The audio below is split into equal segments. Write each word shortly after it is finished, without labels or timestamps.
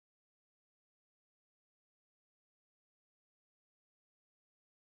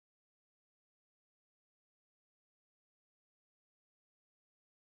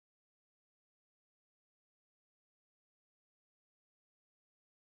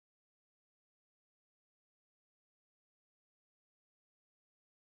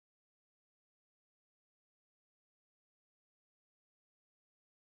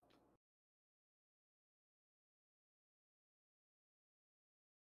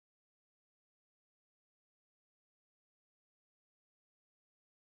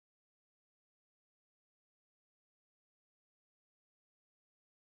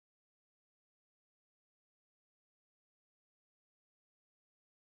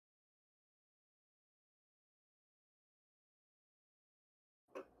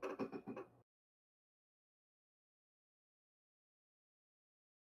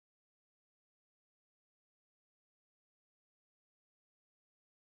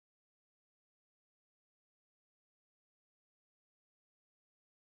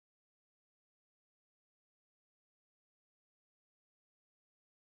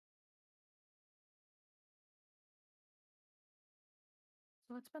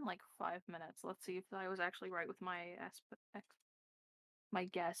So it's been like 5 minutes. Let's see if I was actually right with my my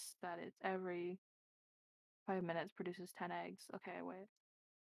guess that it's every 5 minutes produces 10 eggs. Okay, wait.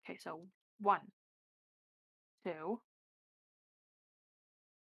 Okay, so 1, 2,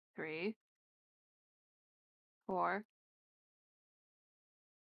 3, 4.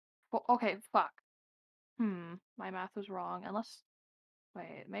 Well, okay, fuck. My math was wrong. Unless,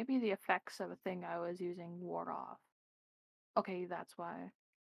 wait, maybe the effects of a thing I was using wore off. Okay, that's why.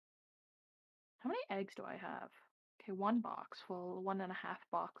 How many eggs do I have? Okay, 1 box. Well, 1.5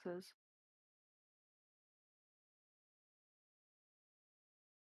 boxes.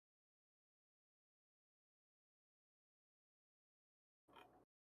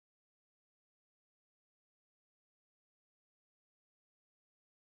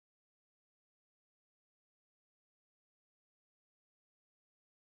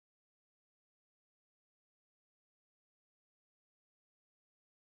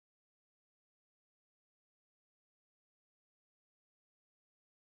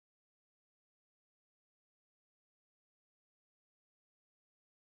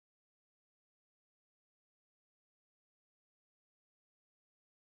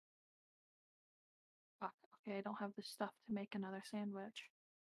 Fuck. Okay, I don't have the stuff to make another sandwich.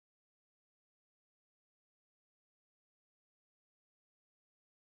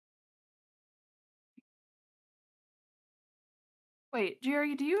 Wait,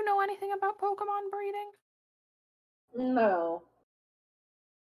 Jerry, do you know anything about Pokemon breeding? No.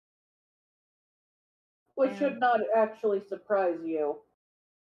 Which should And not actually surprise you.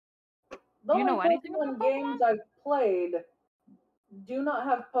 The do you only know anything about Pokemon Pokemon? games I've played do not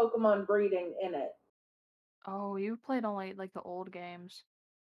have Pokemon breeding in it. Oh, you played only like the old games.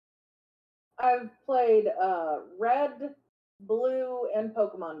 I've played Red, Blue, and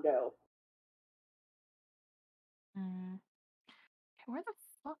Pokemon Go. Hmm. Okay, where the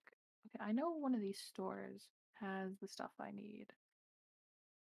fuck? Okay, I know one of these stores has the stuff I need.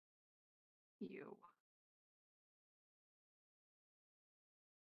 You.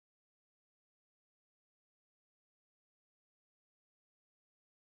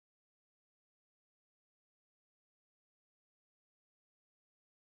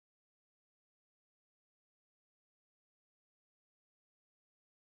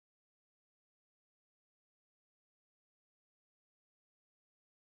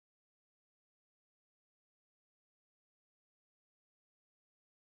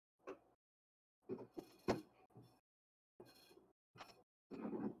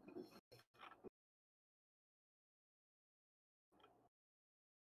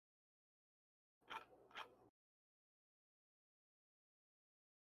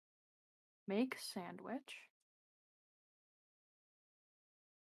 Make sandwich.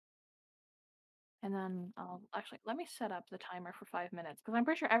 And then I'll actually let me set up the timer for 5 minutes because I'm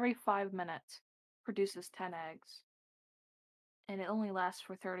pretty sure every 5 minutes produces 10 eggs. And it only lasts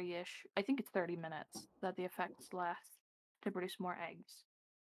for 30-ish. I think it's 30 minutes that the effects last to produce more eggs.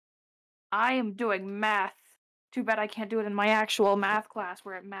 I am doing math. Too bad I can't do it in my actual math class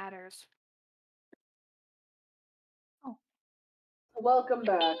where it matters. Oh, Welcome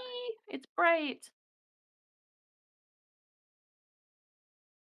back. yippee! It's bright.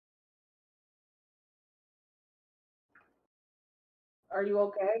 Are you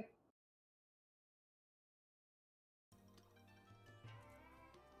okay?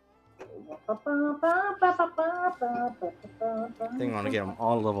 I think I want to get them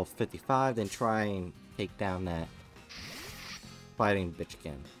all level 55, then try and take down that fighting bitch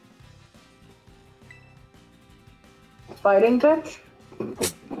again. Fighting bitch?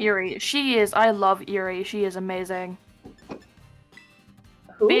 Eerie. I love Eerie. She is amazing.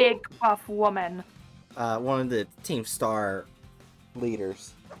 Who? Big buff woman. One of the Team Star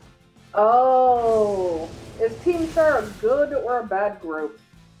leaders. Oh. Is Team Star a good or a bad group?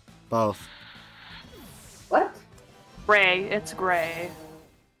 Both. What? Gray. It's gray.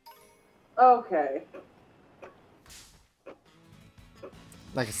 Okay.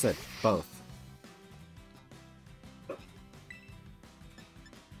 Like I said, both.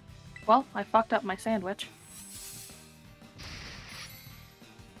 Well, I fucked up my sandwich.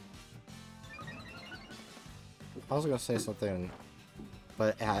 I was gonna say something,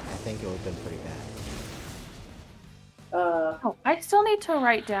 but I think it would have been pretty bad. Oh, I still need to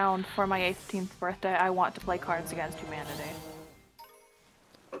write down for my 18th birthday, I want to play Cards Against Humanity.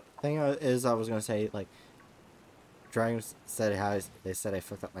 Thing is, I was gonna say, like, Dragon said how they said I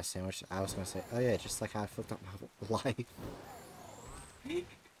fucked up my sandwich. I was gonna say, oh yeah, just like how I fucked up my life.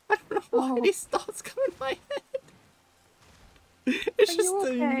 I don't know why these thoughts come in my head. It's Are just you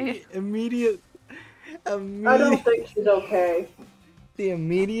okay? immediate. I don't think she's okay. The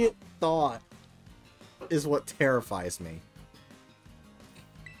immediate thought is what terrifies me.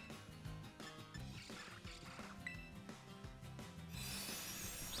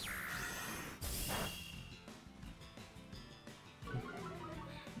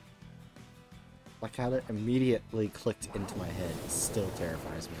 Like how it immediately clicked into my head still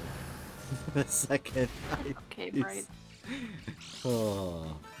terrifies me. The second Okay, Bright.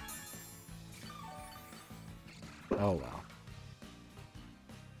 Oh. Oh well.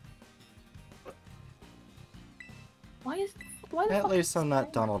 Why the At fuck least is I'm not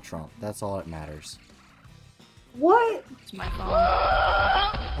this Donald Trump. That's all that matters. What? It's my phone.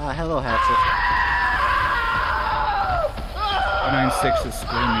 Hello, Hatchet. 96 is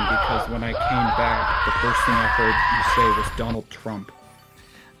screaming because when I came back, the first thing I heard you say was Donald Trump.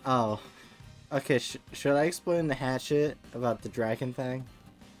 Oh. Okay, should I explain the Hatchet about the dragon thing?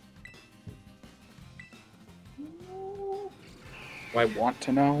 Do I want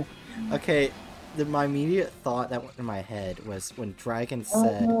to know? Okay, my immediate thought that went in my head was when Dragon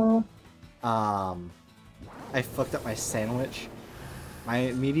said, I fucked up my sandwich. My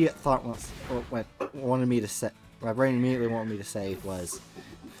immediate thought wanted me to say, my brain immediately wanted me to say was,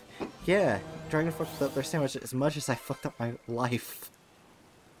 yeah, Dragon fucked up their sandwich as much as I fucked up my life.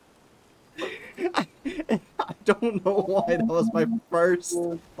 I don't know why that was my first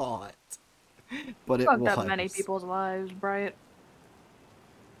thought, but it Fucked was. up many people's lives, Bright.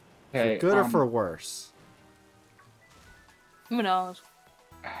 Hey, For good or for worse? Who knows?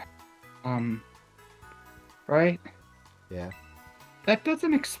 Right? Yeah. That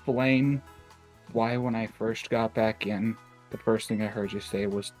doesn't explain why when I first got back in, the first thing I heard you say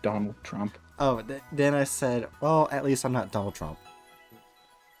was Donald Trump. Oh, then I said, well, at least I'm not Donald Trump.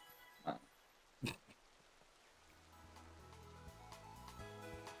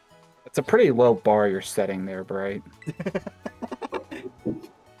 It's a pretty low bar you're setting there, Bright.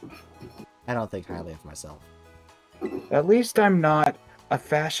 I don't think highly of myself. At least I'm not a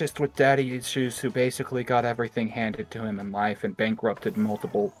fascist with daddy issues who basically got everything handed to him in life and bankrupted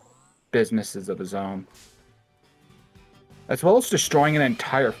multiple businesses of his own. As well as destroying an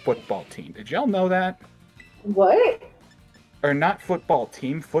entire football team. Did y'all know that? What? Or not football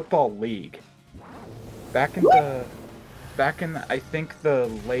team, football league. Back in I think the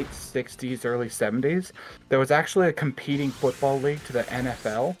late 60s, early 70s, there was actually a competing football league to the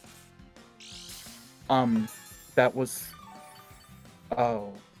NFL. That was,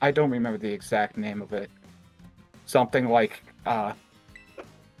 oh, I don't remember the exact name of it. Something like,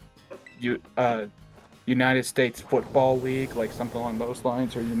 United States Football League, like something along those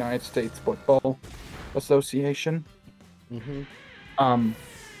lines, or United States Football Association. Mm-hmm.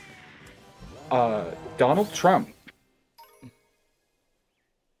 Donald Trump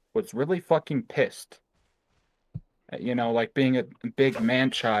was really fucking pissed. You know, like being a big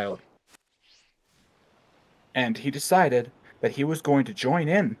man-child. And he decided that he was going to join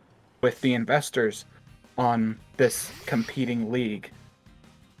in with the investors on this competing league.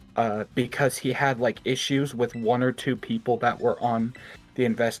 Because he had, like, issues with one or two people that were on the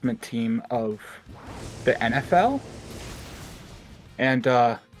investment team of the NFL.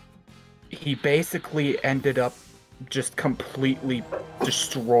 And, he basically ended up just completely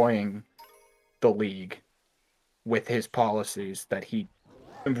destroying the league with his policies that he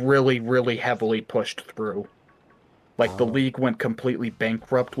really, really heavily pushed through. Like, the league went completely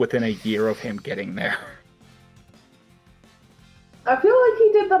bankrupt within a year of him getting there. I feel like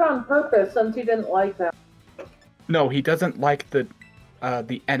he did that on purpose since he didn't like them. No, he doesn't like the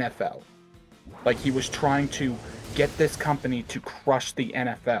NFL. Like, he was trying to get this company to crush the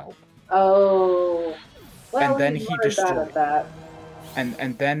NFL. Oh. Well, And then he's he very bad at that.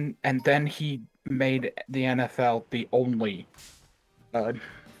 And then he made the NFL the only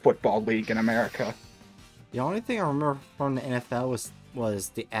football league in America. The only thing I remember from the NFL was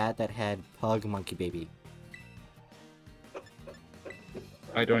the ad that had Pug Monkey Baby.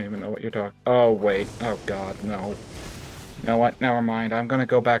 I don't even know what you're talking. Oh wait. Oh god, no. You know what? Never mind. I'm gonna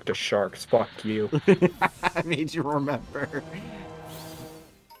go back to sharks. Fuck you. I made you remember.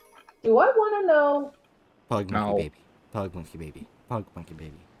 Do I want to know? Pug Monkey No. Baby. Pug Monkey Baby. Pug Monkey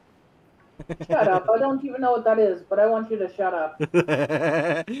Baby. Shut up. I don't even know what that is, but I want you to shut up. Is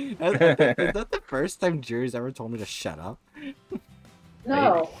that the first time Jerry's ever told me to shut up?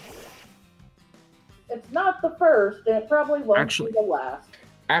 No. It's not the first, and it probably won't Actually- be the last.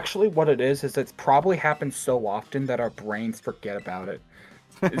 Actually, what it is it's probably happened so often that our brains forget about it.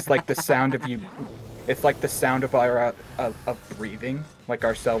 It's like the sound of you. It's like the sound of our of breathing, like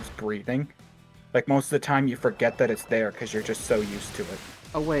ourselves breathing. Like most of the time, you forget that it's there because you're just so used to it.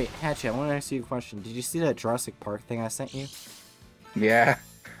 Oh wait, Hatchet, I want to ask you a question. Did you see that Jurassic Park thing I sent you? Yeah.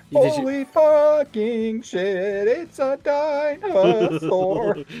 Did you- Holy fucking shit! It's a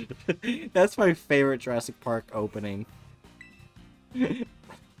dinosaur. That's my favorite Jurassic Park opening. That's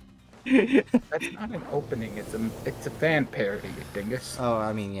not an opening. It's a fan parody, you dingus. Oh,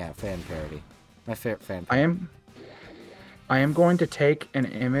 I mean, yeah, fan parody. My favorite fan I parody. am going to take an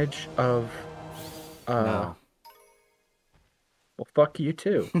image of. No. Well, fuck you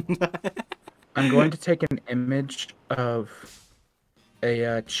too. I'm going to take an image of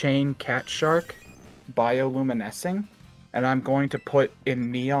a chain cat shark bioluminescing, and I'm going to put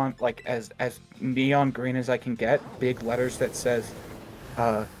in neon, like as neon green as I can get, big letters that says,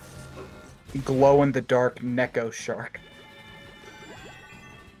 glow in the dark Neko shark.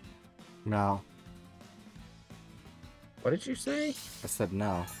 No. What did you say? I said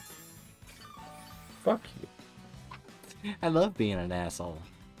no. Fuck you. I love being an asshole.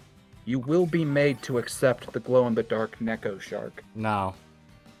 You will be made to accept the glow in the dark Neko shark. No.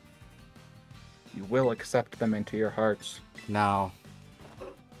 You will accept them into your hearts. No.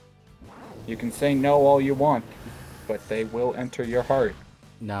 You can say no all you want, but they will enter your heart.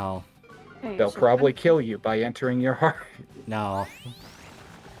 No. Okay, They'll so probably kill you by entering your heart. No.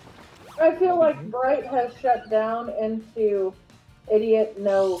 I feel like Bright has shut down into idiot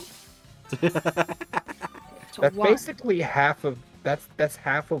no. so That's one, basically half of that's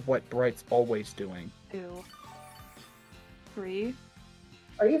half of what Bright's always doing. 2, 3.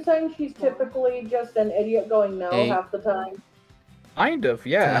 Are you saying she's typically just an idiot going no 8. half the time? Kind of,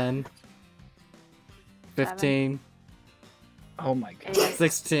 yeah. 10. 15. Oh my god.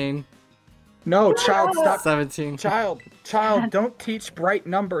 16. No, child, stop. 17. Child, don't teach Bright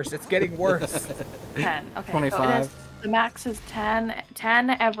numbers. It's getting worse. 10. Okay. 25. So it is, the max is 10. 10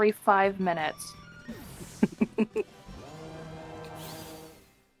 every 5 minutes.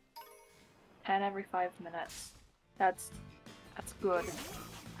 10 every 5 minutes. That's good.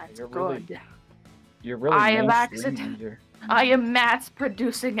 That's You're good. really- You're really I am mainstream accident- here. I am mass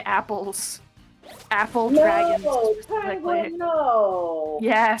producing apples. Apple No, dragons specifically. Penguin, no.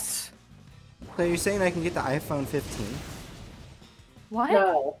 Yes. So you're saying I can get the iPhone 15? What?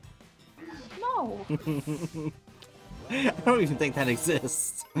 No. No. I don't even think that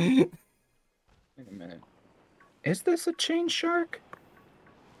exists. Wait a minute. Is this a chain shark?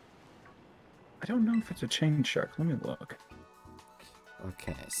 I don't know if it's a chain shark. Let me look.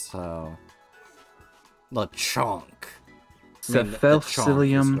 Okay, so the chunk. I mean, the chunk is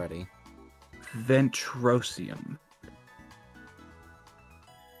Cephalcilium ready. ventrosium.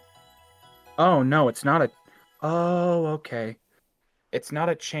 Oh no, it's not a. Oh, okay. It's not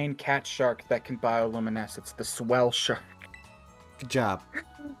a chain cat shark that can bioluminesce. It's the swell shark. Good job.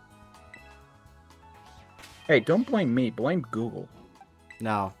 Hey, don't blame me. Blame Google.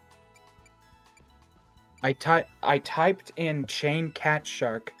 No. I typed in chain cat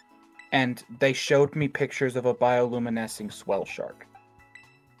shark, and they showed me pictures of a bioluminescing swell shark.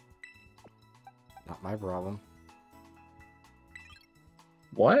 Not my problem.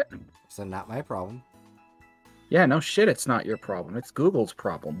 What? So not my problem. Yeah, no shit, it's not your problem. It's Google's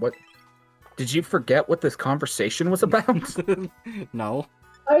problem. What? Did you forget what this conversation was about? No.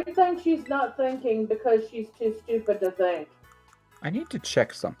 I think she's not thinking because she's too stupid to think. I need to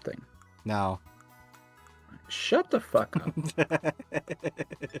check something. No. Shut the fuck up.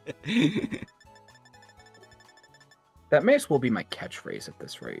 That may as well be my catchphrase at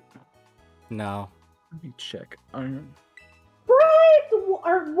this rate. No. Let me check. Bright!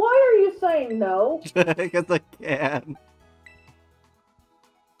 Why are you saying no? Because I can.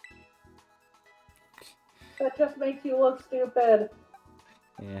 That just makes you look stupid.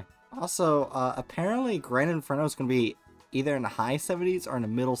 Yeah. Also, apparently Grand Inferno is going to be either in the high 70s or in the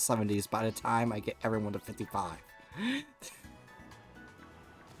middle 70s by the time I get everyone to 55.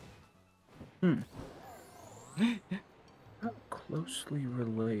 How closely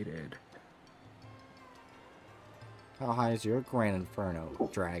related? How high is your Grand Inferno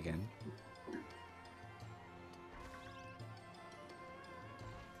dragon?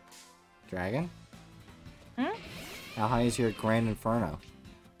 Dragon? Hmm? How high is your Grand Inferno?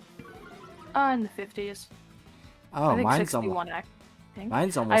 In the 50s. Oh, I think mine's 61, almost I think.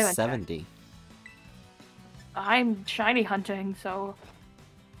 mine's I almost haven't checked. 70. I'm shiny hunting, so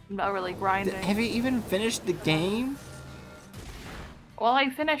I'm not really grinding. Have you even finished the game? Well, I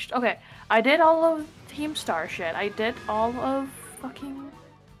finished. Okay, I did all of Team Star shit. I did all of fucking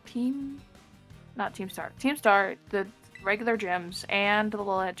not Team Star. Team Star, the regular gyms, and the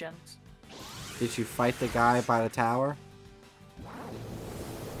legends. Did you fight the guy by the tower?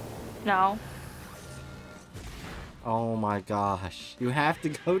 No. Oh my gosh. You have to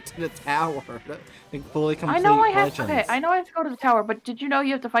go to the tower and fully complete I know I have. Legends. Okay, I know I have to go to the tower, but did you know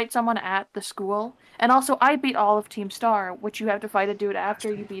you have to fight someone at the school? And also, I beat all of Team Star, which you have to fight a dude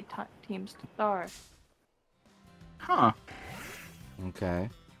after you beat Team Star. Huh. Okay.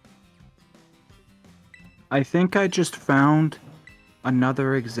 I think I just found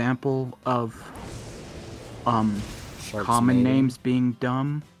another example of Sharks common mating. names being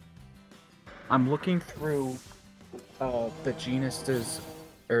dumb. I'm looking through the genuses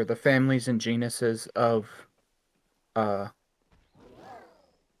or the families and genuses of oh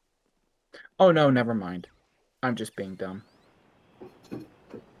no, never mind. I'm just being dumb.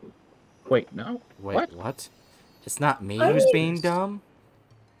 Wait, no. Wait, what? It's not me I who's need- being dumb?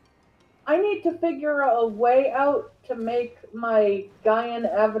 I need to figure a way out to make my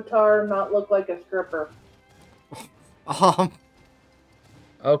Gaian avatar not look like a stripper.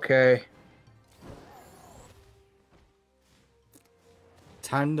 Okay.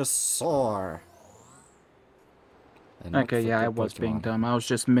 Time to soar. And look Okay, for yeah, I good was being Pokemon. dumb. I was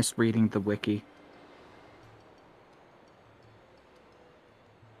just misreading the wiki.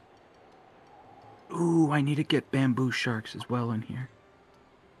 Ooh, I need to get bamboo sharks as well in here.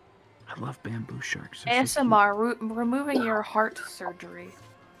 I love bamboo sharks. They're so cute. ASMR, removing your heart surgery.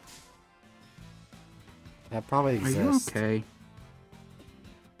 That probably Are you exists. okay?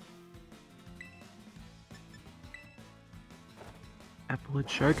 Epaulet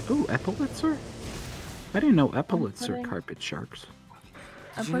shark? Ooh, epaulets are? I didn't know epaulets are putting- carpet sharks.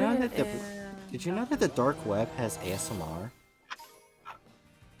 Did you know that the dark web has ASMR?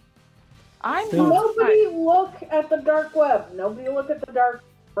 I'm Nobody look at the dark web. Nobody look at the dark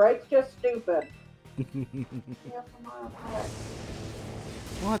web. It's just stupid.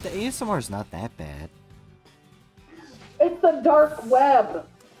 Well, the ASMR is not that bad. It's the dark web.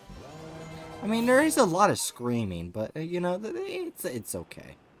 I mean, there is a lot of screaming, but you know, it's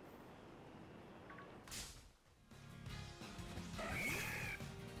okay.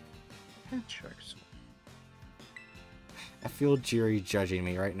 Head sharks. I feel Jiri judging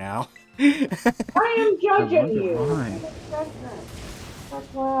me right now. I am judging you. Why.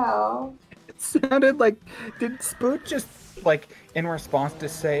 Wow. It sounded like, did Spoot just, like, in response to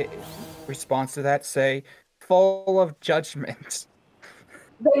that, say, full of judgment?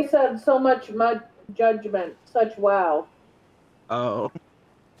 They said so much judgment. Such wow. Oh.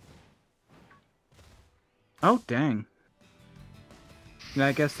 Oh, dang. Yeah,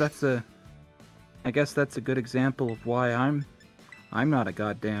 I guess that's a good example of why I'm not a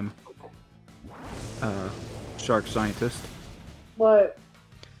goddamn shark scientist. What?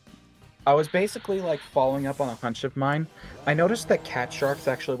 I was basically like following up on a hunch of mine. I noticed that cat sharks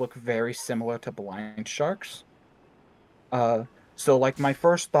actually look very similar to blind sharks. So like my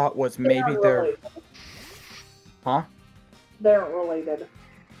first thought was maybe they're Huh? They aren't related.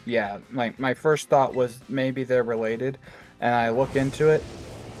 Yeah, my first thought was maybe they're related, and I look into it,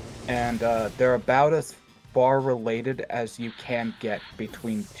 and they're about as far related as you can get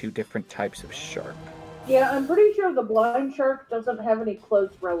between two different types of shark. Yeah, I'm pretty sure the blind shark doesn't have any close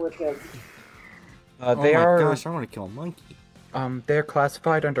relatives. Oh my gosh, I want to kill a monkey. They're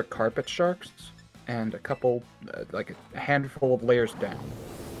classified under carpet sharks, and a couple, like a handful of layers down.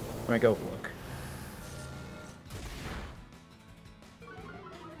 Let me go look.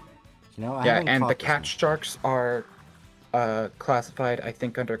 You know, Yeah, and the cat sharks are classified, I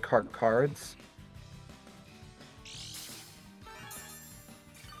think, under cards.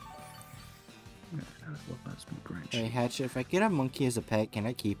 Hey, Hatchet, if I get a monkey as a pet, can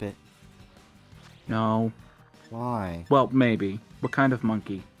I keep it? No. Why? Well, maybe. What kind of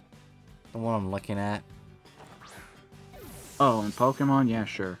monkey? The one I'm looking at. Oh, in Pokemon? Yeah,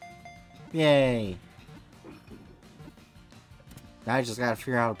 sure. Yay! Now I just gotta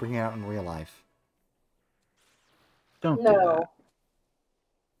figure out how to bring it out in real life. Don't do No. that.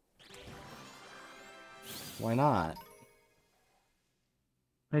 Why not?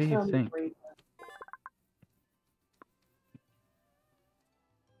 What do you think?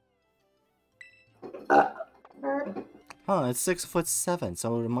 Huh, it's 6'7",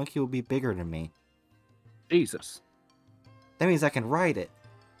 so the monkey will be bigger than me. Jesus. That means I can ride it.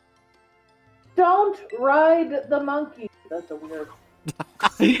 Don't ride the monkey. That's a weird.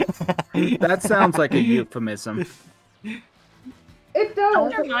 That sounds like a euphemism. It does.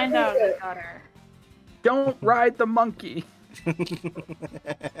 Don't your mind out of the gutter. Don't ride the monkey.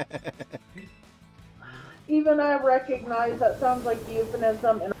 Even I recognize that sounds like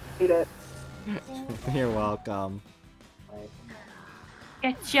euphemism, and I hate it. You're welcome.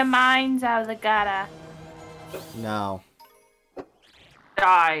 Get your minds out of the gutter. No.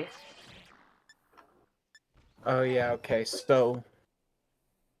 Die. Oh yeah, okay. So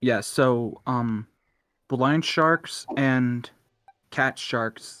yeah, so blind sharks and cat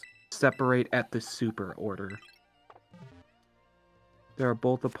sharks separate at the super order. They are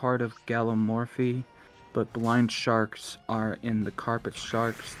both a part of Gallimorphy, but blind sharks are in the carpet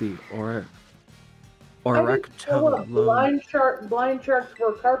sharks, the I think you know what Orectolo. blind sharks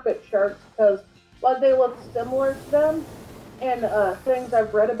were carpet sharks because while they look similar to them, and things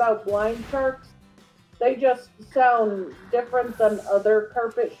I've read about blind sharks, they just sound different than other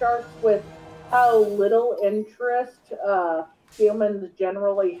carpet sharks with how little interest humans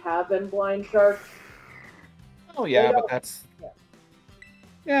generally have in blind sharks. Oh They yeah, but don't. that's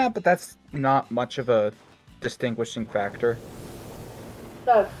but that's not much of a distinguishing factor.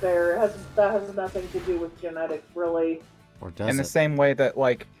 That's fair. That has nothing to do with genetics, really. Or does In the it? same way that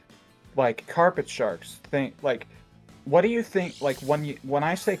like carpet sharks think like what do you think like when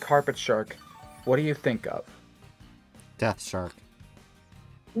I say carpet shark, what do you think of? Death shark.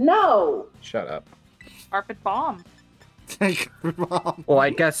 No. Shut up. Carpet bomb. Mom. Well, I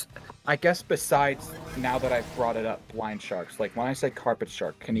guess besides now that I've brought it up, blind sharks. Like when I say carpet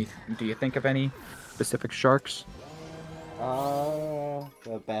shark, do you think of any specific sharks?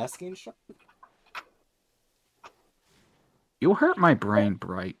 The basking shark? You hurt my brain,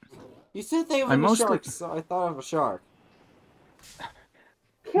 Bright. You said they I were mostly sharks, so I thought of a shark.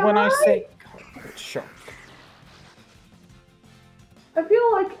 when I say carpet shark. I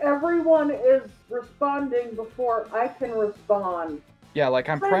feel like everyone is responding before I can respond. Yeah, like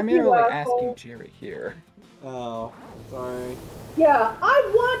I'm Thank you, primarily asshole. asking Jerry here. Oh, sorry. Yeah,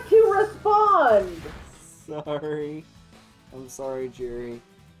 I want to respond. Sorry. I'm sorry, Jerry.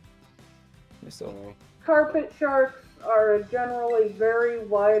 Sorry. Carpet sharks are a generally very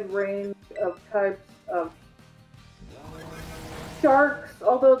wide range of types of sharks.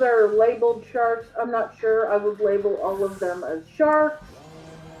 Although they're labeled sharks, I'm not sure I would label all of them as sharks.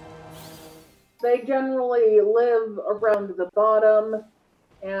 They generally live around the bottom,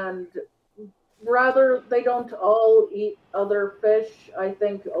 and rather they don't all eat other fish. I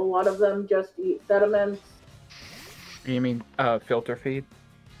think a lot of them just eat sediments. You mean filter feed?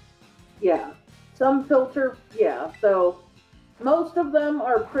 Yeah. Some filter, yeah. So most of them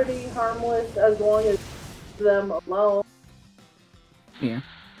are pretty harmless as long as them alone. Yeah.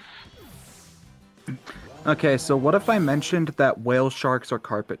 Okay, so what if I mentioned that whale sharks are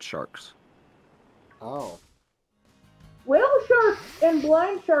carpet sharks? Oh. Whale sharks and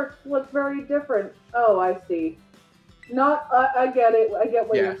blind sharks look very different. Oh, I see. I get it. I get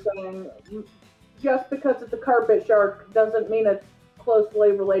what Yeah. you're saying. Just because it's a carpet shark doesn't mean it's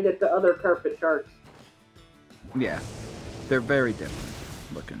closely related to other carpet sharks. Yeah. They're very different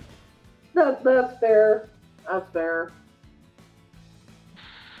looking. That's fair. That's fair.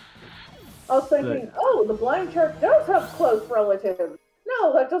 I was thinking, oh, the blind shark does have close relatives.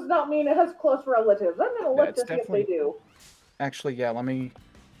 No, that does not mean it has close relatives. I'm gonna look to see if they do. Actually, yeah, let me...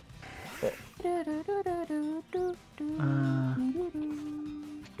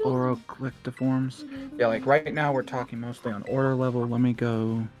 Oroclectiforms. Yeah, like right now we're talking mostly on order level. Let me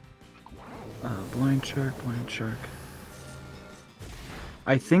go... blind shark.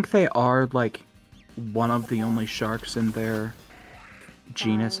 I think they are, like, one of the only sharks in their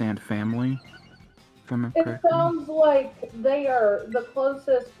genus and family. If I remember It correctly. sounds like they are the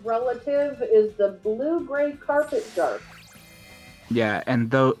closest relative is the blue-gray carpet shark. Yeah, and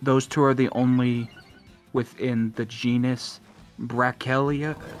those two are the only within the genus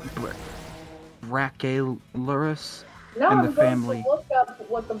Brachylarus Now in I'm the going family. to look up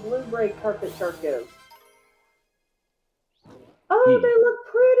what the blue-gray carpet shark is. Oh, they look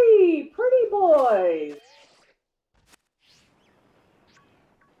pretty! Pretty boys!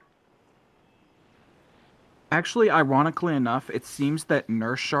 Actually, ironically enough, it seems that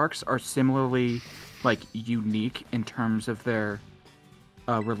nurse sharks are similarly, like, unique in terms of their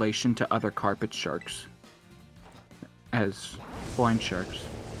relation to other carpet sharks as blind sharks.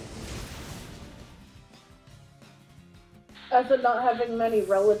 As in not having many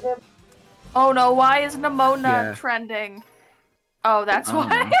relatives. Oh no, why is Nimona Yeah. trending? Oh, that's I don't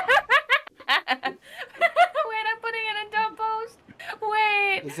why. know. Wait, I'm putting it in dumb post.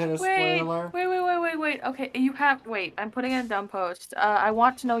 Wait. Is it a spoiler? Wait. Okay, wait, I'm putting it in dumb post. I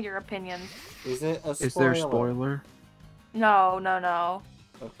want to know your opinions. Is it a spoiler? Is there a spoiler? No.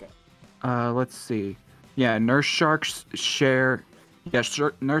 Okay. Let's see. Yeah, nurse sharks share... Yeah,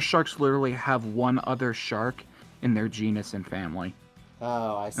 nurse sharks literally have one other shark in their genus and family.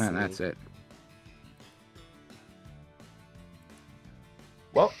 Oh, I see. And that's it.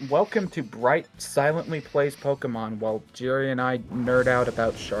 Well, welcome to Bright Silently Plays Pokemon while Jerry and I nerd out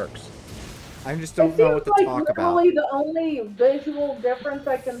about sharks. I just It don't know what seems to like talk about. literally the only visual difference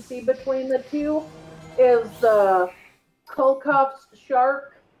I can see between the two is the Kolkov's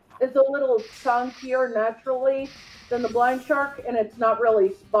shark is a little chunkier naturally than the blind shark, and it's not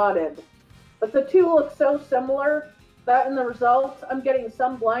really spotted. But the two look so similar that in the results, I'm getting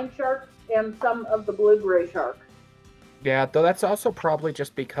some blind sharks and some of the blue-gray shark. Yeah, though that's also probably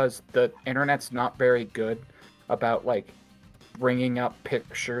just because the internet's not very good about, like, bringing up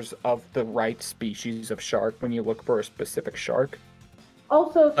pictures of the right species of shark when you look for a specific shark.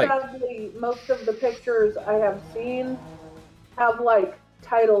 Also, Like- sadly, most of the pictures I have seen have, like,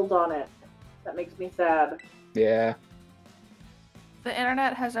 titles on it. That makes me sad. Yeah. The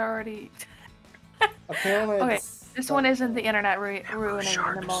internet has already. Apparently, Okay, it's this not- one isn't the internet ruining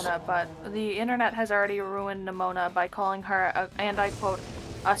Sharks. Nimona, but the internet has already ruined Nimona by calling her, and I quote,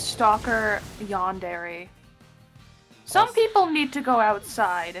 a stalker yandere. Some Also- people need to go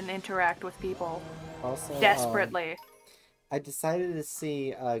outside and interact with people Also, desperately. I decided to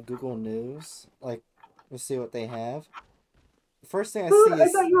see Google News, like, to see what they have. The first thing I Food, see I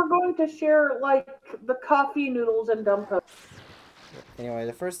is thought you were going to share, like, the coffee noodles and dumplings. anyway.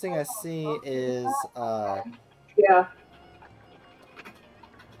 The first thing I see is Yeah.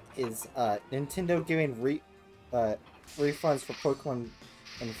 Nintendo giving refunds for Pokemon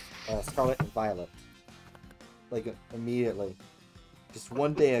and Scarlet and Violet, like immediately, just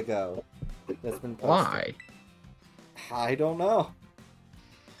one day ago. That's been posted. Why? I don't know.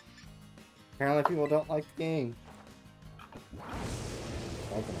 Apparently, people don't like the game.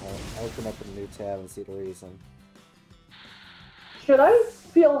 I can open up a new tab and see the reason. Should I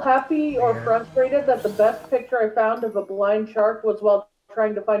feel happy or Yeah. frustrated that the best picture I found of a blind shark was while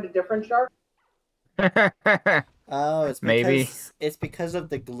trying to find a different shark? Oh, it's because Maybe. it's because of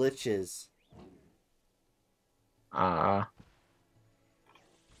the glitches.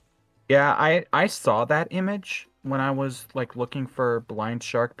 Yeah, I saw that image when I was, like, looking for blind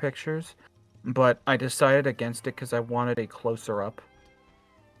shark pictures, but I decided against it because I wanted a closer up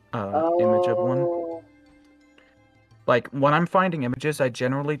image of one. Oh. Like, when I'm finding images, I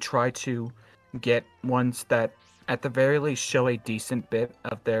generally try to get ones that, at the very least, show a decent bit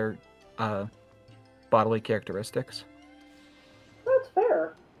of their bodily characteristics. That's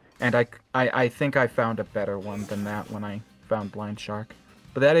fair. And I think I found a better one than that when I found Blind Shark.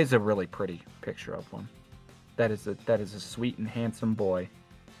 But that is a really pretty picture of one. That is a sweet and handsome boy.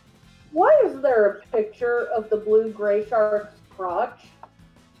 Why is there a picture of the blue-gray shark's crotch?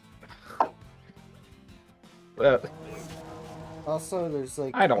 Also, there's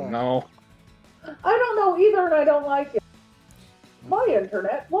like I don't know. I don't know either, and I don't like it. My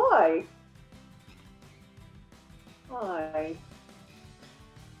internet, why? Why?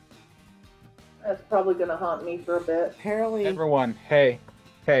 That's probably gonna haunt me for a bit. Apparently, Everyone, hey,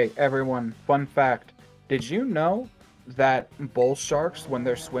 everyone, fun fact. Did you know that bull sharks, when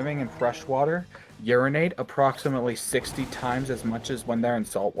they're swimming in fresh water, urinate approximately 60 times as much as when they're in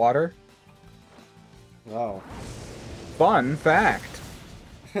salt water? wow. Fun fact.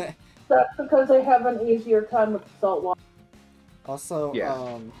 That's because they have an easier time with salt water. Also,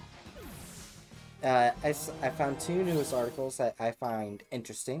 Yeah. I found two news articles that I find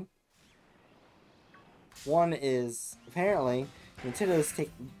interesting. One is apparently Nintendo's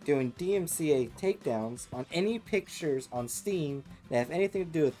doing DMCA takedowns on any pictures on Steam that have anything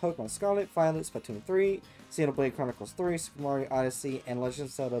to do with Pokemon Scarlet, Violet, Splatoon 3, Xenoblade Chronicles 3, Super Mario Odyssey, and Legend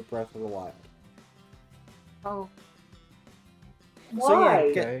of Zelda Breath of the Wild. Oh.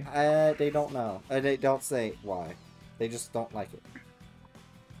 Why? So yeah, they don't know. They don't say why. They just don't like it.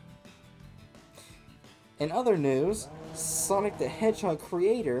 In other news, Sonic the Hedgehog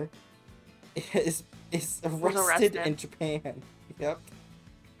creator is arrested in Japan. Yep.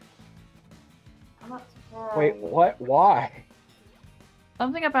 Wait, what? Why?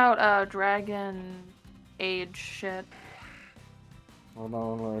 Something about Dragon Age shit. Hold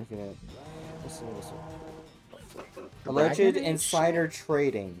on, I'm looking at this one. Dragon Alleged Age insider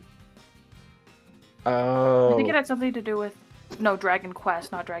trading. Oh. I think it had something to do with Dragon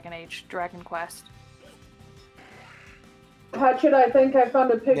Quest, not Dragon Age. Dragon Quest. Hatchet, I think I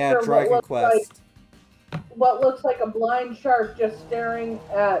found a picture Yeah, of Dragon Quest. what looks like a blind shark just staring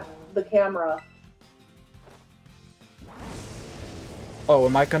at the camera. Oh,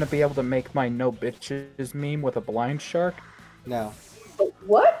 am I gonna be able to make my no bitches meme with a blind shark? No.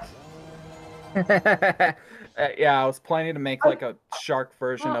 What? Yeah, I was planning to make like a shark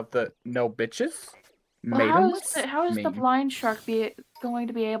version of the no bitches. Well, Maidens how is the meme. blind shark going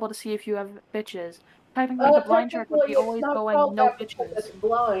to be able to see if you have bitches? Technically, the blind shark would be Technically, always it's not going called no that because bitches. it's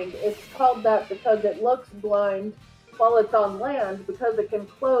blind. It's called that because it looks blind while it's on land because it can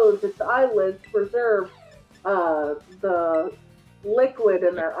close its eyelids to preserve the liquid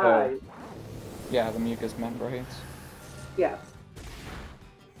in their eyes. Yeah, the mucous membranes. Yeah.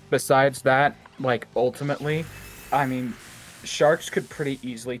 Besides that, like, ultimately, I mean, sharks could pretty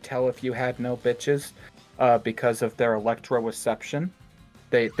easily tell if you had no bitches because of their electroreception.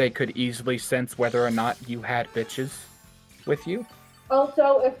 They could easily sense whether or not you had bitches with you.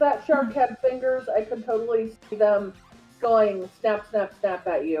 Also, if that shark had fingers, I could totally see them going snap, snap, snap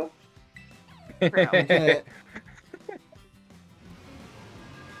at you.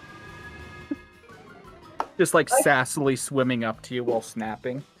 Just like sassily swimming up to you while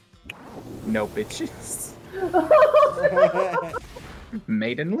snapping. No bitches.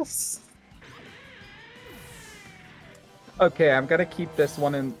 Maidenless. Okay, I'm gonna keep this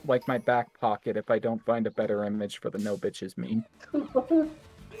one in like my back pocket if I don't find a better image for the no bitches meme.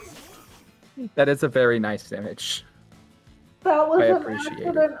 That is a very nice image. That was an appreciate it.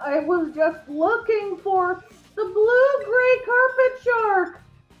 accident. I was just looking for the blue-gray carpet shark.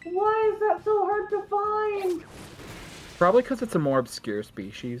 Why is that so hard to find? Probably because it's a more obscure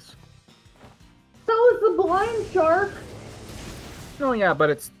species. So is the blind shark. Oh yeah, but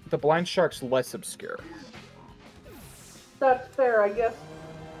it's the blind shark's less obscure. That's fair, I guess.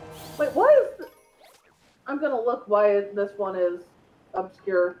 Wait, why is... I'm gonna look why this one is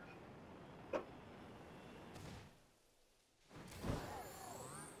obscure.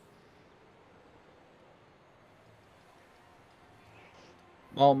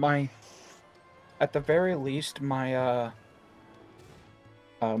 Well, at the very least, my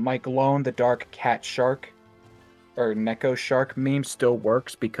my glow-in-the-dark cat shark or Neko shark meme still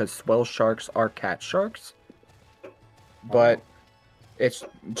works because swell sharks are cat sharks. But it's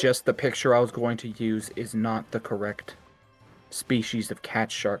just the picture I was going to use is not the correct species of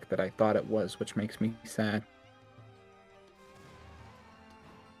cat shark that I thought it was, which makes me sad.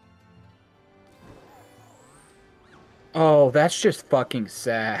 Oh, that's just fucking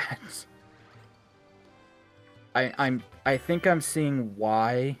sad. I think I'm seeing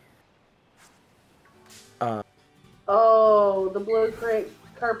why. Oh, the blue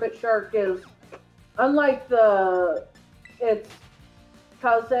carpet shark is, unlike its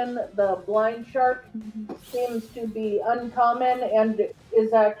cousin, the blind shark, seems to be uncommon and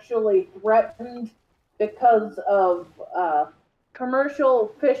is actually threatened because of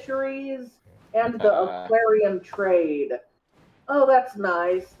commercial fisheries and the aquarium trade. Oh, that's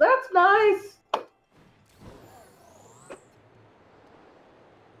nice. That's nice.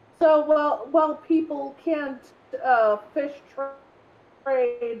 So, while people can't fish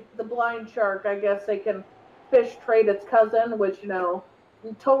trade the blind shark, I guess they can fish trade its cousin, which,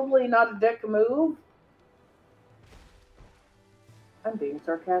 totally not a dick move. I'm being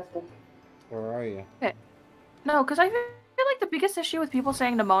sarcastic. Where are you? Okay. No, because I feel like the biggest issue with people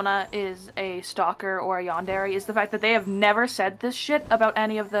saying Nimona is a stalker or a yandere is the fact that they have never said this shit about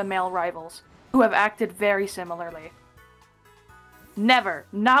any of the male rivals, who have acted very similarly. Never,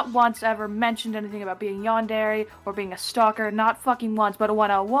 not once ever mentioned anything about being yandere or being a stalker, not fucking once, but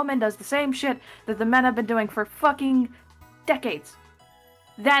when a woman does the same shit that the men have been doing for fucking decades,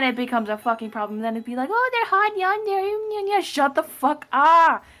 then it becomes a fucking problem. Then it'd be like, oh, they're hot yandere, yeah, shut the fuck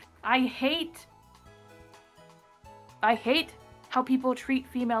up. I hate how people treat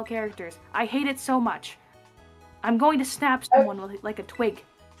female characters. I hate it so much. I'm going to snap someone with like a twig.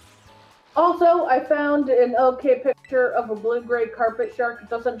 Also, I found an okay picture of a blue-gray carpet shark. It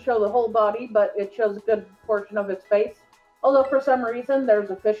doesn't show the whole body, but it shows a good portion of its face. Although, for some reason, there's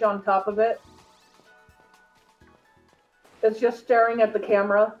a fish on top of it. It's just staring at the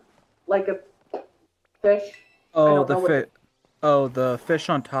camera like a fish. Oh, the fish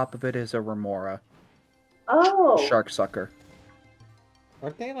on top of it is a remora. Oh. Shark sucker.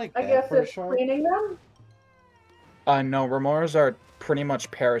 Aren't they like I bad guess for a it's shark? cleaning them? No, remoras are pretty much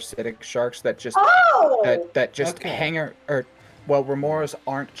parasitic sharks that just that just hang well, remoras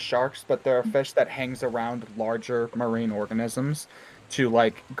aren't sharks, but they're a fish that hangs around larger marine organisms to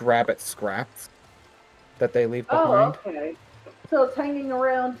like grab at scraps that they leave behind. Oh, okay. So it's hanging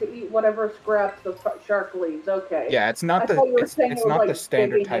around to eat whatever scraps the shark leaves. Okay. Yeah, it's not the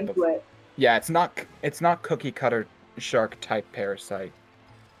standard type of. Yeah, it's not cookie cutter shark type parasite.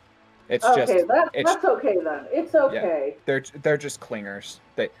 It's okay, just that's okay then. It's okay. Yeah, they're just clingers.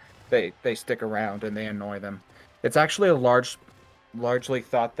 They stick around and they annoy them. It's actually largely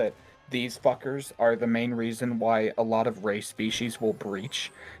thought that these fuckers are the main reason why a lot of ray species will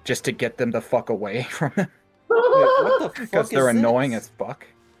breach, just to get them the fuck away from them. Wait, what the fuck because they're annoying as fuck.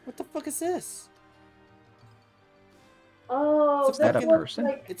 What the fuck is this? Oh, is that a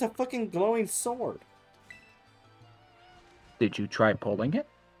person? It's a fucking glowing sword. Did you try pulling it?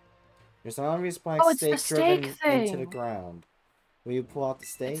 There's an obvious black Oh, it's the stake driven stake into the thing. ground. Will you pull out the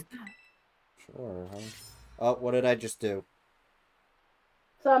It's stake? that. Sure. Oh, what did I just do?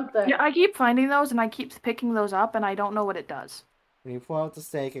 Something. Yeah, I keep finding those and I keep picking those up and I don't know what it does. When you pull out the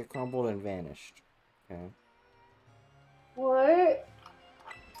stake, it crumbled and vanished. Okay. What?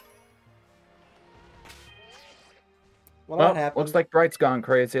 Well, Well, that happened. looks like Bright's gone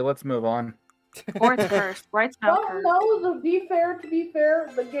crazy. Let's move on. Or it's cursed. Right's now Well, cursed. no. To be fair,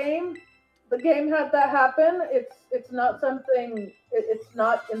 the game had that happen. It's not something. It's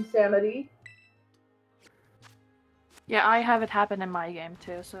not insanity. Yeah, I have it happen in my game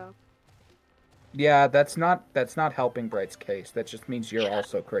too, so. Yeah, that's not helping Bright's case. That just means you're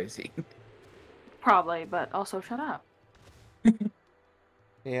also crazy. Probably, but also shut up.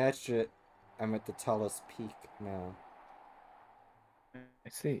 Yeah, that's shit. I'm at the tallest peak now. I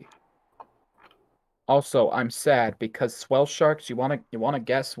see. Also, I'm sad because swell sharks. You wanna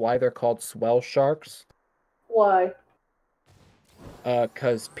guess why they're called swell sharks? Why?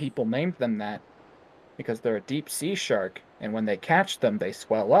 'Cause people named them that because they're a deep sea shark, and when they catch them, they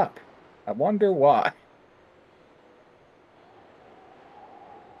swell up. I wonder why.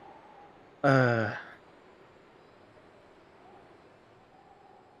 I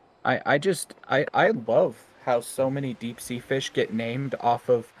love how so many deep sea fish get named off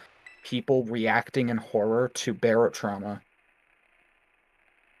of people reacting in horror to barotrauma.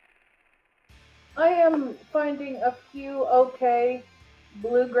 I am finding a few okay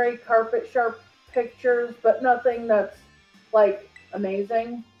blue-gray carpet shark pictures, but nothing that's like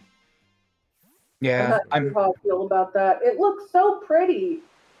amazing. Yeah, I'm not sure how I feel about that. It looks so pretty,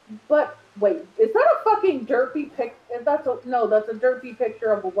 but wait, is that a fucking derpy pic? That's a derpy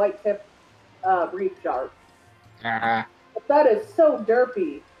picture of a white-tipped reef shark. But that is so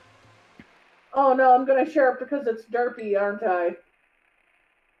derpy. Oh no, I'm gonna share it because it's derpy, aren't I?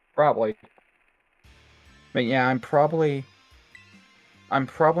 probably. But yeah, I'm probably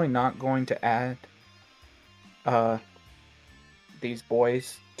not going to add these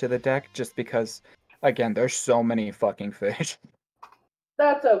boys to the deck just because again, there's so many fucking fish.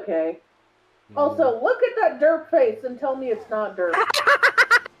 That's okay. Also, look at that derp face and tell me it's not derp.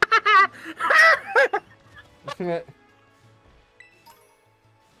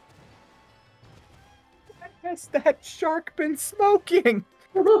 Has that shark been smoking?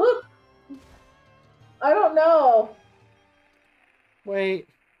 I don't know. Wait.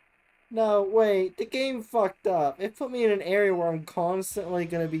 No, wait. The game fucked up. It put me in an area where I'm constantly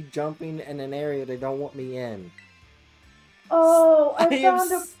gonna be jumping in an area they don't want me in. Oh, I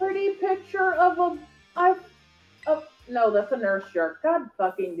found a pretty picture of no, that's a nurse shark. God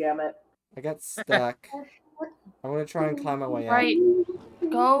fucking damn it. I got stuck. I'm gonna try and climb my way out. Right.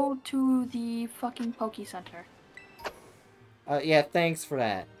 Go to the fucking Poke Center. Yeah, thanks for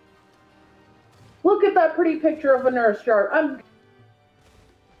that. Look at that pretty picture of a nurse shark.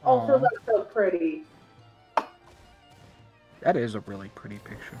 Also, Aww. that's so pretty. That is a really pretty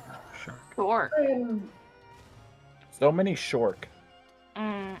picture of a shark. Sure. So many shork.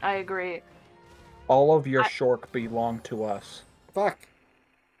 I agree. All of your shork belong to us. Fuck.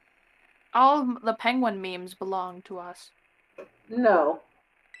 All of the penguin memes belong to us. No.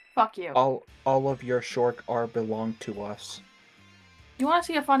 Fuck you. All of your shork are belong to us. You want to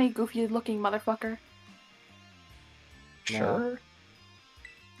see a funny, goofy-looking motherfucker? Sure.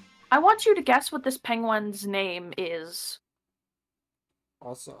 I want you to guess what this penguin's name is.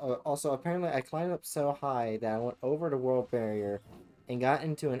 Also, apparently I climbed up so high that I went over the world barrier and got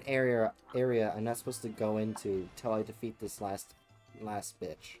into an area I'm not supposed to go into till I defeat this last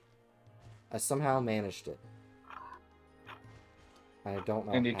bitch. I somehow managed it. I don't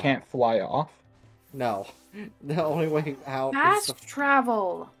know. And you how. can't fly off? No. The only way out Fast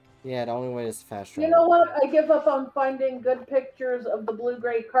travel. Yeah, the only way is fast travel. You know what? I give up on finding good pictures of the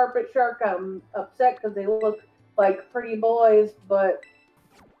blue-gray carpet shark. I'm upset because they look like pretty boys, but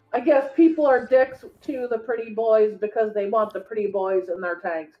I guess people are dicks to the pretty boys because they want the pretty boys in their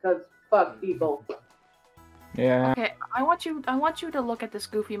tanks, because fuck people. Yeah. Okay, I want you to look at this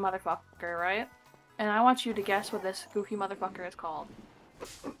goofy motherfucker, right? And I want you to guess what this goofy motherfucker is called.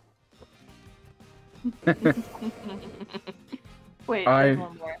 Wait, there's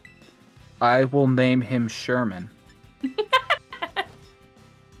one more. I will name him Sherman.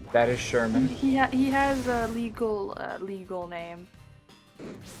 That is Sherman. He has a legal name.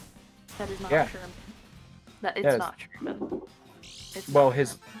 That is not Sherman. That it's not Sherman. It's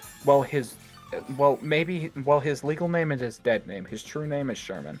his legal name is his dead name. His true name is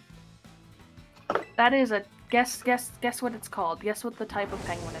Sherman. That is a guess what it's called. Guess what the type of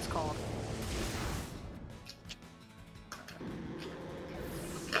penguin is called.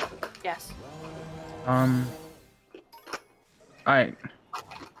 Yes. I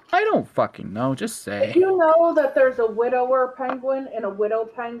don't fucking know. Just say. Did you know that there's a widower penguin and a widow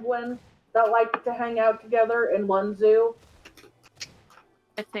penguin that like to hang out together in one zoo?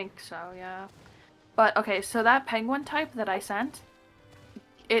 I think so, yeah. But, okay, so that penguin type that I sent,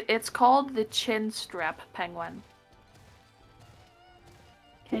 it's called the chin strap penguin.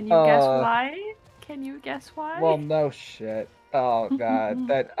 Can you guess why? Can you guess why? Well, no shit. Oh god,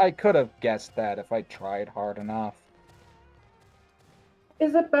 that I could have guessed that if I tried hard enough.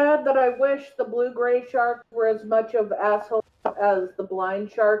 Is it bad that I wish the blue-gray sharks were as much of assholes as the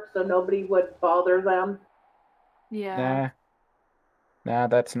blind sharks so nobody would bother them? Yeah. Nah,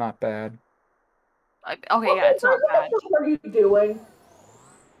 that's not bad. Okay, yeah, it's not bad. What are you doing?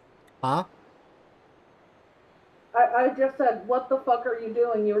 Huh? I just said, what the fuck are you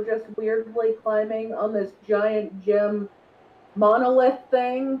doing? You were just weirdly climbing on this giant gem monolith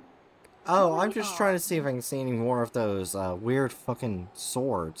thing? Oh, I'm just trying to see if I can see any more of those weird fucking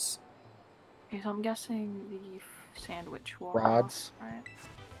swords. Okay, so I'm guessing the sandwich wall. Rods. Right?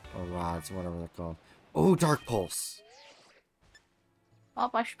 Or rods, whatever they're called. Oh, Dark Pulse! Oh,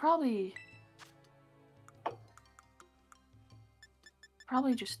 I should probably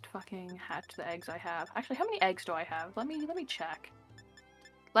just fucking hatch the eggs I have. Actually, how many eggs do I have? Let me check.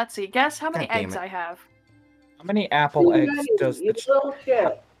 Let's see. Guess how many eggs I have. How many apple eggs does you little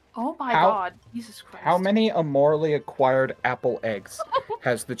shit. Oh my god, Jesus Christ. How many immorally acquired apple eggs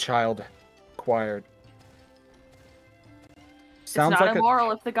has the child acquired? Sounds it's not like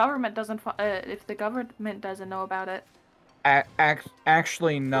immoral if the government doesn't know about it.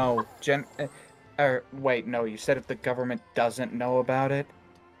 Actually, no. Wait, no. You said if the government doesn't know about it.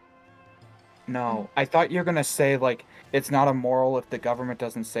 No, I thought you were gonna say like it's not immoral if the government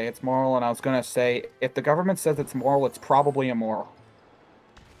doesn't say it's moral, and I was gonna say if the government says it's moral, it's probably immoral.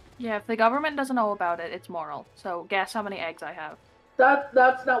 Yeah, if the government doesn't know about it, it's moral. So guess how many eggs I have.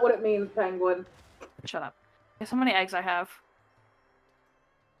 That's not what it means, penguin. Shut up. Guess how many eggs I have.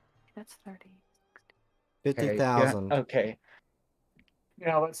 That's 30. 50,000. Yeah, okay.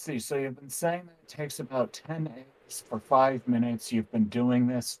 Yeah, let's see. So you've been saying that it takes about 10 eggs for 5 minutes. You've been doing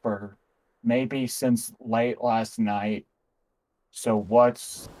this for maybe since late last night. So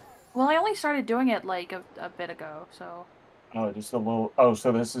what's... Well, I only started doing it like a bit ago, so... Oh, just a little... Oh,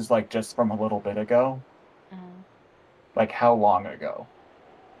 so this is like just from a little bit ago? Mm. Like how long ago?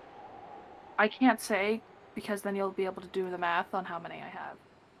 I can't say, because then you'll be able to do the math on how many I have.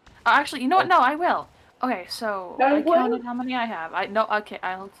 Actually, you know what? No, I will. Okay, so I counted how many I have.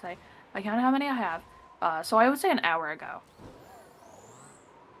 I'll say I counted how many I have. So I would say an hour ago.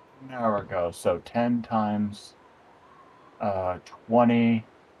 An hour ago. So 10 times 20.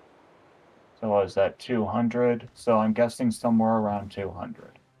 So what is that? 200. So I'm guessing somewhere around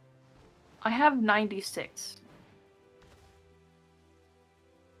 200. I have 96.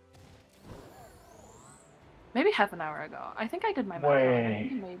 Maybe half an hour ago. I think I did my math.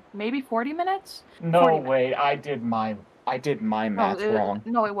 Wait. Maybe 40 minutes? No, 40 wait. Minutes. I did my math wrong.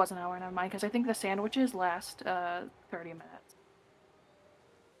 No, it was an hour. Never mind, because I think the sandwiches last 30 minutes.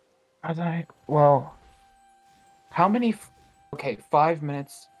 Well, how many... Okay, 5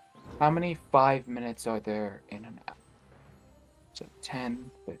 minutes. How many 5 minutes are there in an hour? So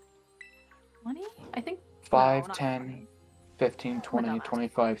 10... 20? I think... 5, no, 10, 20. 15, 20,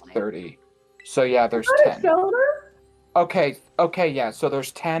 25, 30. So yeah, there's 10. Okay, yeah, so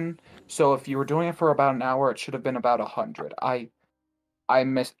there's 10. So if you were doing it for about an hour, it should have been about 100. I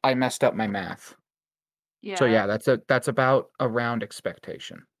messed up my math. Yeah. So yeah, that's about around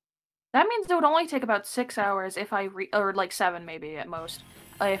expectation. That means it would only take about 6 hours if or like 7 maybe at most,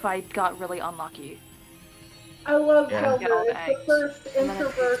 if I got really unlucky. I love Zelda. It's the first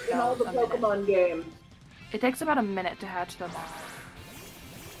introvert in all the Pokemon games. It takes about a minute to hatch them all.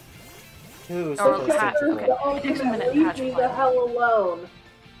 It takes a minute to hatch leave me the hell alone.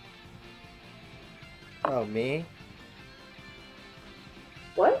 Oh, me?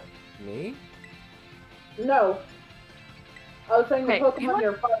 What? Me? No. I was saying the Pokemon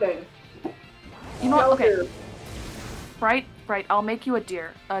you're fighting. You know what? Okay. Right. I'll make you a deal.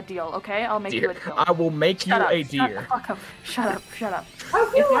 Okay, I'll make you a deal. I will make you a deer. Shut up.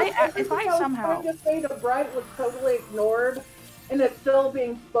 If I somehow just say to Bright was totally ignored, and it's still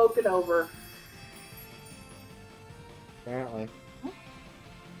being spoken over. Apparently.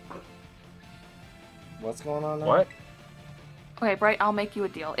 What's going on now? What? Okay, Bright, I'll make you a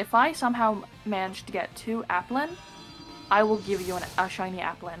deal. If I somehow manage to get 2 Applin, I will give you a shiny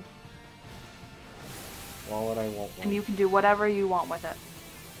Applin. Well, what I want. And you can do whatever you want with it.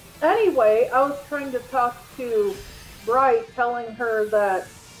 Anyway, I was trying to talk to Bright, telling her that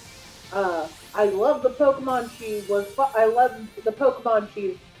I love the Pokemon I love the Pokemon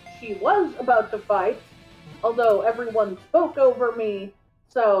she was about to fight. Although everyone spoke over me,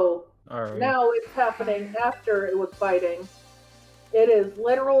 so Alright. now it's happening after it was fighting. It is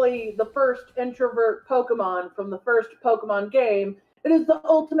literally the first introvert Pokemon from the first Pokemon game. It is the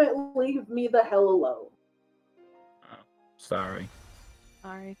ultimate leave me the hell alone. Sorry.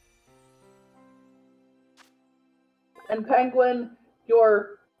 Sorry. And Penguin,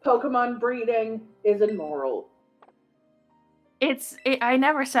 your Pokemon breeding is immoral. I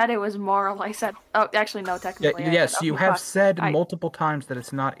never said it was moral. I said, oh, actually, no, technically. Yes, you have said I- multiple times that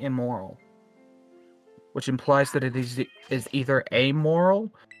it's not immoral, which implies that it is either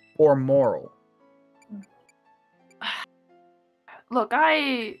amoral or moral. Look,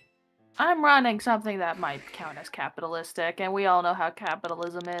 I'm running something that might count as capitalistic, and we all know how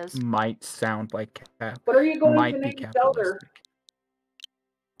capitalism is. Might sound like What are you going might to be name Zelda? capitalistic.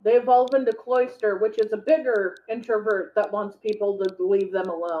 They evolve into Cloyster, which is a bigger introvert that wants people to leave them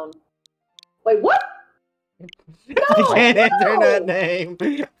alone. Wait, what? No! I can't enter No! that name.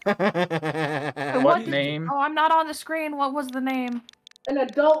 What name? Oh, I'm not on the screen. What was the name? An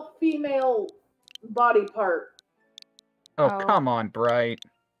adult female body part. Oh, Oh. come on, Bright.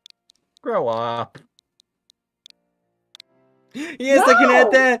 Grow up. Yes, I can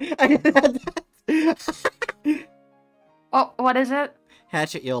add that. I can add that. Oh, what is it?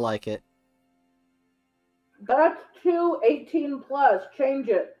 Hatchet, you'll like it. That's 18 plus. Change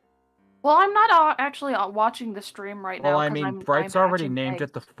it. Well, I'm not actually watching the stream right now. Well, I mean, Bright's I'm already hatching named eggs.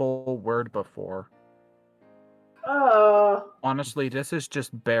 it the full word before. Honestly, this is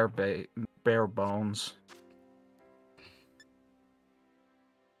just bare bones.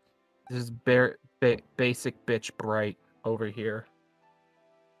 This is basic bitch Bright over here.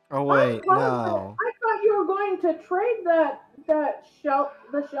 Oh wait, no. I thought you were going to trade the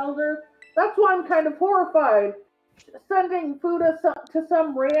shelter. That's why I'm kind of horrified. Sending food to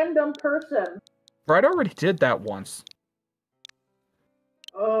some random person. Bright already did that once.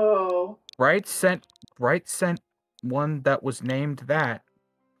 Oh. Bright sent one that was named that,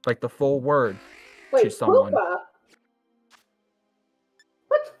 like the full word, Wait, to someone. Fupa?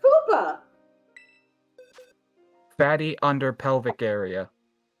 What's Fupa? Fatty under pelvic area.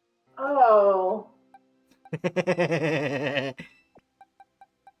 Oh.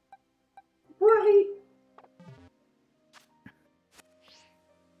 Right.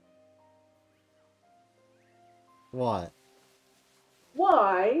 What?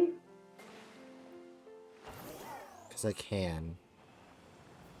 Why? Because I can.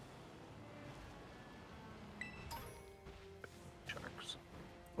 Sharks.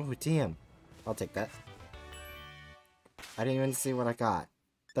 Oh, damn. I'll take that. I didn't even see what I got.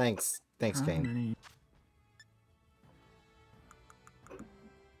 Thanks. Thanks, game.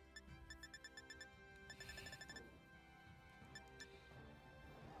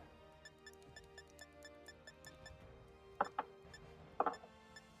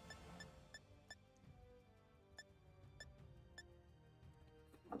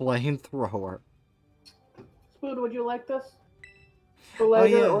 Flamethrower. Spoon, would you like this? For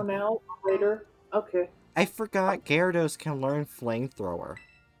later yeah. or now? Or later? Okay. I forgot Gyarados can learn Flamethrower.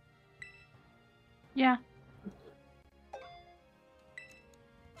 Yeah.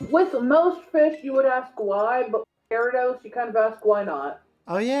 With most fish, you would ask why, but with Gyarados, you kind of ask why not.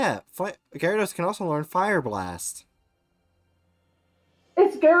 Oh yeah, Gyarados can also learn Fire Blast.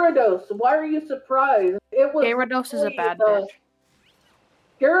 It's Gyarados. Why are you surprised? It was Gyarados is a bad the- bitch.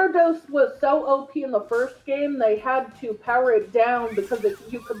 Gyarados was so OP in the first game, they had to power it down because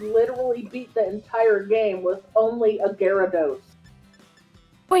you could literally beat the entire game with only a Gyarados.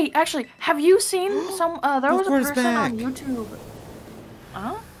 Wait, actually, have you seen some? There was a Bullcorn's person back. on YouTube.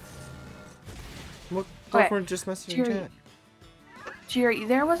 Huh? What? Okay, Bullcorn just messaged in Jerry. chat. Jerry,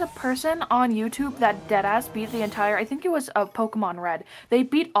 there was a person on YouTube that deadass beat the entire. I think it was Pokemon Red. They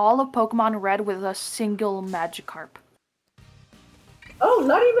beat all of Pokemon Red with a single Magikarp. Oh,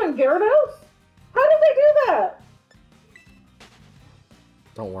 not even Gyarados? How did they do that?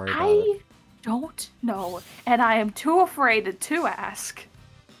 Don't worry about I it. don't know, and I am too afraid to ask.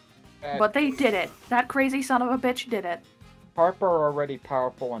 But they did it. That crazy son of a bitch did it. Harper are already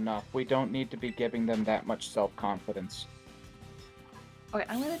powerful enough. We don't need to be giving them that much self-confidence. Okay,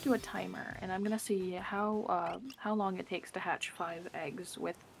 I'm gonna do a timer, and I'm gonna see how long it takes to hatch 5 eggs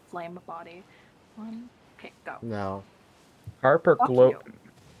with Flame Body. 1. Okay, go. No. Harper Fuck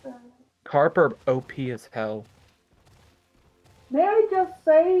Harper OP as hell. May I just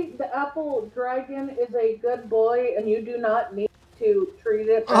say the Apple Dragon is a good boy and you do not need to treat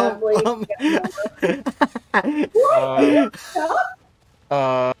it badly.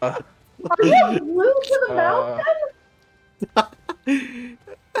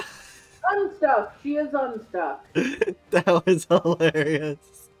 It's hilarious.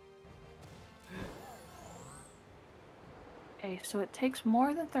 Okay, so it takes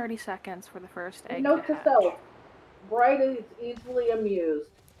more than 30 seconds for the first egg Note to to hatch. self: Bright is easily amused.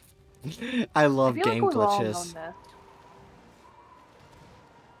 I I love feel like game we've all known glitches. this.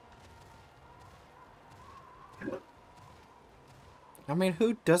 I mean,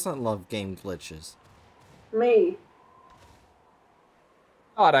 who doesn't love game glitches? Me.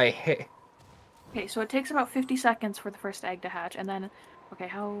 God, I hate. Okay, so it takes about 50 seconds for the first egg to hatch, and then, okay,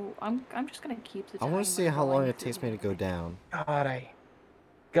 I'm just gonna keep the I timer want to see how long going it for takes me to you. go down. God,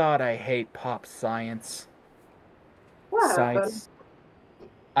 I hate pop science What happened? sites.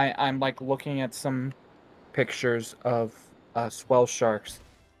 I'm like looking at some pictures of swell sharks,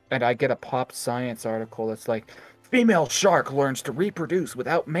 and I get a pop science article that's like, female shark learns to reproduce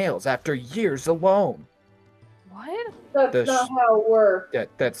without males after years alone. What? That's not how it works.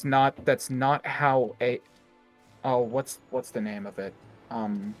 That's not how a what's the name of it?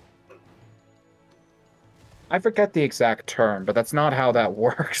 I forget the exact term, but that's not how that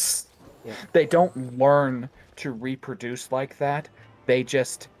works. Yeah. They don't learn to reproduce like that. They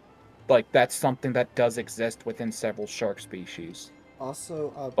just like that's something that does exist within several shark species.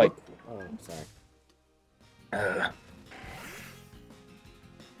 Also, Like, oh, sorry. uh,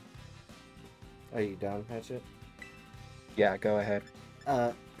 Are you done, Hatchet? yeah, go ahead.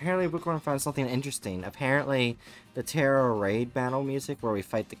 Apparently Bookworm found something interesting. Apparently, the Terra Raid battle music where we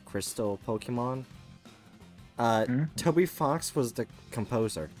fight the crystal Pokemon, Toby Fox was the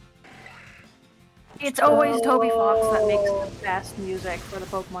composer. It's always Toby Fox that makes the best music for the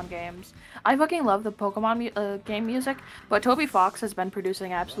Pokemon games. I fucking love the Pokemon game music, but Toby Fox has been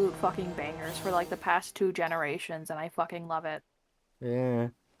producing absolute fucking bangers for like the past 2 generations, and I fucking love it. Yeah.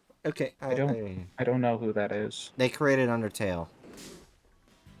 Okay, I don't know who that is. they created Undertale.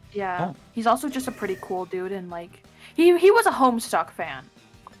 Yeah, Oh. he's also just a pretty cool dude, and like he was a Homestuck fan,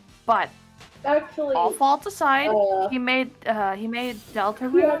 but Actually, all faults aside, he made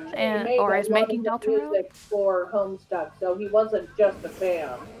Deltarune or is making Deltarune. music for Homestuck, so he wasn't just a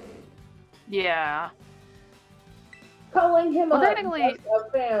fan. Yeah. Calling him Well, just technically, a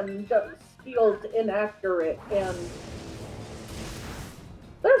fan feels inaccurate, and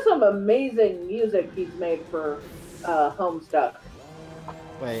there's some amazing music he's made for Homestuck.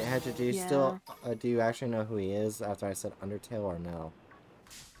 Wait, Hatchet, do you Yeah. still, do you actually know who he is after I said Undertale or no?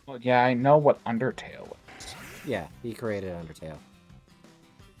 Well, yeah, I know what Undertale is. Yeah, he created Undertale.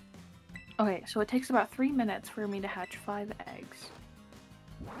 okay, so it takes about 3 minutes for me to hatch 5 eggs.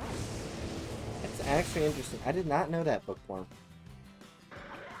 It's actually interesting. I did not know that, Bookworm.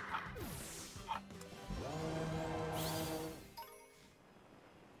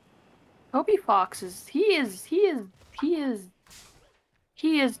 Toby Fox is he is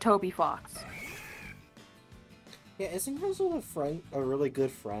Toby Fox. Yeah, isn't he also a really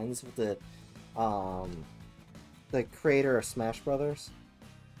good friends with the creator of Smash Brothers?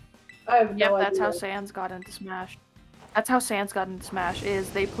 I have Yep, no that's idea. how Sans got into Smash. That's how Sans got into Smash. Is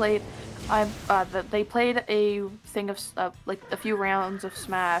they played, they played a thing of like a few rounds of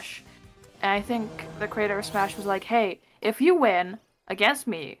Smash, and I think the creator of Smash was like, "Hey, if you win against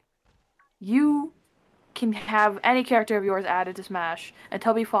me, you can have any character of yours added to Smash." And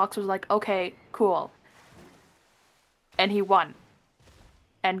Toby Fox was like, "Okay, cool." And he won.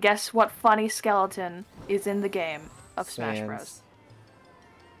 And guess what funny skeleton is in the game of Smash Sans. Bros?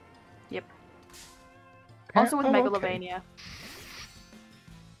 Yep. Also with Okay. Megalovania.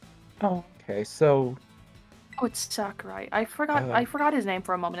 Oh, okay. So, Oh, it's Sakurai. I forgot his name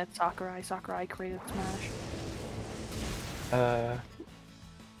for a moment. It's Sakurai. Sakurai created Smash.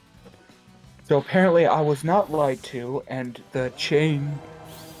 so apparently I was not lied to, and the chain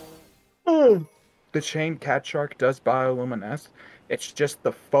cat shark does bioluminesce. It's just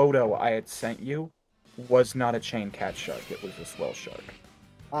the photo I had sent you was not a chain cat shark. It was a swell shark.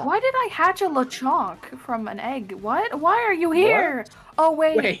 Ah. Why did I hatch a Lechonk from an egg? What? Why are you here? What? Oh,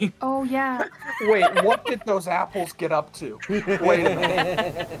 wait. Wait. Oh, yeah. Wait, what did those apples get up to? Wait a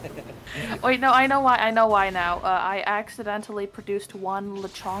minute. Wait, no, I know why now. I accidentally produced one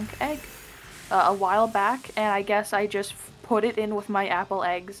Lechonk egg a while back, and I guess I just put it in with my apple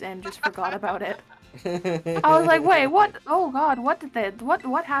eggs and just forgot about it. I was like, wait, what? Oh god,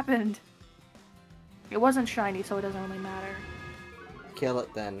 what happened? It wasn't shiny, so it doesn't really matter. Kill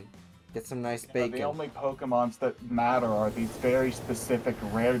it then. Get some nice The bacon. only Pokemons that matter are these very specific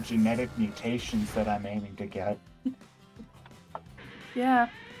rare genetic mutations that I'm aiming to get. Yeah.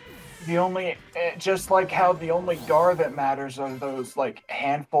 Just like how the only gar that matters are those, like,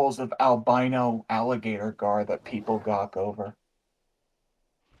 handfuls of albino alligator gar that people gawk over.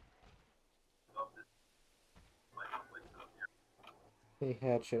 Hey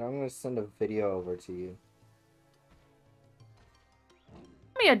Hatchet, I'm gonna send a video over to you.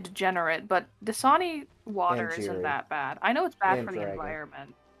 I'm a degenerate, but Dasani water And isn't Jiri. that bad. I know it's bad And for the Dragon.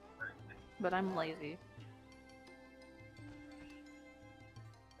 environment, but I'm lazy.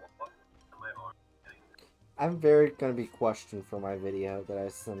 I'm very gonna be questioned for my video that I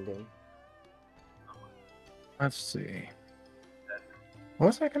send in. Let's see.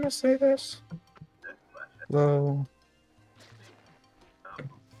 Was I gonna say this? Low.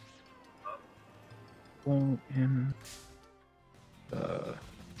 Low in the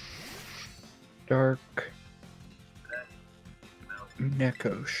dark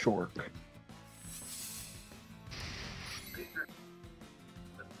Neko Shork.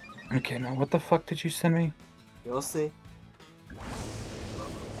 Okay, now what the fuck did you send me? You'll see.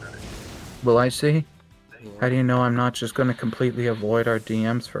 Will I see? Yeah. How do you know I'm not just gonna completely avoid our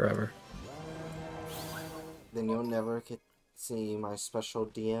DMs forever? Then you'll never get see my special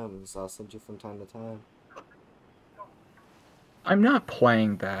DMs I'll send you from time to time. I'm not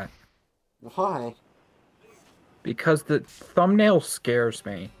playing that. Why? Because the thumbnail scares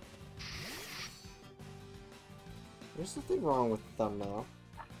me. There's nothing wrong with the thumbnail.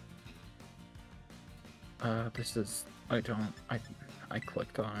 This is... I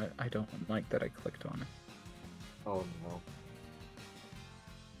clicked on it. I don't like that I clicked on it. Oh no.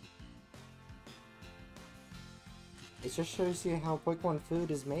 It just shows you how Pokemon food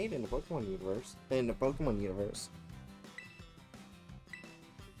is made in the Pokemon universe.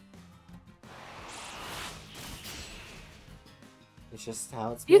 It's just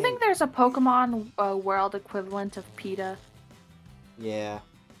how it's Do you made. think there's a Pokemon world equivalent of PETA? Yeah.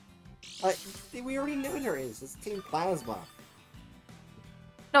 We already know there is. It's Team Plasma.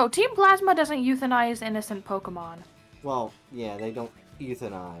 No, Team Plasma doesn't euthanize innocent Pokemon. Well, yeah, they don't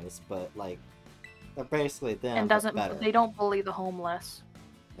euthanize, but like, they're basically them. And but better. they don't bully the homeless.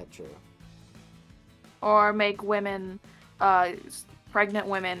 That's true. Or make women, pregnant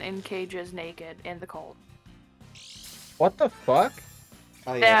women in cages naked in the cold. What the fuck?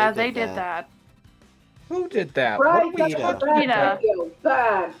 Oh Yeah, they did that. Who did that? Right, What are we that's talking a bad PETA. video.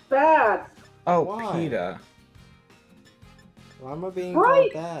 Bad, bad. Oh, Why? PETA. Why am I being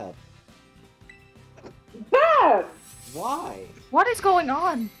Right. called bad? Bad. Why? What is going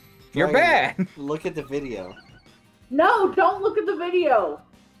on? You're Dragon, bad! Look at the video. No, don't look at the video.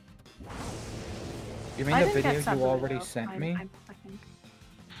 You mean I the didn't get video sent you the already video. sent me? I think.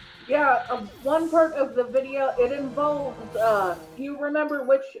 Yeah, one part of the video, it involves, you remember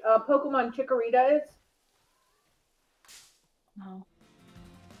which Pokemon Chikorita is? No.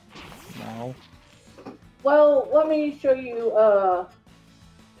 No. Well, let me show you a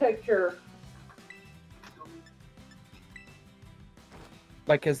picture.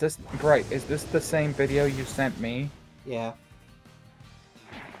 Like, is this... Right, is this the same video you sent me? Yeah.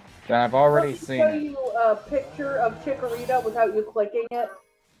 Then I've already Let me seen show it. you a picture of Chikorita without you clicking it.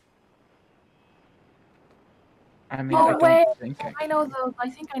 I mean, Oh, I don't wait. think I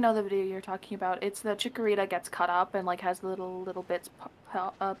think I know the video you're talking about. It's the Chikorita gets cut up and like has little bits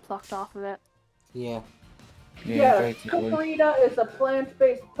plucked off of it. Yeah. Yeah, Yes, basically. Chikorita is a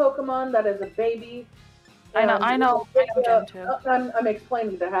plant-based Pokemon that is a baby. I know Gen 2. I'm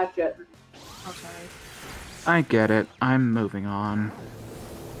explaining the Hatchet. Oh, sorry. I get it. I'm moving on.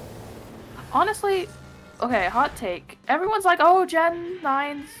 Honestly, okay, hot take. Everyone's like, oh, Gen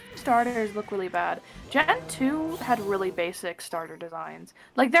 9's starters look really bad. Gen 2 had really basic starter designs.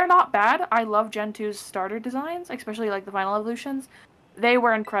 Like, they're not bad. I love Gen 2's starter designs, especially like the final evolutions. They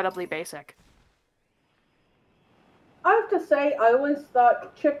were incredibly basic. I have to say, I always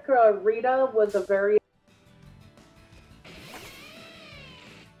thought Chikorita was a very...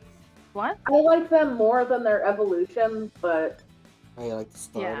 What? I like them more than their evolutions, but Oh, you like the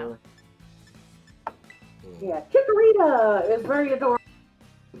starter? yeah, Chikorita is very adorable.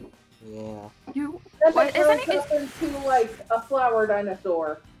 Yeah. You? Then What, it is grows any? up into like a flower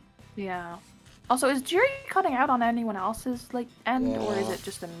dinosaur. Yeah. Also, is Jiri cutting out on anyone else's like end, or is Yeah. it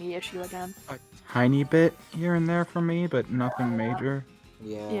just a me issue again? A tiny bit here and there for me, but nothing major.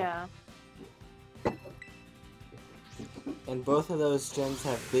 Yeah. Yeah. And both of those gens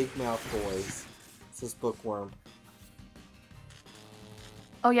have big mouth boys. This is Bookworm.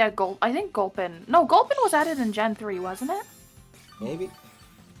 Oh yeah, I think Gulpin. No, Gulpin was added in Gen 3, wasn't it? Maybe?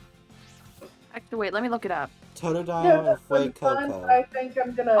 Actually, wait, let me look it up. Totodile Yeah, and just for Fue fun, Coco. I think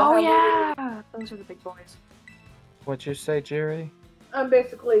I'm gonna. Oh have yeah, those are the big boys. What'd you say, Jerry? I'm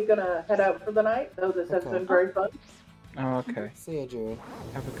basically gonna head out for the night, though this has Okay. been very fun. Oh, okay. See ya, Drew.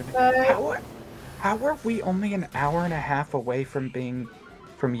 Have a good Bye. night. How are we only an hour and a half away from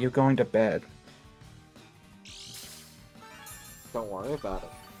you going to bed? Don't worry about it.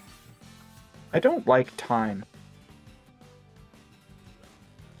 I don't like time.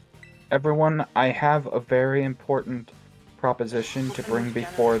 Everyone, I have a very important proposition to bring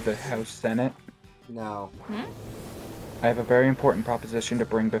before the House Senate. No. Hmm? I have a very important proposition to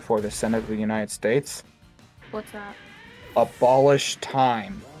bring before the Senate of the United States. What's that? Abolish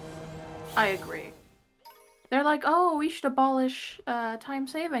time. I agree. They're like, oh, we should abolish time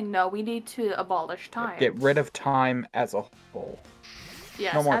saving. No, we need to abolish time. Get rid of time as a whole.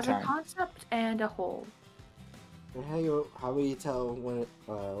 Yes, no more as time. a concept and a whole. And how will you tell when it,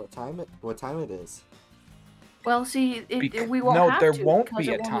 what time it is? Well, see, we won't have there to won't because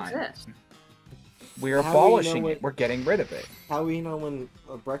be a it won't time. exist. We're How will you know abolishing when- it. We're getting rid of it. How will you know when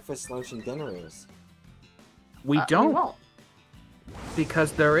breakfast, lunch, and dinner is? We We don't, won't.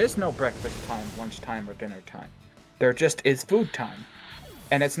 because there is no breakfast time, lunch time, or dinner time. There just is food time.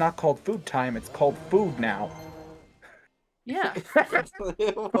 And it's not called food time, it's called food now. Yeah.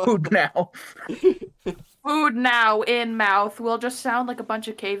 Food now. Food now in mouth. We'll just sound like a bunch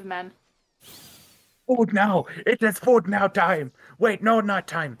of cavemen. Food now. It is food now time. Wait, no, not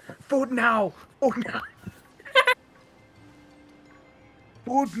time. Food now. Food now.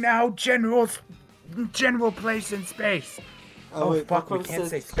 Food now, general place in space. Oh, wait, fuck, we Bookworm can't says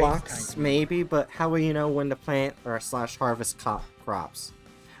say space clocks, time. maybe, but how will you know when to plant or / harvest crops?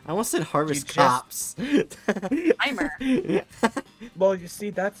 I almost said harvest just- cops. Timer. Well, you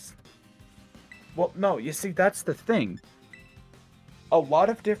see, that's... Well, no, you see, that's the thing. A lot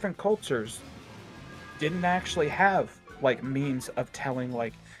of different cultures didn't actually have, like, means of telling,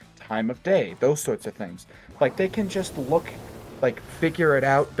 like, time of day, those sorts of things. Like, they can just look, like, figure it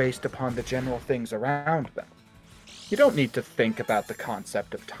out based upon the general things around them. You don't need to think about the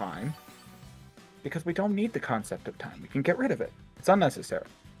concept of time. Because we don't need the concept of time. We can get rid of it. It's unnecessary.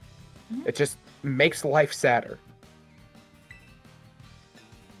 Mhm. It just makes life sadder.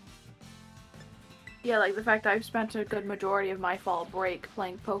 Yeah, like the fact that I've spent a good majority of my fall break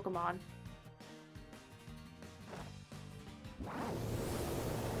playing Pokemon.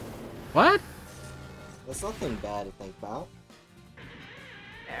 What? That's nothing bad to think about.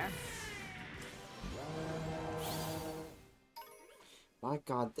 Yeah. My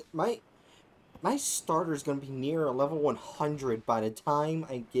god, my starter's gonna be near a level 100 by the time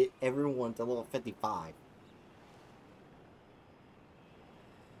I get everyone to level 55.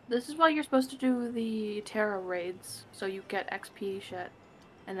 This is why you're supposed to do the Terra raids, so you get XP shit,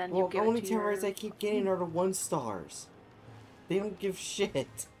 and then you Well, the give only it to your... terrorists I keep getting are the 1 stars. They don't give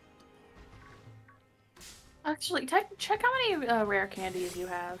shit. Actually, check how many rare candies you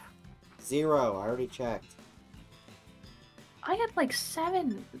have. 0, I already checked. I had like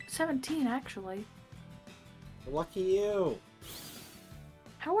 17 actually. Lucky you.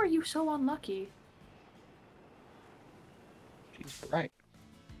 How are you so unlucky? She's right.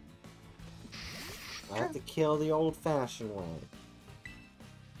 I have to kill the old-fashioned way.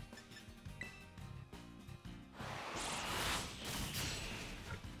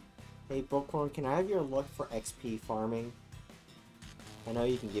 Hey, Bookworm, can I have your luck for XP farming? I know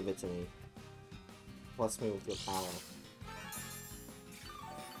you can give it to me. Bless me with your power.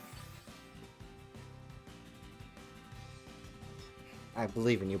 I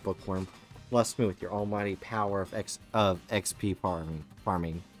believe in you, Bookworm. Bless me with your almighty power of XP farming.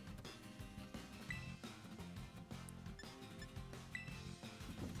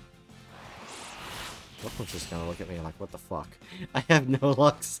 Bookworm's just gonna look at me like, what the fuck? I have no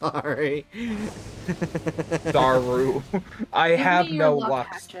luck, sorry. Daru. I Give have me your no luck, luck,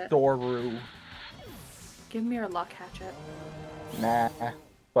 Hatchet. Daru. Give me your luck, Hatchet. Nah,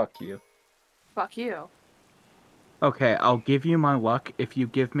 fuck you. Fuck you. Okay, I'll give you my luck if you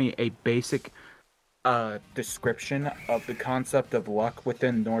give me a basic description of the concept of luck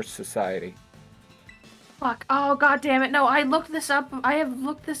within Norse society. Fuck. Oh, god damn it. No, I looked this up. I have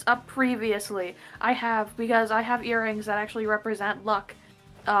looked this up previously. I have, because I have earrings that actually represent luck.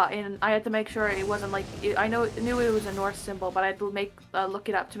 And I had to make sure it wasn't like, knew it was a Norse symbol, but I had to look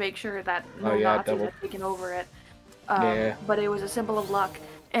it up to make sure that no Nazis had taken over it. Yeah. But it was a symbol of luck.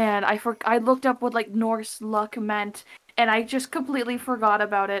 And I looked up what like Norse luck meant, and I just completely forgot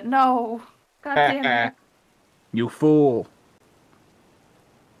about it. No. God damn it. You fool.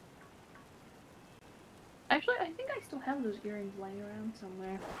 Actually, I think I still have those earrings laying around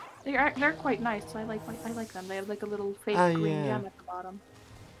somewhere. They're quite nice. I like them. They have like a little fake green gem at the bottom.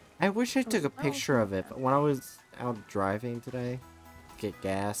 I wish I took a Oh, picture of it, but when I was out driving today to get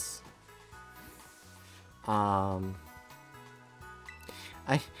gas, I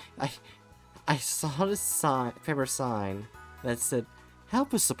saw this paper sign that said,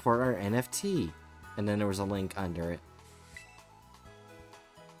 "Help us support our NFT," and then there was a link under it.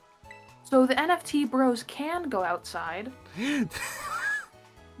 So the NFT bros can go outside,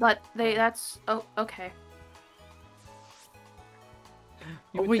 but oh, okay.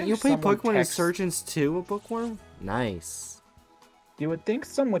 Oh, wait, you play Pokemon Insurgents too, a bookworm? Nice. You would think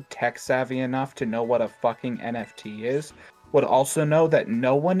someone tech savvy enough to know what a fucking NFT is would also know that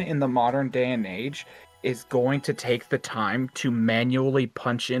no one in the modern day and age is going to take the time to manually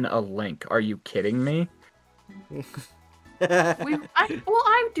punch in a link. Are you kidding me?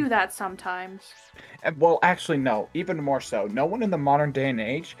 I do that sometimes. Well, actually, no. Even more so. No one in the modern day and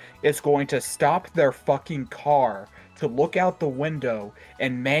age is going to stop their fucking car to look out the window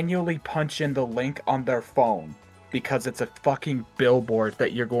and manually punch in the link on their phone because it's a fucking billboard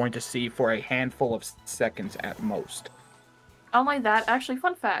that you're going to see for a handful of seconds at most. Unlike that, actually,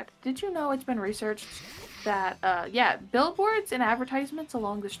 fun fact, did you know it's been researched that, yeah, billboards and advertisements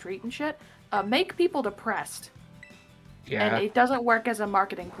along the street and shit make people depressed. Yeah. And it doesn't work as a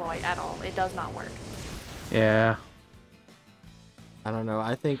marketing ploy at all. It does not work. Yeah. I don't know.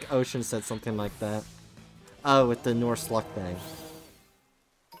 I think Ocean said something like that. Oh, with the Norse luck thing.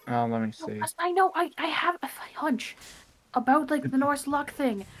 Oh, let me see. I know. I have a hunch about like the Norse luck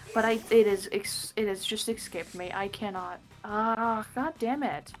thing, but it has just escaped me. I cannot. God damn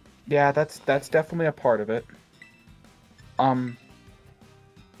it. Yeah, that's definitely a part of it.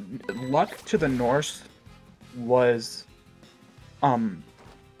 Luck to the Norse was, from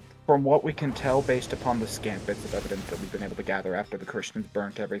what we can tell based upon the scant bits of evidence that we've been able to gather after the Christians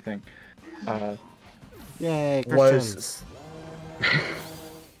burnt everything, yay, Christians.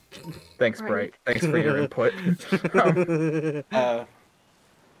 Thanks, Bright. Thanks for your input.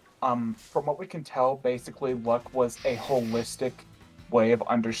 From what we can tell, basically, luck was a holistic way of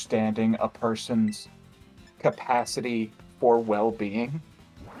understanding a person's capacity for well-being,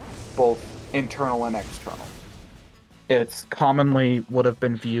 both internal and external. It's commonly would have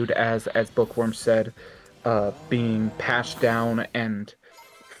been viewed as Bookworm said, being passed down and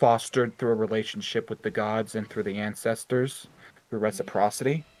fostered through a relationship with the gods and through the ancestors, through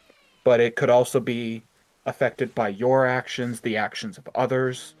reciprocity. But it could also be affected by your actions, the actions of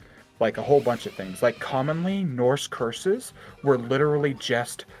others, like a whole bunch of things. Like commonly, Norse curses were literally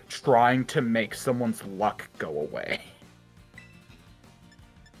just trying to make someone's luck go away.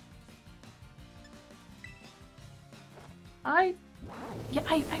 I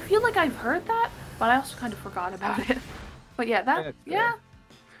feel like I've heard that, but I also kind of forgot about it. But yeah, yeah.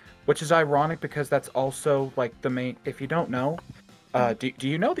 Which is ironic because that's also like the main. If you don't know, do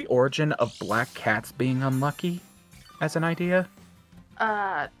you know the origin of black cats being unlucky, as an idea?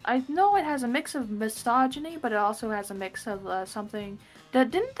 I know it has a mix of misogyny, but it also has a mix of something.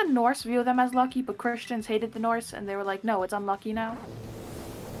 Didn't the Norse view them as lucky, but Christians hated the Norse, and they were like, no, it's unlucky now?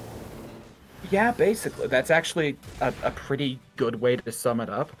 Yeah, basically. That's actually a pretty good way to sum it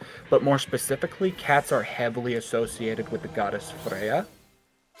up. But more specifically, cats are heavily associated with the goddess Freya.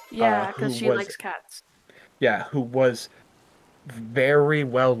 Yeah, because she likes cats. Yeah, who was very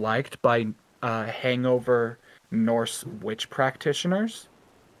well liked by hangover Norse witch practitioners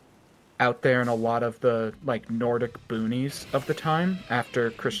out there in a lot of the like Nordic boonies of the time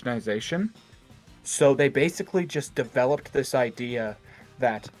after Christianization. So they basically just developed this idea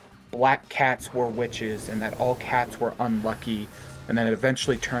that black cats were witches and that all cats were unlucky, and then it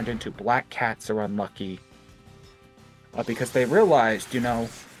eventually turned into black cats are unlucky because they realized, you know,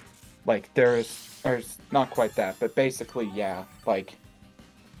 like there's not quite that, but basically, yeah, like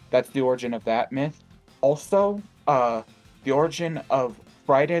that's the origin of that myth. Also, the origin of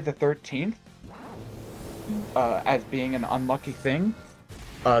Friday the 13th as being an unlucky thing,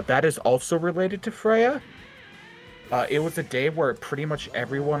 that is also related to Freya. It was a day where pretty much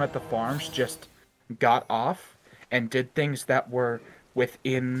everyone at the farms just got off and did things that were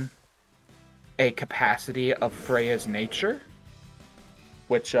within a capacity of Freya's nature,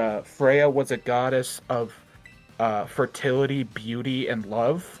 which Freya was a goddess of fertility, beauty, and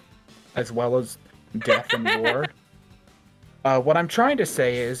love, as well as death and war. What I'm trying to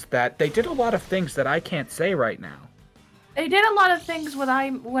say is that they did a lot of things that I can't say right now. They did a lot of things what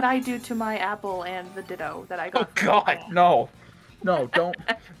I do to my apple and the ditto that I got. Oh God, no,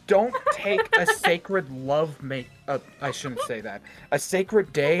 don't take a sacred love I shouldn't say that. A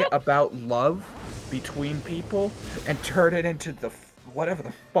sacred day about love between people and turn it into the whatever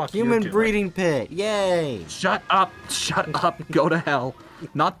the fuck human you're doing. Breeding pit. Yay! Shut up! Go to hell.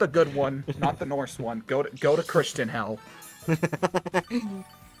 Not the good one, not the Norse one. Go to Christian hell.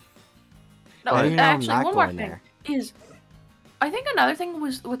 No, actually, one more thing is I think another thing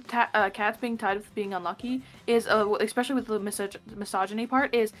was with cats being tied with being unlucky is, especially with the misogyny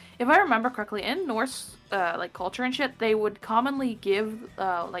part, is if I remember correctly, in Norse like culture and shit, they would commonly give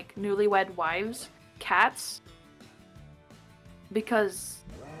like newlywed wives cats because,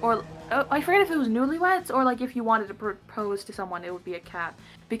 or I forget if it was newlyweds or like if you wanted to propose to someone, it would be a cat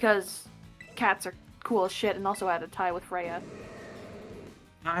because cats are cool as shit and also had a tie with Freya.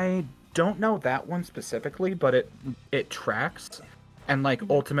 I don't know that one specifically, but it tracks, and like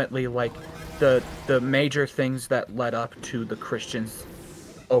ultimately like the major things that led up to the Christians'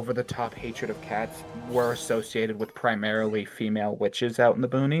 over the top hatred of cats were associated with primarily female witches out in the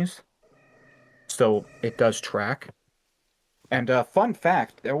boonies. So it does track. And fun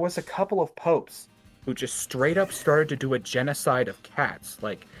fact, there was a couple of popes who just straight up started to do a genocide of cats,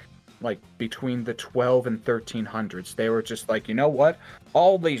 like between the 12 and 1300s. They were just like, you know what?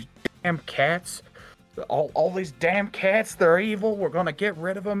 All these damn cats, all these damn cats, they're evil. We're gonna get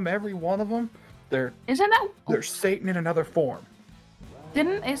rid of them, every one of them. They're Satan in another form.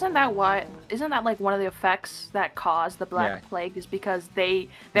 Isn't that like one of the effects that caused the Black Plague is because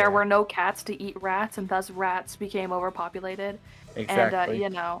there were no cats to eat rats and thus rats became overpopulated. Exactly.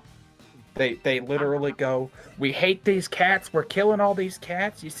 And They literally go, we hate these cats, we're killing all these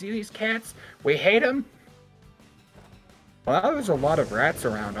cats, you see these cats? We hate them? Well, there's a lot of rats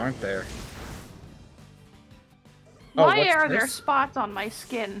around, aren't there? Why are there spots on my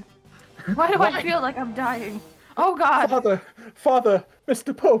skin? Why do I feel like I'm dying? Oh god! Father,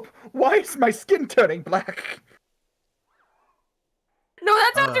 Mr. Pope, why is my skin turning black? No,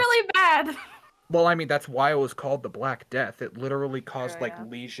 that sounds really bad! Well, I mean, that's why it was called the Black Death. It literally caused,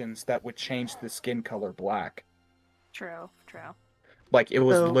 lesions that would change the skin color black. True. Like, it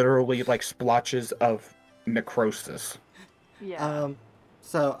was literally, like, splotches of necrosis. Yeah.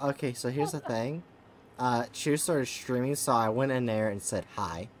 So here's the thing. She started streaming, so I went in there and said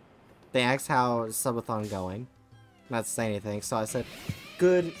hi. They asked how SUB-A-THON going. Not to say anything, so I said,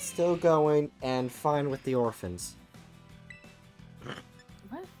 good, still going, and fine with the orphans.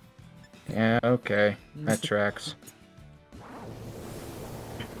 What? Yeah, okay. That tracks.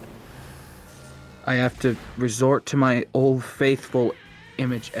 I have to resort to my old faithful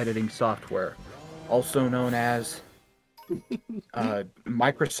image editing software, also known as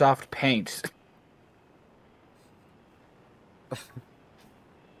Microsoft Paint.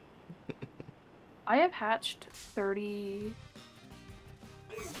 I have hatched 40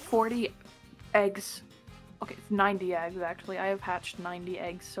 eggs. Okay, it's 90 eggs actually. I have hatched 90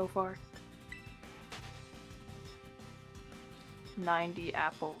 eggs so far. 90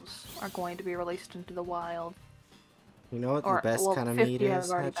 apples are going to be released into the wild. You know what the best kind of meat is,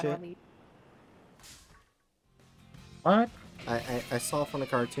 Hatchet? What? I saw from the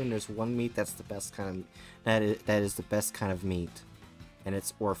cartoon there's one meat that's the best kind of that is the best kind of meat, and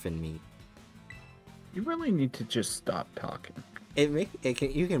it's orphan meat. You really need to just stop talking. You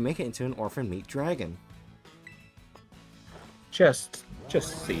can make it into an orphan meat dragon. Just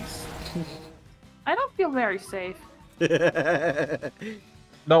cease. I don't feel very safe.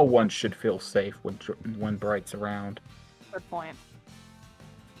 No one should feel safe when Bright's around. Good point.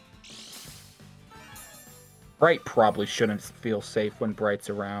 Bright probably shouldn't feel safe when Bright's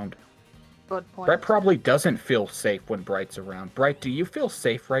around. Good point. Bright probably doesn't feel safe when Bright's around. Bright, do you feel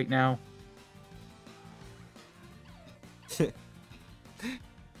safe right now?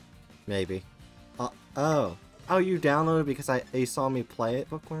 Maybe. Oh, you downloaded because you saw me play it,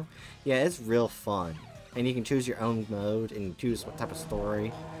 Bookworm? Yeah, it's real fun. And you can choose your own mode and choose what type of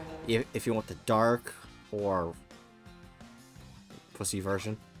story. If you want the dark or pussy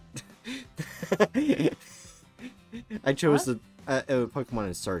version. I chose the Pokemon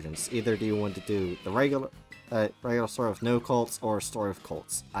Insurgents. Either do you want to do the regular story with no cults or a story of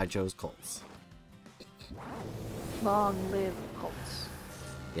cults. I chose cults. Long live cults.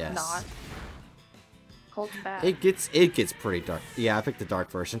 Yes. Not. Cults bad. It gets pretty dark. Yeah, I picked the dark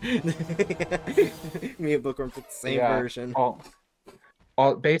version. Me and Bookworm picked the same version.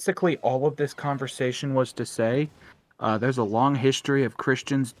 Basically, all of this conversation was to say, there's a long history of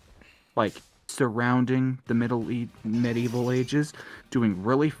Christians, like, surrounding the medieval ages, doing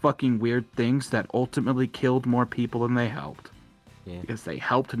really fucking weird things that ultimately killed more people than they helped. Yeah. Because they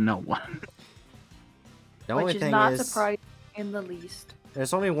helped no one. Which is not surprising in the least.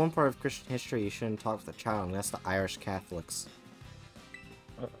 There's only one part of Christian history you shouldn't talk with a child, and that's the Irish Catholics.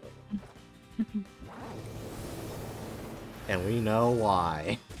 And we know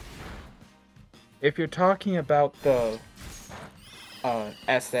why. If you're talking about the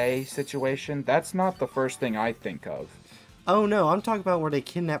SA situation, that's not the first thing I think of. Oh no, I'm talking about where they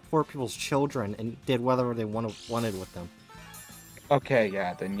kidnapped poor people's children and did whatever they wanted with them. Okay,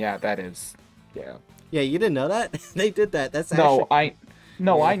 yeah, then yeah, that is, yeah. Yeah, you didn't know that? They did that. That's No, actually... I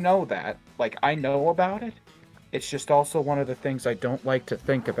Yeah. know that. Like, I know about it. It's just also one of the things I don't like to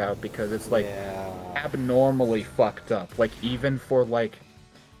think about because it's like Yeah. abnormally fucked up. Like, even for like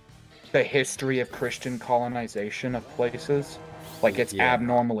the history of Christian colonization of places, like it's Yeah.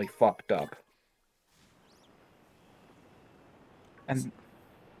 abnormally fucked up. And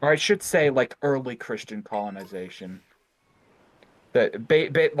or I should say like early Christian colonization.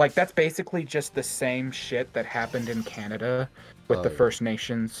 Like that's basically just the same shit that happened in Canada with Oh, the yeah. First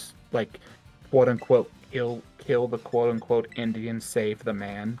Nations, like quote unquote kill the quote unquote Indian, save the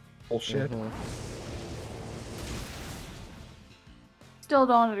man bullshit. Mm-hmm. Still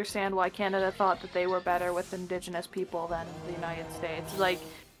don't understand why Canada thought that they were better with indigenous people than the United States. Like,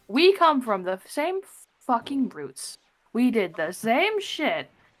 we come from the same fucking roots. We did the same shit.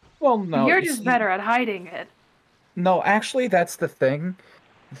 Well, no, You're you just see, better at hiding it. no, actually, that's the thing.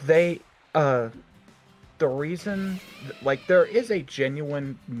 They, the reason, like, there is a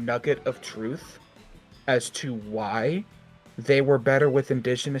genuine nugget of truth as to why they were better with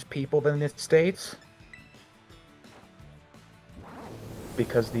indigenous people than the States.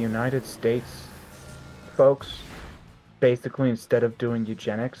 Because the United States folks, basically, instead of doing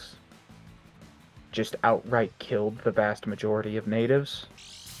eugenics, just outright killed the vast majority of natives.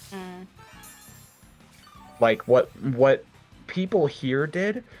 Mm. Like, what people here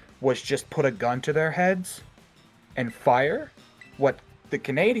did was just put a gun to their heads and fire. What the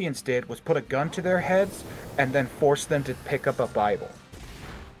Canadians did was put a gun to their heads and then force them to pick up a Bible.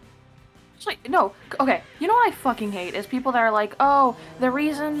 Actually, no. Okay, you know what I fucking hate is people that are like, oh, the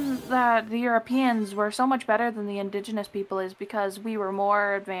reason that the Europeans were so much better than the indigenous people is because we were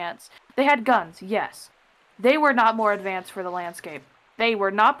more advanced. They had guns, yes. They were not more advanced for the landscape. They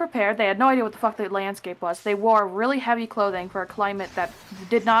were not prepared. They had no idea what the fuck the landscape was. They wore really heavy clothing for a climate that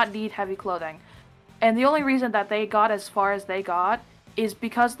did not need heavy clothing. And the only reason that they got as far as they got is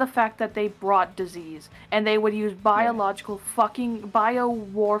because of the fact that they brought disease. And they would use biological fucking bio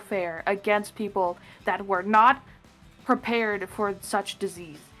warfare against people that were not prepared for such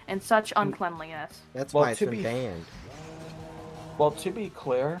disease and such uncleanliness. That's Well, why it's been banned. Well, to be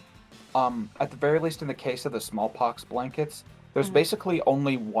clear, at the very least in the case of the smallpox blankets, there's Mhm. basically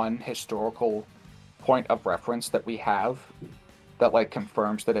only one historical point of reference that we have that like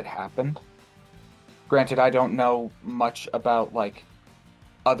confirms that it happened. Granted, I don't know much about like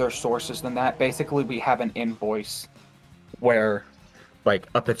other sources than that. Basically, we have an invoice where like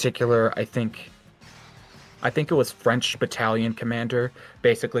a particular, I think it was French battalion commander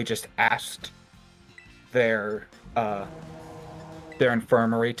basically just asked their their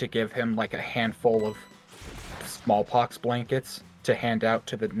infirmary to give him like a handful of smallpox blankets to hand out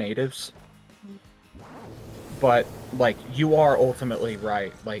to the natives. But like you are ultimately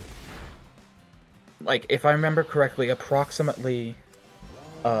right. Like if I remember correctly, approximately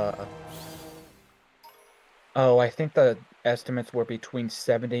I think the estimates were between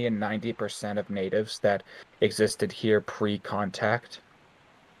 70 and 90% of natives that existed here pre-contact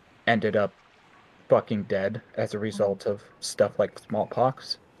ended up fucking dead as a result of stuff like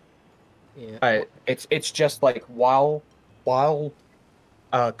smallpox. Yeah. It's just like while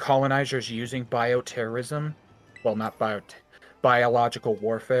colonizers using bioterrorism, well, not biological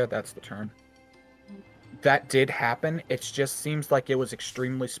warfare, that's the term. That did happen. It just seems like it was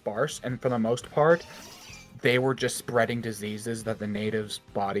extremely sparse, and for the most part, they were just spreading diseases that the natives'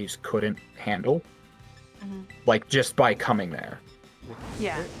 bodies couldn't handle, like just by coming there.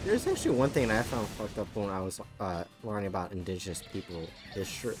 Yeah. There's actually one thing that I found fucked up when I was learning about indigenous people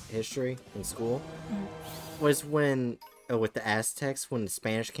history in school. Was when with the Aztecs, when the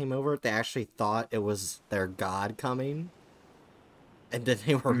Spanish came over, they actually thought it was their god coming, and then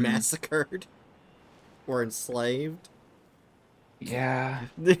they were massacred or enslaved. Yeah.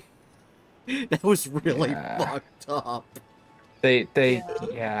 That was really fucked up.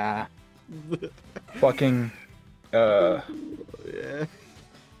 Yeah. Fucking Yeah.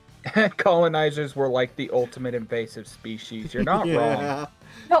 colonizers were like the ultimate invasive species. You're not wrong.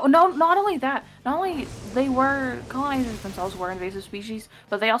 No, not only that. Not only they were colonizers themselves were invasive species,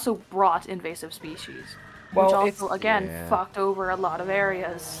 but they also brought invasive species, which Well, also again fucked over a lot of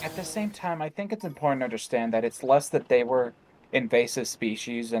areas. At the same time, I think it's important to understand that it's less that they were invasive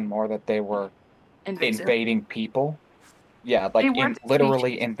species and more that they were invading people. Yeah, like They weren't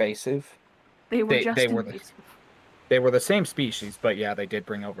literally species. invasive. They were They just were invasive. they were the same species, but yeah, they did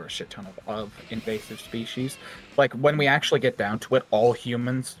bring over a shit ton of invasive species. Like when we actually get down to it, all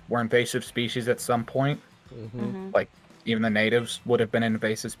humans were invasive species at some point. Like even the natives would have been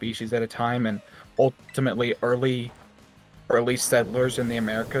invasive species at a time, and ultimately early early settlers in the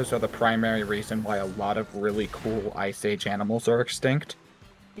Americas are the primary reason why a lot of really cool Ice Age animals are extinct,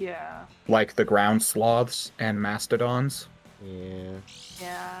 Yeah. like the ground sloths and mastodons. Yeah.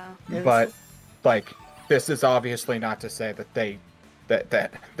 Yeah. But like, this is obviously not to say that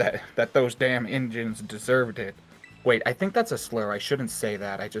that those damn Indians deserved it. Wait, I think that's a slur. I shouldn't say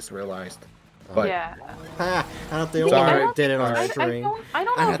that. I just realized. But Yeah. Ha! I'm not the I only think- one I who don't did it think- on I stream. don't I'm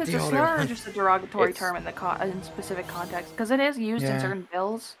know not if it's the a only slur or one. just a derogatory It's- term in specific context, because it is used in Yeah. certain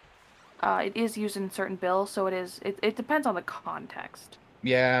bills. It is used in certain bills, so it depends on the context.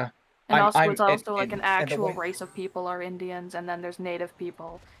 Yeah. And also, it's and- also like and- an and the actual way- race of people are Indians, and then there's native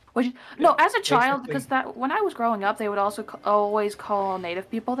people. Which, no, as a child, because that when I was growing up, they would also always call native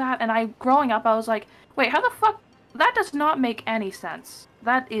people that, and growing up, I was like, wait, how the fuck? That does not make any sense.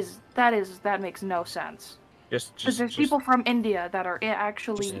 That makes no sense. Because there's people from India that are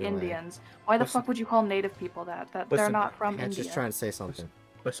actually Anyway. Indians. Why the fuck would you call native people that? They're Listen, not from I'm India. just trying to say something.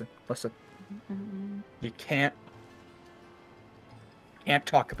 Listen. Mhm. You can't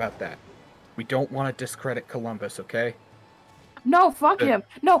talk about that. We don't want to discredit Columbus, okay? No, fuck The him.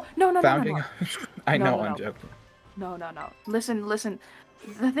 No. Founding. I No, know, no, I'm no. joking. No. Listen.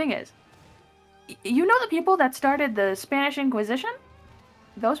 The thing is, you know the people that started the Spanish Inquisition?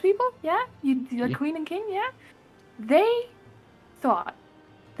 Those people? Yeah? The Yeah. Queen and King? Yeah? They thought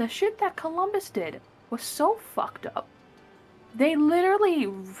the shit that Columbus did was so fucked up. They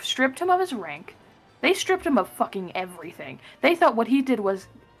literally stripped him of his rank. They stripped him of fucking everything. They thought what he did was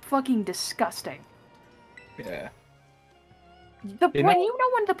fucking disgusting. Yeah.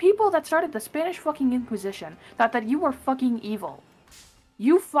 When the people that started the Spanish fucking Inquisition thought that you were fucking evil,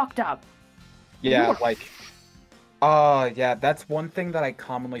 you fucked up. Yeah, yeah, that's one thing that I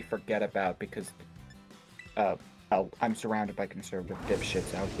commonly forget about because I'm surrounded by conservative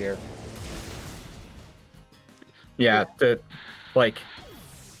dipshits out here. Yeah,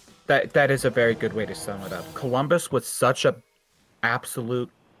 that is a very good way to sum it up. Columbus was such a absolute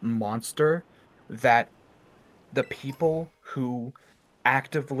monster that the people who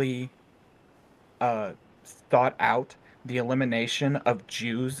actively thought out the elimination of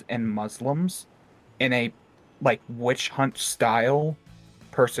Jews and Muslims in a witch hunt style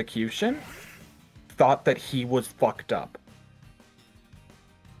persecution thought that he was fucked up.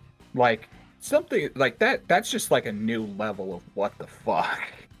 Like something like that's just like a new level of what the fuck.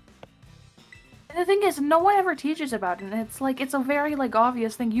 And the thing is, no one ever teaches about it, and it's a very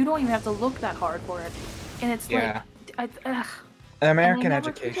obvious thing. You don't even have to look that hard for it, and it's Yeah. ugh. The American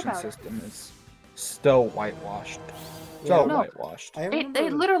never teach education about it. system is so whitewashed. Yeah, No. Whitewashed. I It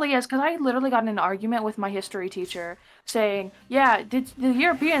remember. literally is, because I literally got in an argument with my history teacher saying, yeah, the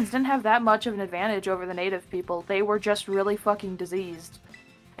Europeans didn't have that much of an advantage over the native people. They were just really fucking diseased.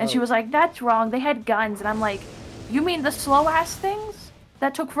 And she Oh. was like, that's wrong. They had guns. And I'm like, you mean the slow-ass things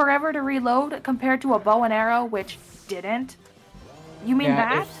that took forever to reload compared to a bow and arrow, which didn't? You mean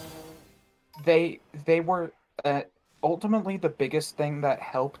Yeah, that? they were ultimately the biggest thing that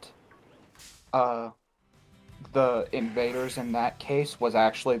helped the invaders in that case was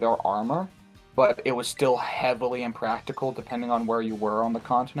actually their armor, but it was still heavily impractical depending on where you were on the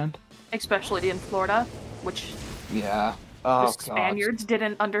continent. Especially in Florida, which Yeah. the Oh god. Spaniards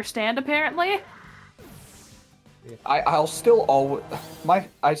didn't understand, apparently. I'll still always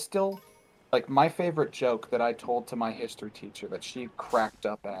my favorite joke that I told to my history teacher that she cracked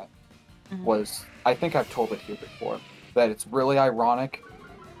up at was, I think I've told it here before, that it's really ironic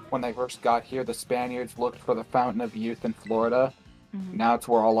when they first got here, the Spaniards looked for the fountain of youth in Florida. Now it's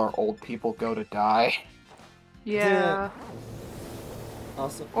where all our old people go to die. Yeah.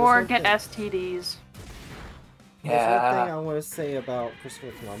 Also, Or get STDs. There's one thing I want to say about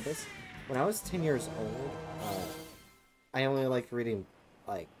Christopher Columbus. When I was 10 years old, I only liked reading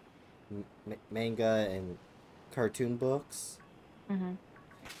manga and cartoon books.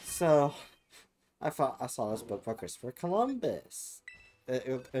 So I saw this book by Christopher Columbus,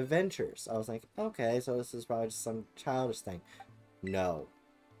 Adventures. I was like, okay, so this is probably just some childish thing. No.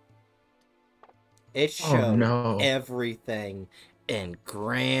 It showed everything in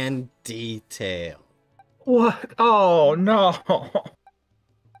grand detail. What? Oh no!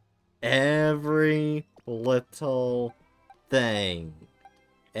 Every little thing.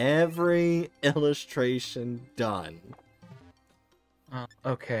 Every illustration done.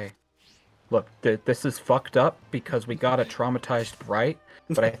 Okay. Look, this is fucked up because we got a traumatized Bright,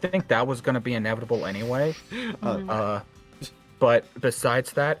 but I think that was gonna be inevitable anyway. But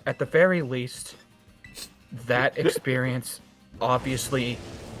besides that, at the very least, that experience obviously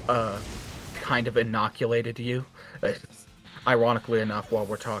kind of inoculated you. ironically enough, while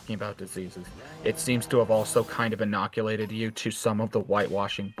we're talking about diseases, it seems to have also kind of inoculated you to some of the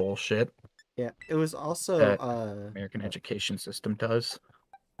whitewashing bullshit Yeah, it was also that American education system does.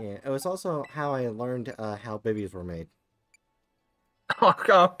 yeah, it was also how I learned how babies were made.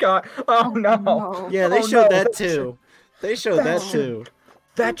 Oh god! Oh no! no. Yeah, they Oh, showed no, that too. They showed that too.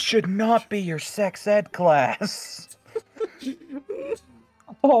 That should not be your sex ed class.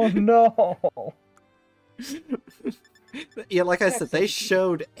 Oh no! Yeah, like I Sex said, they education.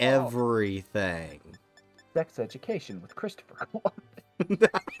 showed Oh. everything. Sex education with Christopher Columbus.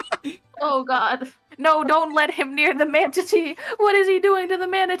 Oh god. No, don't let him near the manatee. What is he doing to the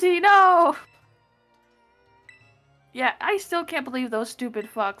manatee? No! Yeah, I still can't believe those stupid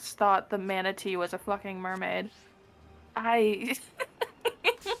fucks thought the manatee was a fucking mermaid.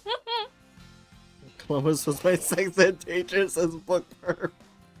 Columbus was my sex ed teacher, says Bookworm.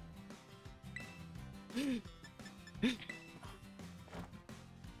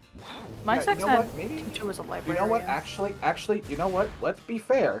 My Yeah, sex you know ed what? Maybe teacher was a you librarian. know what? Actually, you know what? Let's be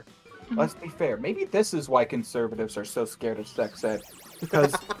fair. Let's be fair. Maybe this is why conservatives are so scared of sex ed,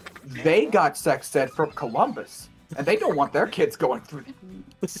 because they got sex ed from Columbus, and they don't want their kids going through.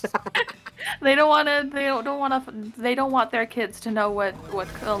 They don't want to. They don't want their kids to know what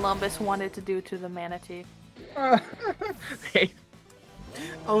Columbus wanted to do to the manatee. Hey,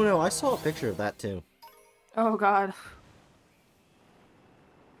 Oh no, I saw a picture of that too. Oh god.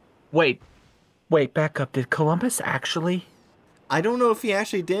 wait, back up. Did Columbus actually? I don't know if he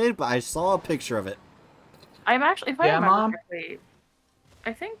actually did, but I saw a picture of it. I'm actually, if I Yeah, remember Mom? correctly,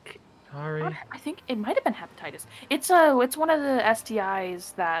 I think Sorry. I think it might have been hepatitis. It's one of the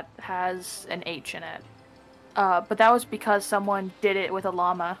STIs that has an H in it. But that was because someone did it with a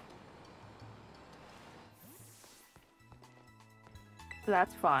llama. So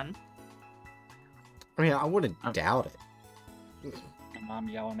that's fun. I mean, I wouldn't doubt it. My mom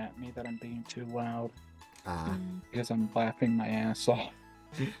yelling at me that I'm being too loud Uh, because I'm laughing my ass off.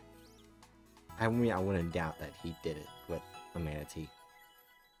 I mean, I wouldn't doubt that he did it with a manatee.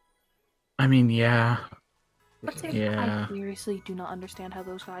 I mean, yeah. Let's say Yeah. I seriously do not understand how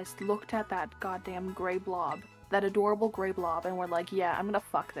those guys looked at that goddamn gray blob, that adorable gray blob, and were like, "Yeah, I'm gonna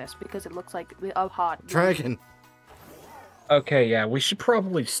fuck this because it looks like a hot Dragon! Okay, yeah, we should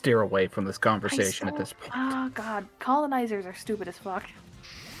probably steer away from this conversation at this point. Oh god, colonizers are stupid as fuck,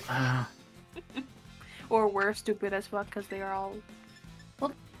 Uh, or were stupid as fuck because they are all.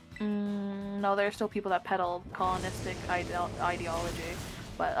 Well, no, there are still people that peddle colonistic ideology,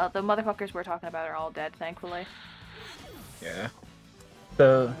 but the motherfuckers we're talking about are all dead, thankfully. yeah.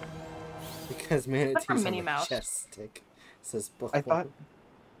 Because manatees for on Minnie the Mouse. chest stick, says book. I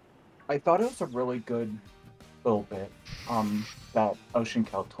thought it was a really good little bit that Ocean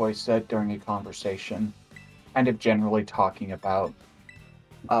Cal Toy said during a conversation, kind of generally talking about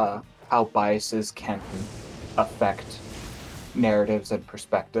how biases can affect narratives and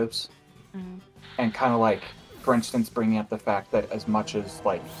perspectives, and kind of like, for instance, bringing up the fact that as much as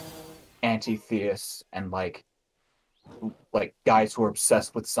like anti-theists and like guys who are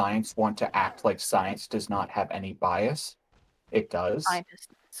obsessed with science want to act like science does not have any bias, it does.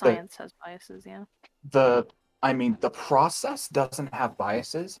 Science has biases, yeah. The process doesn't have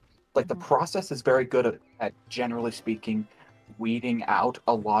biases. Like, the process is very good at generally speaking weeding out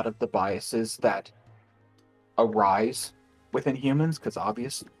a lot of the biases that arise within humans, because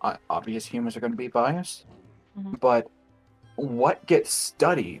obvious humans are going to be biased. But what gets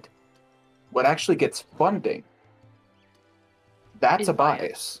studied, what actually gets funding, that's Is a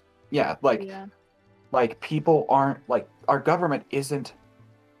bias. Yeah, like people aren't, like, our government isn't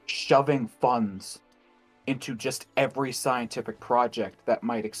shoving funds into just every scientific project that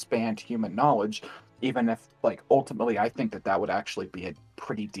might expand human knowledge, even if, like, ultimately I think that would actually be a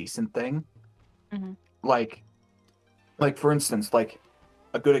pretty decent thing. Like for instance, like,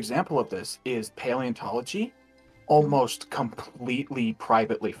 a good example of this is paleontology, almost completely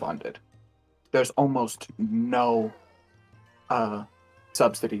privately funded. There's almost no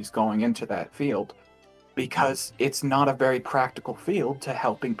subsidies going into that field, because it's not a very practical field to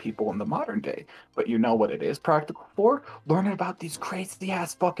helping people in the modern day. But you know what it is practical for? Learning about these crazy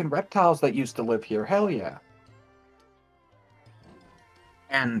ass fucking reptiles that used to live here. Hell yeah.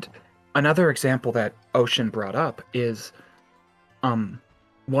 And another example that Ocean brought up is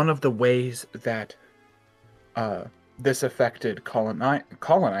one of the ways that this affected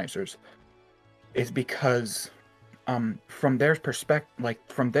colonizers is because from their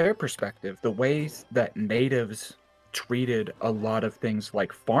perspective, the ways that natives treated a lot of things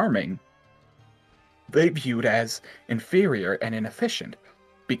like farming, they viewed as inferior and inefficient,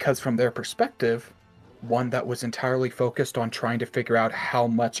 because from their perspective, one that was entirely focused on trying to figure out how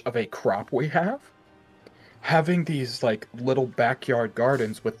much of a crop we have. Having these like little backyard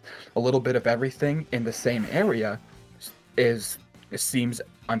gardens with a little bit of everything in the same area it seems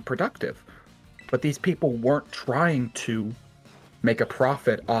unproductive. But these people weren't trying to make a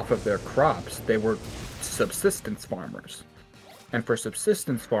profit off of their crops. They were subsistence farmers. And for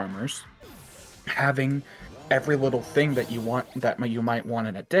subsistence farmers, having every little thing that you might want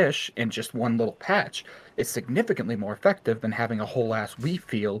in a dish in just one little patch is significantly more effective than having a whole ass wheat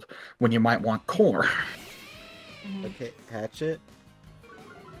field when you might want corn. Okay, Hatchet.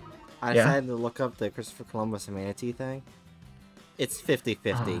 I Yeah? decided to look up the Christopher Columbus and manatee thing. It's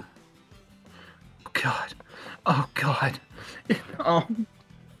 50-50. Oh god. Oh god. Oh,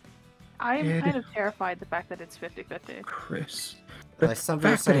 I'm It- kind of terrified the fact that it's 50-50. Chris. Like, some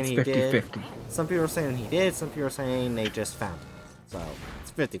people are fact that saying it's he did. 50-50. Some people are saying he did. Some people are saying they just found it. So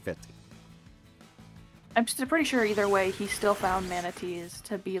it's 50-50. I'm still pretty sure either way, he still found manatees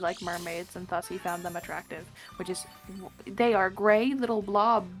to be like mermaids, and thus he found them attractive. Which is, they are gray little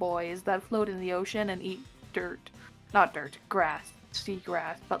blob boys that float in the ocean and eat dirt. Not dirt, grass,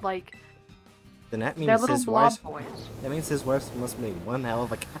 seagrass, but like, Then that they're means little his blob wife. boys. That means his wife must be one hell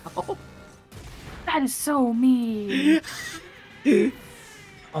of a cow. That is so mean.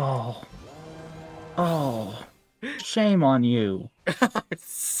 Oh. Oh. Shame on you. I'm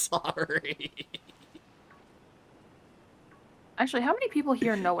sorry. Actually, how many people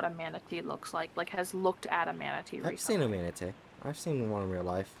here know what a manatee looks like? Like, has looked at a manatee recently? I've seen a manatee. I've seen one in real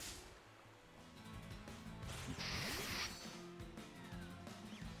life.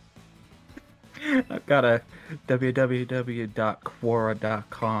 I've got a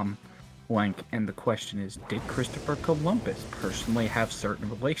www.quora.com link, and the question is, did Christopher Columbus personally have certain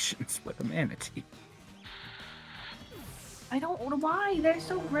relations with a manatee? I don't know why. They're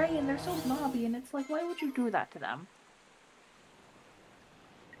so gray and they're so snobby, and it's like, why would you do that to them?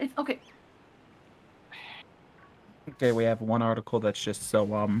 It's okay. Okay, we have one article that's just so,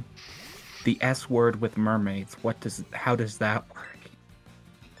 the S word with mermaids, how does that work?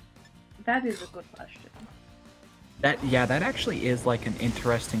 That is a good question. That actually is, like, an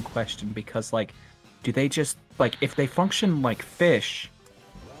interesting question, because, like, do they just, like, if they function like fish...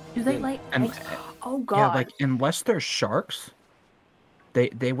 Do they like And- eggs? Oh god. Yeah, like, unless they're sharks,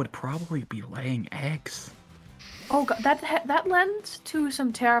 they would probably be laying eggs. Oh god, that lends to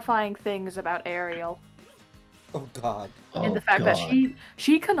some terrifying things about Ariel. Oh God. And the fact that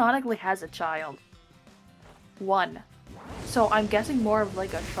she canonically has a child. One. So I'm guessing more of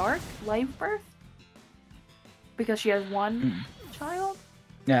like a shark live birth? Because she has one child?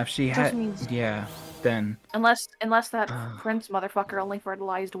 Yeah, if she Just had... means- Yeah, then... Unless that prince motherfucker only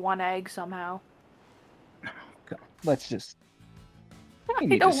fertilized one egg somehow. Let's just... I We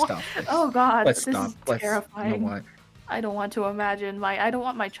need to don't want- stop this. Oh god, Let's this stop. is Let's... terrifying. You know what? I don't want to imagine I don't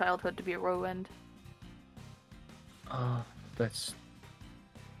want my childhood to be ruined. That's...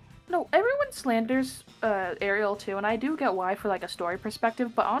 No, everyone slanders Ariel too, and I do get why for like a story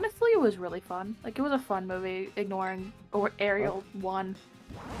perspective, but honestly it was really fun. Like it was a fun movie, ignoring Ariel 1.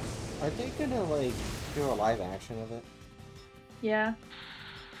 Are they gonna like do a live action of it? Yeah.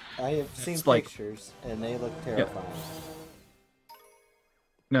 I have seen It's like- pictures and they look terrifying.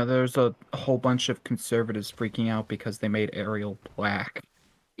 No, there's a whole bunch of conservatives freaking out because they made Ariel black.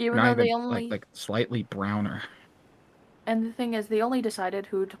 Even Not though even, they only like slightly browner. And the thing is, they only decided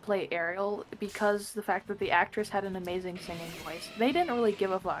who to play Ariel because the fact that the actress had an amazing singing voice. They didn't really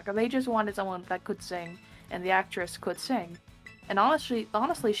give a fuck. They just wanted someone that could sing, and the actress could sing. And honestly,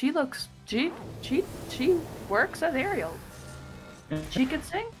 she works as Ariel. She could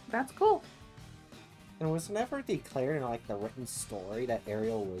sing. That's cool. And was never declared in like the written story that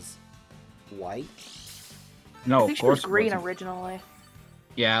Ariel was white? No, I think of she was course it green wasn't. originally.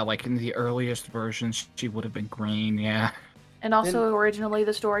 Yeah, like in the earliest versions, she would have been green. Yeah. And also, originally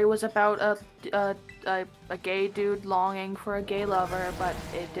the story was about a gay dude longing for a gay lover, but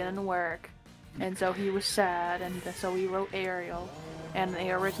it didn't work, and so he was sad, and so he wrote Ariel. And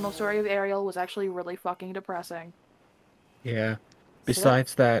the original story of Ariel was actually really fucking depressing. Yeah.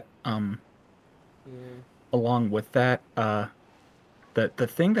 Besides that, along with that, the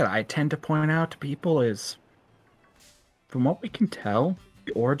thing that I tend to point out to people is, from what we can tell,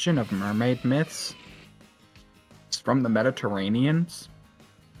 the origin of mermaid myths is from the Mediterraneans,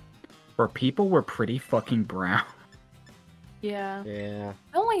 where people were pretty fucking brown. Yeah. Yeah.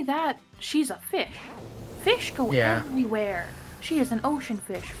 Not only that, she's a fish. Fish go Yeah. everywhere. She is an ocean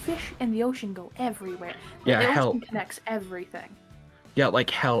fish. Fish in the ocean go everywhere. Yeah, the hell. ocean connects everything. Yeah, like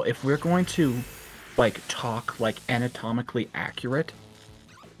hell, if we're going to, like, talk, like, anatomically accurate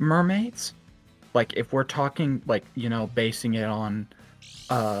mermaids, like if we're talking like, you know, basing it on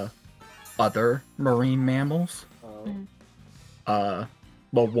other marine mammals, Oh.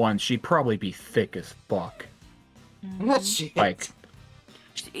 well, one, she'd probably be thick as fuck. Shit. Like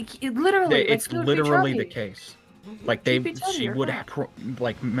Literally, like, it's she would be literally the chubby. case. Like She'd be chubby she or would fat.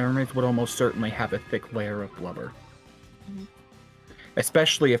 like mermaids would almost certainly have a thick layer of blubber. Mhm.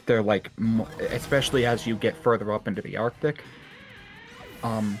 Especially if they're like, especially as you get further up into the Arctic.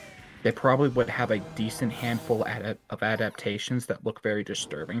 They probably would have a decent handful of adaptations that look very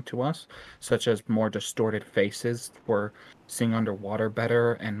disturbing to us, such as more distorted faces for seeing underwater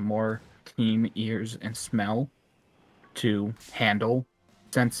better and more keen ears and smell to handle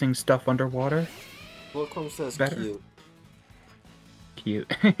sensing stuff underwater Bookworm says better. cute.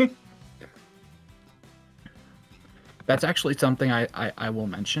 Cute. That's actually something I will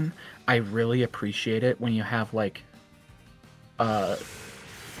mention. I really appreciate it when you have like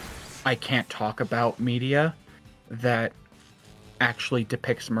I can't talk about media that actually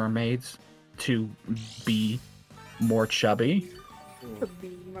depicts mermaids to be more chubby.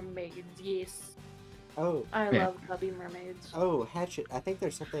 Chubby mermaids, yes. Oh, I Yeah. love chubby mermaids. oh, Hatchet. I think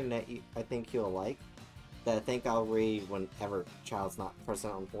there's something that I think you'll like. That I think I'll read whenever Child's not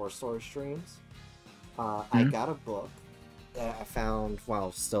present on horror story streams. I got a book that I found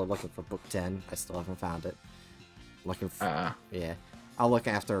while still looking for book 10. I still haven't found it. Looking for yeah. I'll look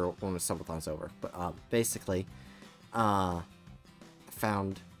after when the subathon's over. But basically, I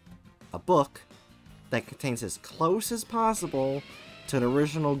found a book that contains as close as possible to the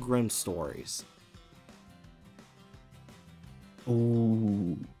original Grimm stories.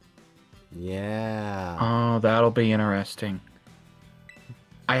 Ooh. Yeah. Oh, that'll be interesting.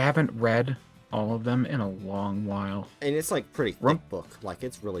 I haven't read all of them in a long while. And it's like pretty thick book. Like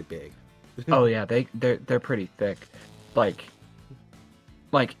it's really big. Oh yeah, they're pretty thick. Like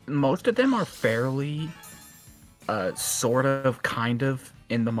most of them are fairly sort of kind of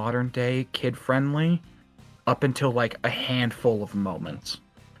in the modern day kid friendly up until like a handful of moments.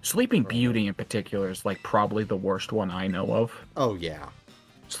 Sleeping Beauty in particular is like probably the worst one I know of. Oh yeah.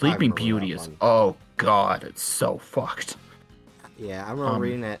 Sleeping remember Beauty that is one. oh god, it's so fucked. Yeah, I remember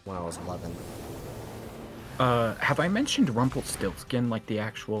reading it when I was 11. Have I mentioned Rumpelstiltskin, like the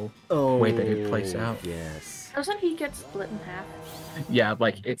actual Oh, way that it plays out? Yes. Doesn't he get split in half? Yeah,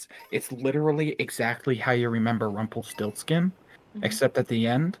 like it's literally exactly how you remember Rumpelstiltskin, except at the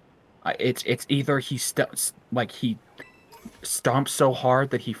end, it's either he stomps so hard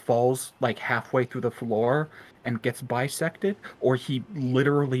that he falls like halfway through the floor and gets bisected, or he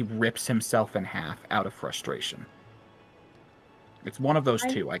literally rips himself in half out of frustration. It's one of those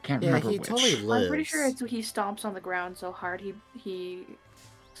two. I can't Yeah, remember he which. totally lives. I'm pretty sure it's he stomps on the ground so hard he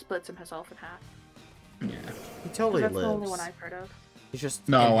splits himself in half. Yeah. He totally That's lives. the only one I've heard of. He's just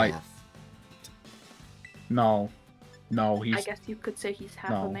No, in half. No, he's. I guess you could say he's half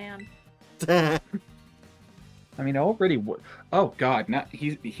No. a man. I mean, already. Oh God! Now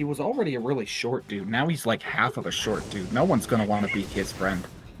he was already a really short dude. Now he's like half of a short dude. No one's gonna want to be his friend.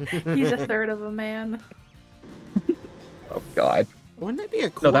 He's a third of a man. Oh God! Wouldn't that be a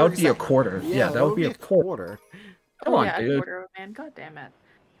quarter? No, that would be a quarter. Yeah, that would be a quarter. quarter. Come Oh on, yeah, a dude. quarter of a man. God damn it.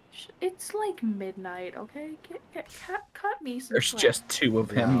 It's like midnight, okay? Cut me some There's slack. just two of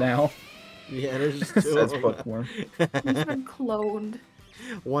him now. Yeah, there's just two Says of them. Bookworm. He's been cloned.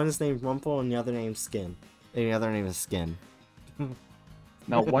 One is named Rumple and the other named Skin. And the other name is Skin.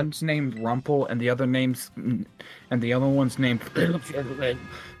 No, one's named Rumple and the other one's named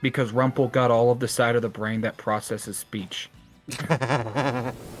because Rumple got all of the side of the brain that processes speech.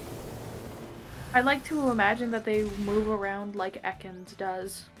 I like to imagine that they move around like Ekans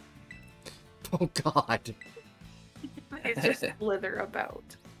does. Oh God. They just slither about.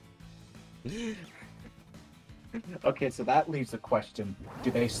 Okay, so that leaves a question.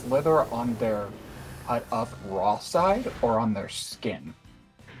 Do they slither on their cut up raw side or on their skin?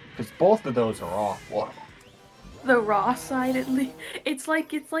 Because both of those are awful. The raw side, it's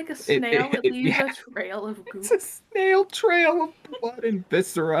like a snail. It leaves yeah. a trail of goop. It's a snail trail of blood and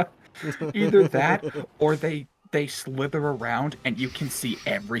viscera. Either that or they slither around and you can see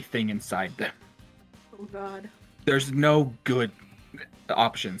everything inside them. Oh God. There's no good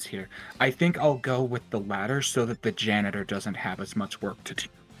options here. I think I'll go with the latter so that the janitor doesn't have as much work to do.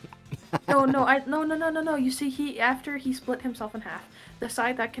 No. You see, after he split himself in half, the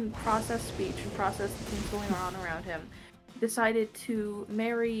side that can process speech and process the things going on around him decided to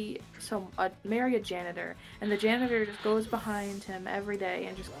marry a janitor, and the janitor just goes behind him every day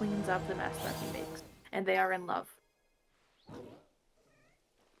and just cleans up the mess that he makes, and they are in love.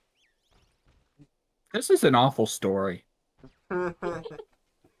 This is an awful story.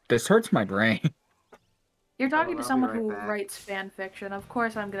 This hurts my brain. You're talking to I'll be someone right who back. writes fan fiction. Of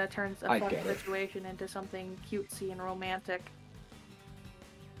course I'm gonna turn a I fucking get it. situation into something cutesy and romantic.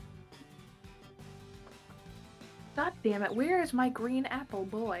 God damn it, where is my green apple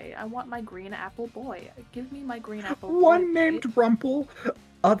boy? I want my green apple boy. Give me my green apple boy. One named Rumple,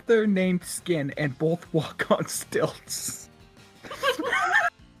 other named Skin, and both walk on stilts.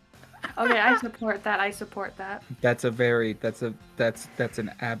 Okay, I support that. I support that. That's a very that's a very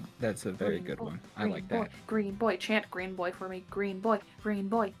Green good boy, one. I green like boy, that. Green boy, chant green boy for me. Green boy, green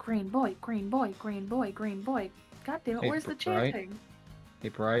boy, green boy, green boy, green boy, green boy. God damn it, Hey, where's the Bright. chanting? Hey,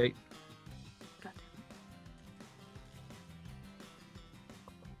 Bright. God damn it.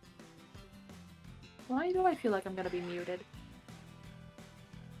 Why do I feel like I'm gonna be muted?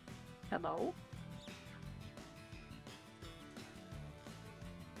 Hello?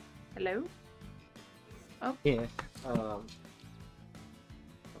 Hello? Yeah.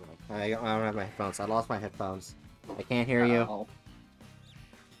 I don't have my headphones. I lost my headphones. I can't hear you. Uh-oh.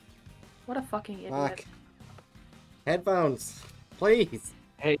 What a fucking idiot. Fuck. Headphones, please.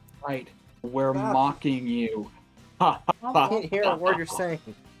 Hey, right. We're Stop. mocking you. I can't hear a word you're saying.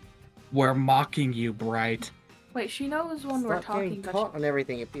 We're mocking you, Bright. Wait, she knows when we're Stop getting talking, but caught on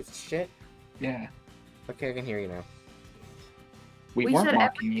everything, you piece of shit. Yeah. Okay, I can hear you now. We We weren't said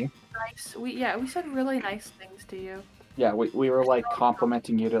mocking you. nice. We said really nice things to you. Yeah, we were like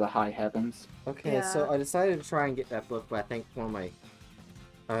complimenting you to the high heavens. Okay, so Yeah. I decided to try and get that book, but I think one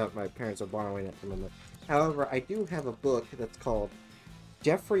of my parents are borrowing it at the moment. However, I do have a book that's called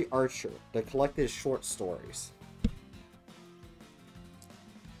Jeffrey Archer, The Collected Short Stories.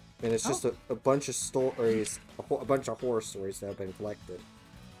 And it's just a bunch of stories, a bunch of horror stories that have been collected.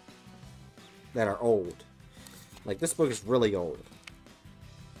 That are old. Like, this book is really old.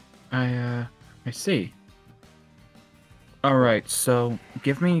 I see. All right, so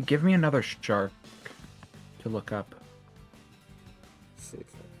give me another shark to look up. Let's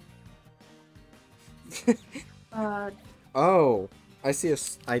see oh, I see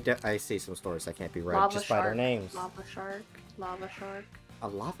I see some stories that can't be read Lava just shark, by their names. Lava shark. Lava shark. A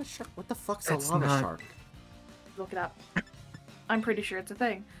lava shark? What the fuck's It's a lava not- shark? Look it up. I'm pretty sure it's a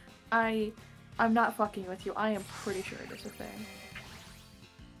thing. I'm not fucking with you. I am pretty sure it is a thing.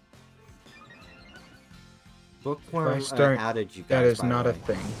 Bookworm start- outed you guys. That is by the not a way.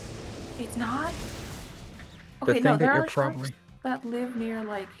 thing. It's not? The Okay, thing no, that there you're are probably sharks that live near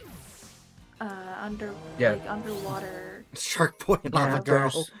like Yeah. like underwater. Shark Boy and Yeah, Lava Girl.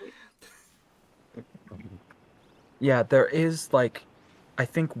 there's- Yeah, there is like, I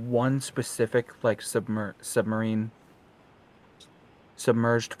think one specific like submerged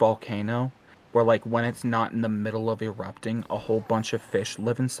volcano, where like when it's not in the middle of erupting, a whole bunch of fish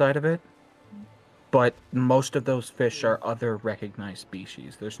live inside of it. But most of those fish are other recognized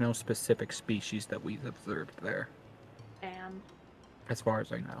species. There's no specific species that we've observed there, And as far as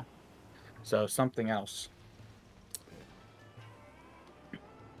I know. So something else.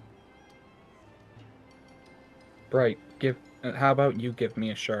 Bright, how about you give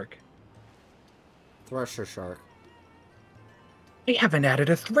me a shark? Thresher shark. I haven't added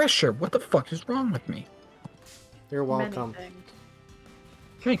a thresher. What the fuck is wrong with me? You're many welcome. things.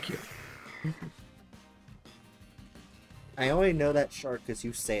 Thank you. I only know that shark because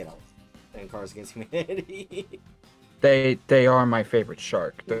you say it all in Cards Against Humanity. They are my favorite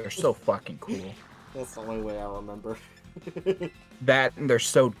shark. They're so fucking cool. That's the only way I remember. That and they're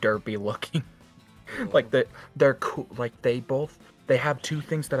so derpy looking. Like they're cool. Like they have two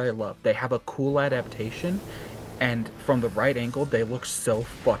things that I love. They have a cool adaptation, and from the right angle, they look so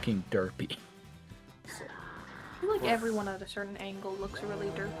fucking derpy. I feel like everyone at a certain angle looks really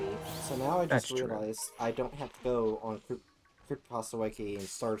derpy. So now I That's just true. realized I don't have to go on Creepypasta Wiki and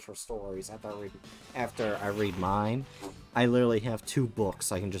search for stories after I read mine. I literally have 2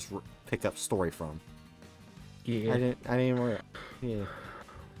 books I can just pick up story from. Yeah. I didn't even yeah.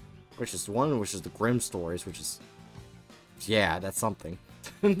 Which is the Grimm stories, which is yeah, that's something.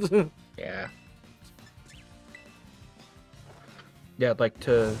 Yeah. Yeah, like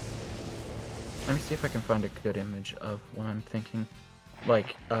to. Let me see if I can find a good image of what I'm thinking.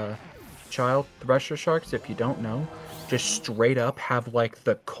 Like, child thresher sharks, if you don't know, just straight up have like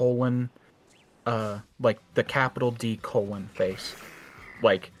the colon, like the capital D colon face,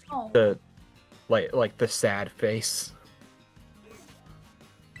 like Oh. the, like the sad face.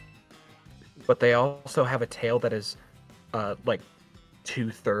 But they also have a tail that is, like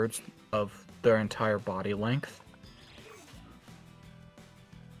 2/3 of their entire body length.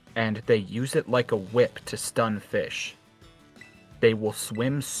 And they use it like a whip to stun fish. They will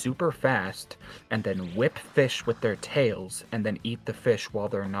swim super fast and then whip fish with their tails and then eat the fish while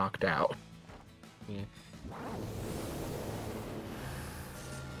they're knocked out. Yeah.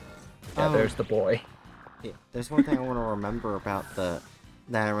 Yeah, there's the boy. Yeah, there's one thing I want to remember about that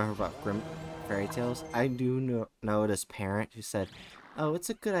I remember about Grimm fairy tales. I do know this parent who said, "Oh, it's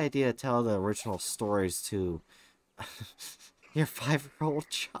a good idea to tell the original stories to your 5-year-old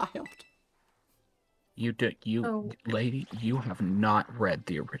child." Oh, Lady, you have not read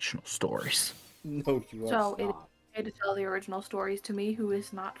the original stories. No, you are so it is not. okay to tell the original stories to me, who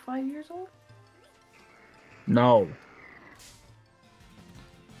is not 5 years old? No.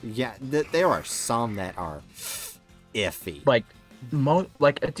 Yeah, there are some that are iffy. Like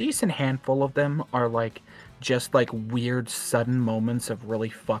a decent handful of them are like just like weird sudden moments of really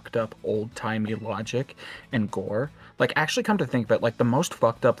fucked up old-timey logic and gore. Like, actually, come to think of it, like the most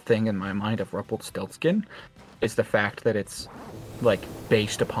fucked up thing in my mind of Rumpelstiltskin is the fact that it's like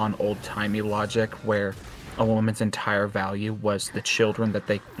based upon old-timey logic where a woman's entire value was the children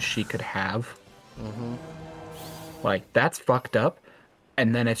that she could have. Mm-hmm. Like, that's fucked up.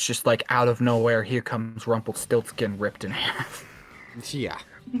 And then it's just like out of nowhere, here comes Rumpelstiltskin ripped in half. Yeah.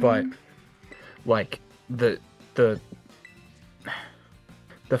 But like the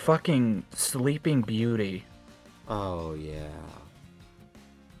fucking Sleeping Beauty. Oh yeah.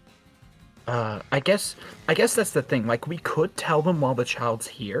 I guess that's the thing. Like, we could tell them while the child's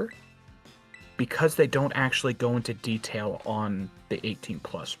here, because they don't actually go into detail on the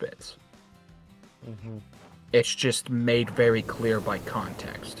 18+ bits. Mm-hmm. It's just made very clear by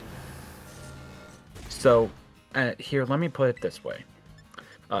context. So, here, let me put it this way.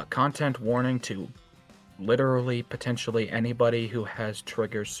 Content warning to literally, potentially anybody who has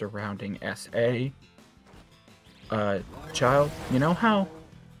triggers surrounding SA. Child, you know how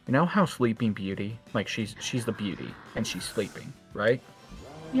Sleeping Beauty, like she's the beauty, and she's sleeping, right?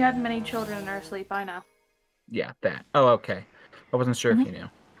 You had many children in her sleep, I know. Yeah, that. Oh, okay. I wasn't sure if you knew.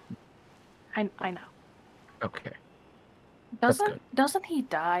 I know. Okay. That's good. Doesn't he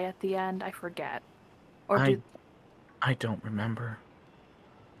die at the end? I forget. Or I don't remember.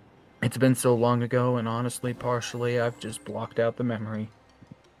 It's been so long ago, and honestly, partially, I've just blocked out the memory.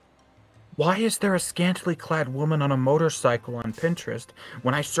 Why is there a scantily clad woman on a motorcycle on Pinterest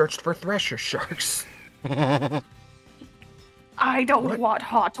when I searched for thresher sharks? I don't want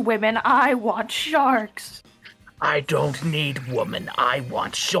hot women, I want sharks. I don't need woman, I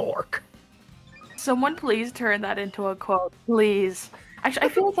want shark. Someone please turn that into a quote, please. Actually, I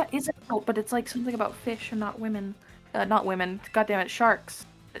feel like that is a quote, but it's like something about fish and not women. Not women. Goddammit, sharks.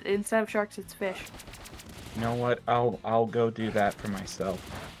 Instead of sharks, it's fish. You know what? I'll go do that for myself.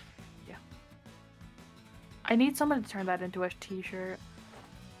 Yeah. I need someone to turn that into a t-shirt.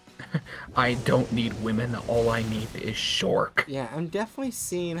 I don't need women, all I need is shark. Yeah, I'm definitely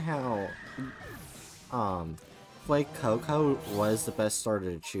seeing how Flake Cocoa was the best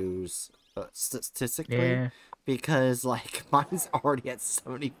starter to choose statistically, because like mine's already at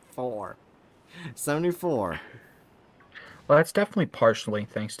 74. 74. Well, that's definitely partially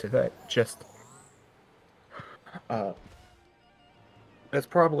thanks to that. That's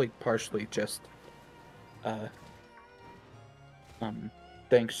probably partially just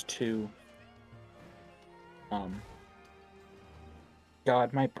thanks to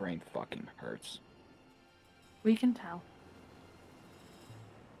God, my brain fucking hurts. We can tell.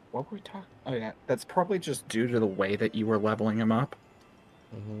 What were we talking? Oh yeah, that's probably just due to the way that you were leveling him up.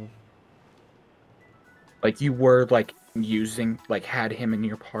 Mm-hmm. Like, you were like had him in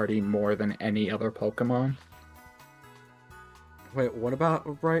your party more than any other Pokemon. Wait, what about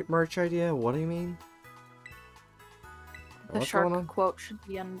a bright merch idea? What do you mean? The What's shark quote should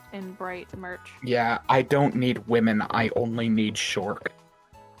be in bright merch. Yeah, I don't need women, I only need shark.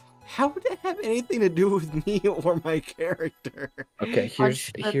 How would that have anything to do with me or my character? Okay,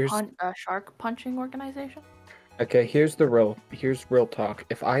 here's a shark punching organization. Okay, here's real talk.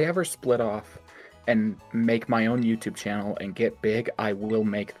 If I ever split off and make my own YouTube channel and get big, I will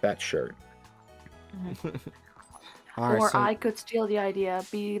make that shirt. Or so I could steal the idea,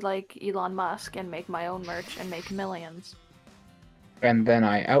 be like Elon Musk, and make my own merch and make millions. And then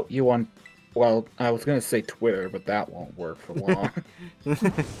I out you on, well, I was gonna say Twitter, but that won't work for long.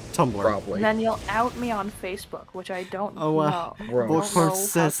 Tumblr. Probably. And then you'll out me on Facebook, which I don't know. Bookworm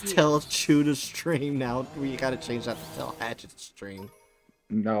says tell Chew to stream now. We gotta change that to tell Hatchet to stream.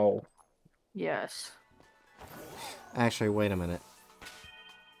 No. Yes. Actually, wait a minute.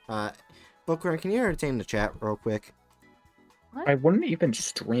 Bookworm, can you entertain the chat real quick? What? I wouldn't even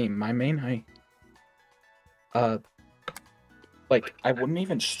stream. My main I wouldn't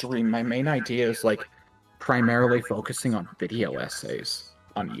even stream. My main idea is like primarily focusing on video essays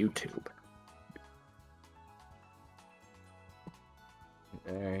on YouTube.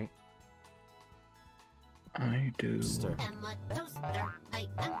 Alright. I do. Stir.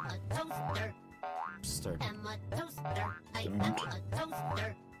 Stir. Don't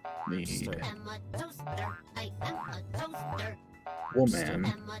need Stir.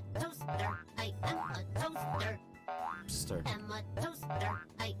 woman. Stir.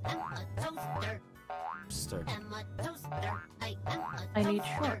 Stir. I need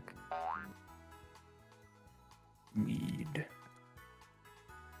shark. Need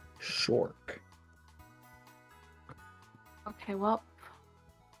shork. Okay, well,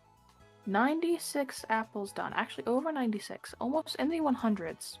 96 apples done. Actually, over 96. Almost in the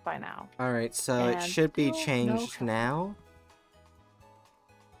 100s by now. Alright, so it And should be still no changed chocolate. now.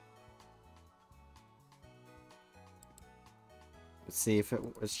 Let's see if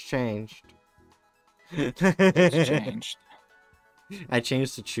it was changed. It's changed. I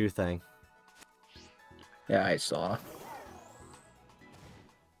changed the chew thing. Yeah, I saw.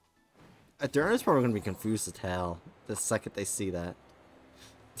 Adurna's probably gonna be confused as hell the second they see that.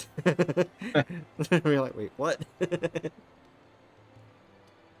 We're like, wait, what?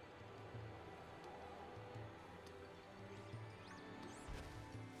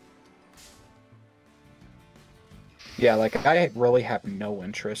 Yeah, like I really have no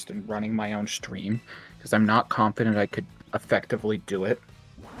interest in running my own stream because I'm not confident I could effectively do it,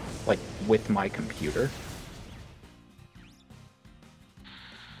 like with my computer.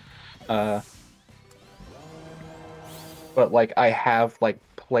 But like I have like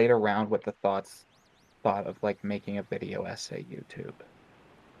played around with the thought of like making a video essay YouTube.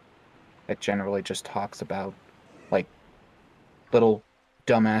 It generally just talks about like little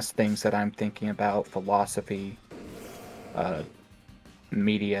dumbass things that I'm thinking about, philosophy,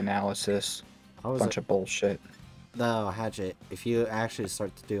 media analysis, How is bunch it? of bullshit. No, Hatchet, if you actually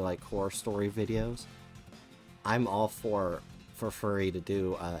start to do like horror story videos, I'm all for free to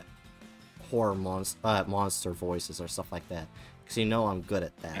do horror monster voices or stuff like that, because you know I'm good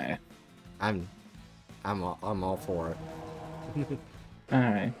at that. Eh. I'm all for it.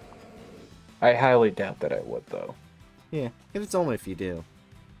 Alright. I highly doubt that I would though. Yeah, if it's only if you do.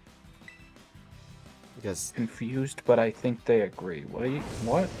 Because Confused, but I think they agree.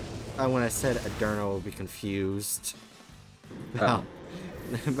 What? when I said Adurna will be confused about,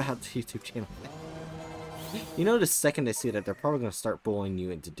 about the YouTube channel. You know, the second they see that, they're probably going to start bullying you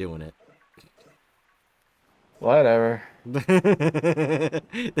into doing it. Whatever. They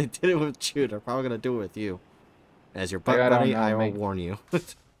did it with Chew, they're probably going to do it with you. As your butt I don't buddy, know, I will mate. warn you.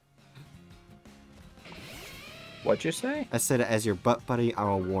 What'd you say? I said, as your butt buddy, I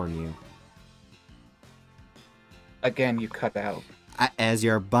will warn you. Again, you cut out. As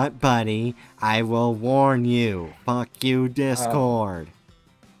your butt buddy, I will warn you. Fuck you, Discord.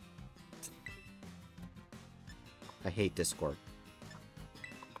 I hate Discord.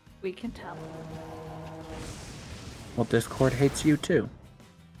 We can tell. Well, Discord hates you too.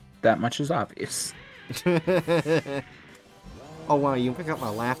 That much is obvious. Oh wow, you pick up my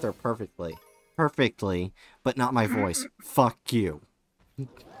laughter perfectly. Perfectly, but not my voice. Fuck you.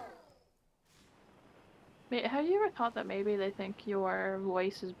 Wait, have you ever thought that maybe they think your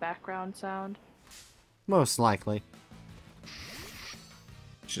voice is background sound? Most likely.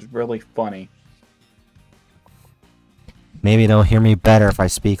 Which is really funny. Maybe they'll hear me better if I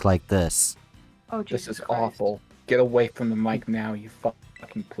speak like this. Oh, Jesus This is Christ. awful. Get away from the mic now, you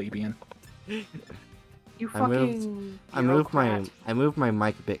fucking plebeian. You I moved- fucking I moved bureaucrat. my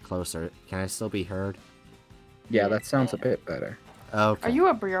mic a bit closer. Can I still be heard? Yeah, that sounds a bit better. Okay. Are you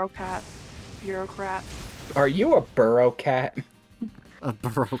a bureaucrat? Bureaucrat? Are you a burrow cat? a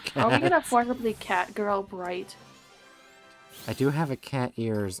burrow cat? Are we gonna forcibly cat girl Bright? I do have a cat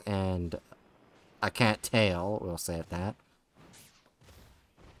ears and a cat tail. We'll say it that.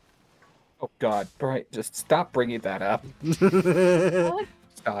 Oh god, Bright, just stop bringing that up. What?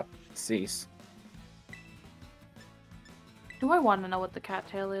 Stop. Cease. Do I want to know what the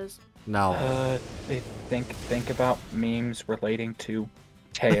cattail is? No. Think about memes relating to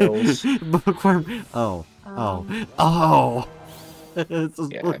tails. Bookworm. Oh. Oh. It's a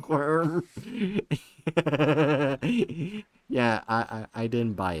Yeah. bookworm. Yeah, I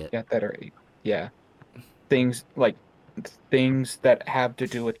didn't buy it. Yeah, that are yeah. Things that have to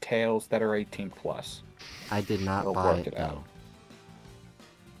do with tails that are 18 plus. I did not We'll buy work it it out. though.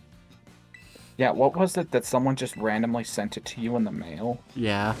 Yeah, what was it that someone just randomly sent it to you in the mail?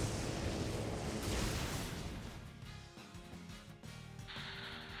 Yeah.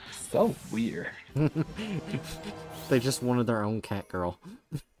 So weird. They just wanted their own cat girl.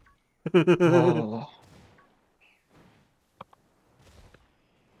 Oh.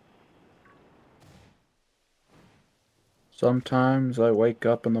 Sometimes I wake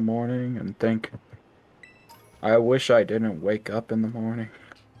up in the morning and think, I wish I didn't wake up in the morning.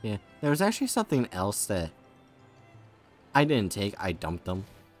 Yeah, there was actually something else that I didn't take. I dumped them.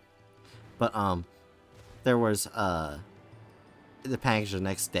 But there was the package the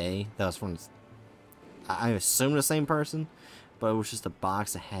next day. That was from, I assume, the same person, but it was just a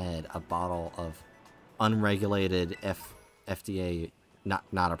box that had a bottle of unregulated FDA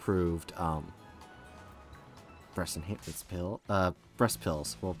not approved breast enhancement breast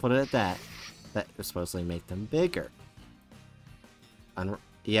pills. We'll put it at that. That was supposedly make them bigger.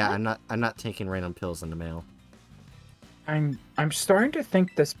 Yeah, I'm not taking random pills in the mail. I'm starting to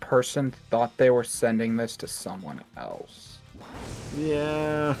think this person thought they were sending this to someone else.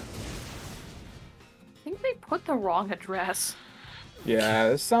 Yeah. I think they put the wrong address. Yeah,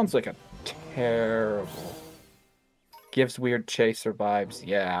 this sounds like a terrible. Gives weird chaser vibes.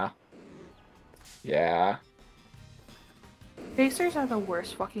 Yeah. Yeah. Chasers are the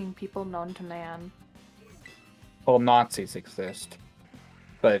worst fucking people known to man. Well, Nazis exist,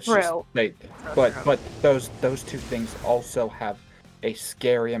 but it's just True. they. But those two things also have a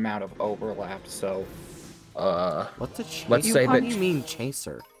scary amount of overlap. So, What's a chaser? let's say How that do you mean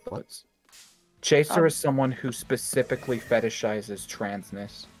chaser? What? Chaser is someone who specifically fetishizes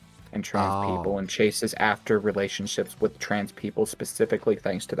transness and trans people and chases after relationships with trans people specifically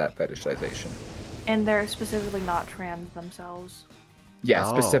thanks to that fetishization. And they're specifically not trans themselves. Yeah,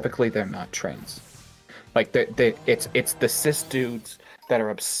 specifically they're not trans. Like it's the cis dudes that are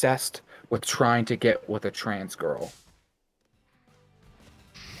obsessed with trying to get with a trans girl.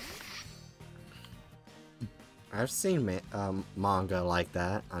 I've seen manga like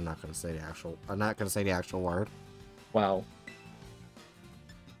that. I'm not gonna say the actual word. Well.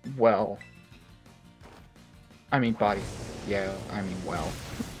 I mean body. Yeah, I mean well.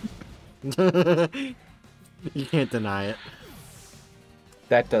 You can't deny it.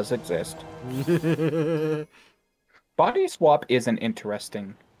 That does exist. Body swap is an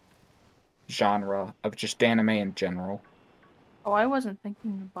interesting genre of just anime in general. Oh, I wasn't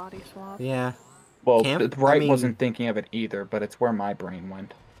thinking of body swap. Yeah. Well, Bright wasn't thinking of it either, but it's where my brain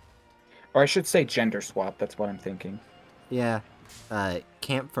went. Or I should say gender swap, that's what I'm thinking. Yeah.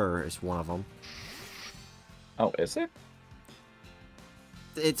 Camphor is one of them. Oh, is it?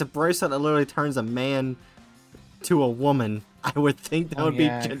 It's a bracelet that literally turns a man to a woman. I would think that would be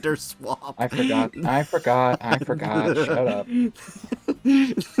gender swap. I forgot. Shut up.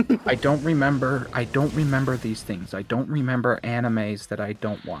 I don't remember these things. I don't remember animes that I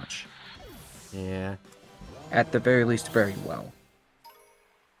don't watch. Yeah. At the very least, very well.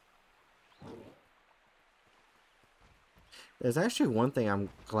 There's actually one thing I'm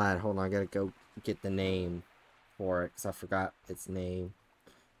glad. Hold on, I gotta go get the name for it because I forgot its name.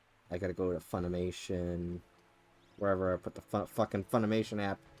 I gotta go to Funimation, wherever I put the fucking Funimation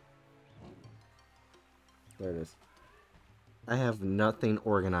app. There it is. I have nothing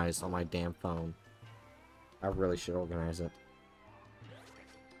organized on my damn phone. I really should organize it.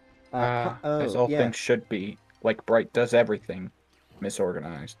 As all things should be. Like Bright does everything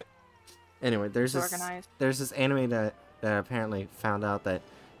misorganized. Anyway, there's this anime that I apparently found out that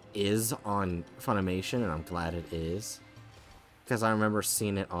is on Funimation, and I'm glad it is. Because I remember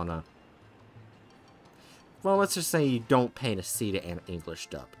seeing it on a... Well, let's just say you don't pay to see the English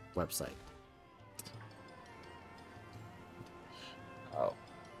dub website. Oh.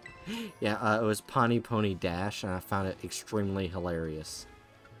 Yeah, it was Pony Dash, and I found it extremely hilarious.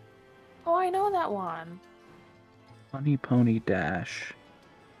 Oh, I know that one. Pony Dash.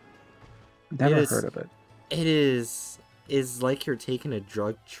 Never heard of it. It is like you're taking a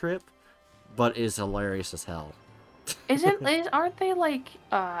drug trip, but is hilarious as hell. Aren't they like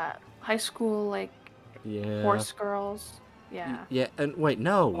high school like horse girls? Yeah. Yeah, and wait,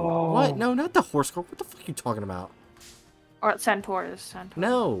 no. Oh. What? No, not the horse girl. What the fuck are you talking about? Or centaurs.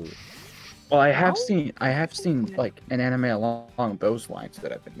 No. Well, I have seen like an anime along those lines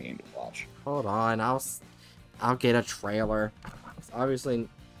that I've been meaning to watch. Hold on, I'll get a trailer. Obviously,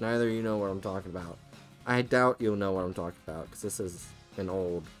 neither of you know what I'm talking about. I doubt you'll know what I'm talking about because this is an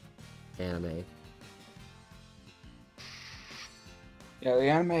old anime. Yeah, the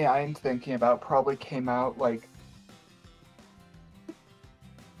anime I'm thinking about probably came out like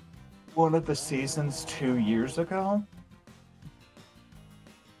one of the seasons 2 years ago.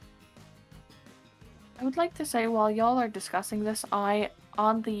 I would like to say, while y'all are discussing this,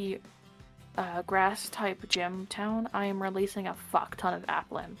 on the grass type gym town, I am releasing a fuck ton of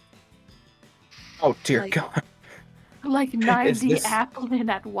applin. Oh dear God! Like 90 applin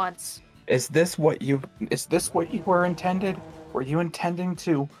at once. Is this what you were intended? Were you intending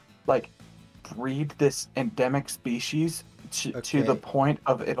to like breed this endemic species to the point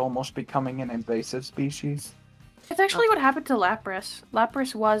of it almost becoming an invasive species? It's actually what happened to Lapras.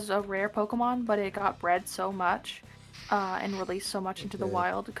 Lapras was a rare Pokemon, but it got bred so much, and released so much into the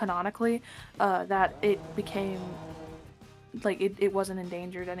wild, canonically, that it became, like, it wasn't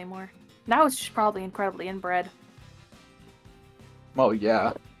endangered anymore. Now it's just probably incredibly inbred. Well,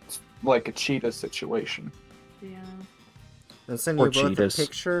 yeah. It's like a cheetah situation. Yeah. I'll send Or you both cheetahs. a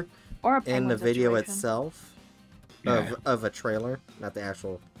picture Or a and penguin the video situation. itself Yeah. of a trailer, not the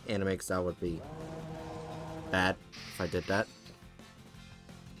actual anime, because that would be bad if I did that.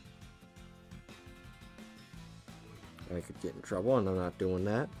 I could get in trouble, and I'm not doing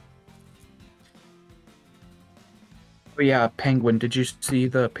that. Oh yeah, Penguin, did you see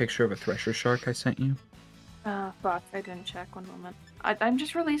the picture of a thresher shark I sent you? Fuck, I didn't check. 1 moment. I'm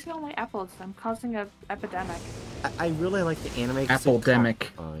just releasing all my apples. I'm causing an epidemic. I really like the anime. 'Cause it Apple-demic.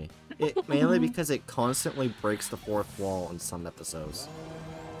 mainly because it constantly breaks the fourth wall in some episodes.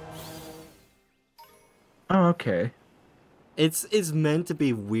 Oh, okay. It's meant to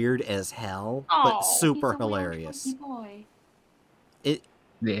be weird as hell, but super hilarious. Boy. It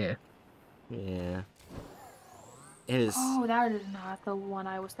Yeah. yeah. It is. Oh, that is not the one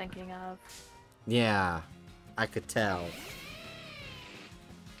I was thinking of. Yeah, I could tell.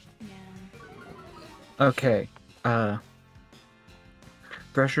 Yeah. Okay.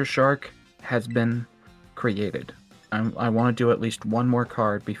 Thresher Shark has been created. I want to do at least one more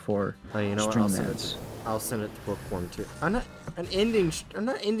card before Oh, you know what? stream ends. I'll send it to Bookworm too. I'm not ending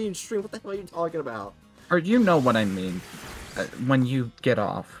stream. What the hell are you talking about? Or you know what I mean. When you get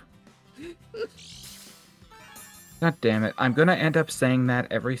off. God damn it. I'm gonna end up saying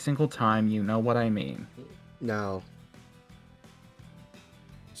that every single time. You know what I mean. No.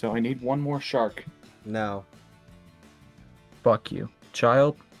 So I need one more shark. No. Fuck you.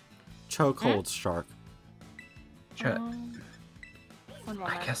 Child? Chokehold shark. One I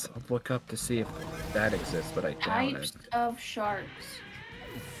moment. guess I'll look up to see if that exists, but I doubt Types it. of sharks.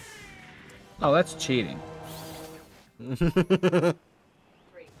 Oh, that's cheating. Whale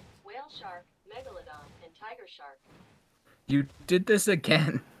shark, megalodon, and tiger shark. You did this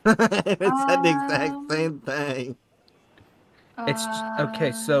again. It said the exact same thing. It's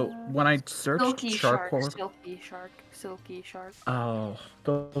okay. So when I searched Silky shark shark, silky shark. oh,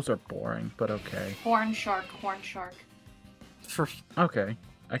 those are boring, but okay. Horn shark. Okay,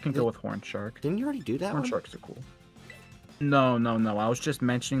 I can go with horn shark. Didn't you already do that Horn one? sharks are cool. No. I was just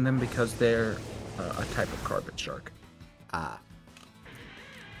mentioning them because they're a type of carpet shark. Ah.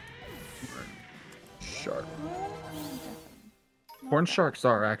 Shark. Horn sharks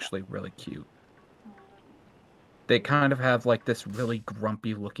are actually really cute. They kind of have like this really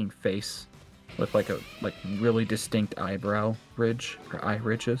grumpy looking face with like really distinct eyebrow ridge or eye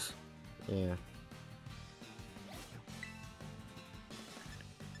ridges. Yeah.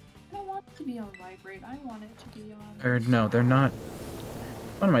 I don't want it to be on vibrate. I want it to be on. Or no, they're not.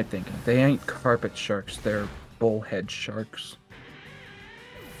 What am I thinking? They ain't carpet sharks. They're bullhead sharks.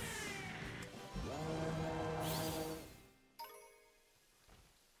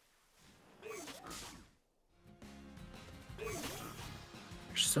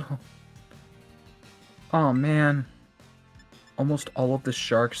 So, oh man, almost all of the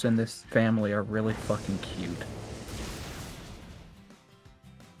sharks in this family are really fucking cute.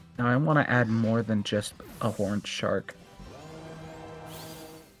 Now I want to add more than just a horned shark.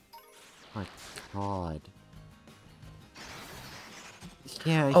 My God.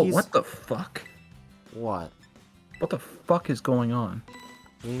 Yeah. Oh, he's... what the fuck? What? What the fuck is going on?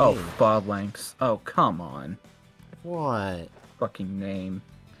 What do you Oh, mean? Bodlanks. Oh, come on. What? Fucking name.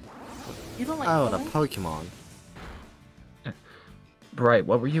 You don't like Oh, the Pokemon? Pokemon. Right,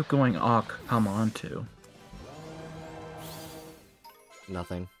 what were you going, oh, come on to?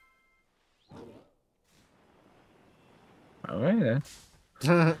 Nothing. Alright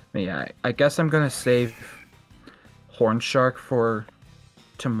then. Yeah, I guess I'm gonna save Horn Shark for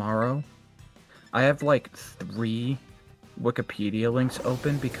tomorrow. I have like 3 Wikipedia links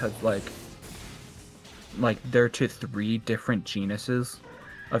open because like they're to 3 different genuses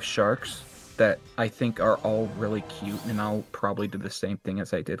of sharks that I think are all really cute, and I'll probably do the same thing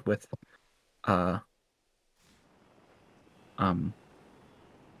as I did with cat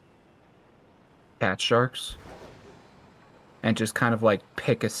sharks. And just kind of like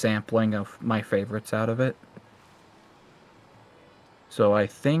pick a sampling of my favorites out of it. So I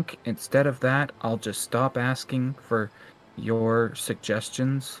think instead of that, I'll just stop asking for your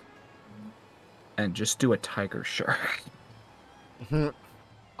suggestions and just do a tiger shark.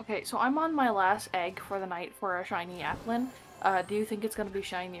 Okay, so I'm on my last egg for the night for a shiny Applin. Do you think it's gonna be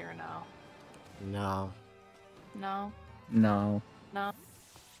shiny or no? No. No? No. No?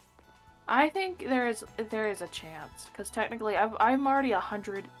 I think there is a chance because technically I'm already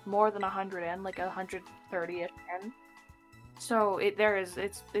 100, more than 100 in, like 130ish in. So it's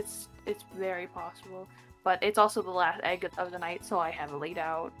very possible, but it's also the last egg of the night, so I have it laid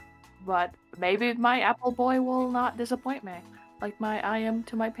out. But maybe my apple boy will not disappoint me, like I am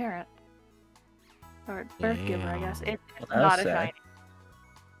to my parent or birth giver, I guess. Damn. It's Well, not that's a sad. shiny.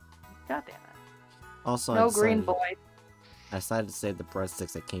 God damn it! Also, No green boy. I decided to save the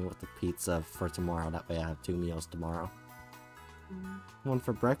breadsticks that came with the pizza for tomorrow. That way I have 2 meals tomorrow. One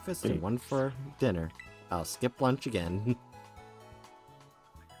for breakfast and one for dinner. I'll skip lunch again.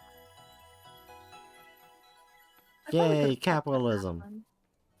 I probably Yay, could've kept that capitalism. apple.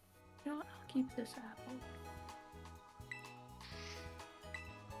 You know what? I'll keep this apple.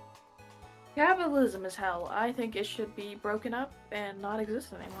 Capitalism is hell. I think it should be broken up and not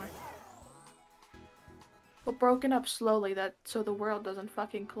exist anymore. But broken up slowly, so the world doesn't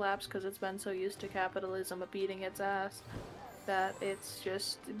fucking collapse because it's been so used to capitalism beating its ass that it's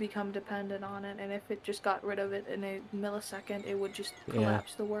just become dependent on it, and if it just got rid of it in a millisecond, it would just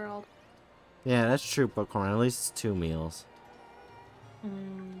collapse the world. Yeah, that's true, Popcorn. At least it's 2 meals.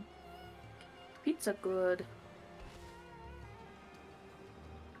 Pizza good.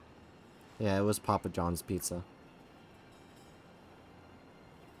 Yeah, it was Papa John's pizza.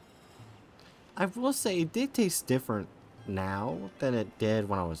 I will say it did taste different now than it did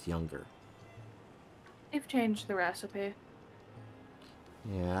when I was younger. They've changed the recipe.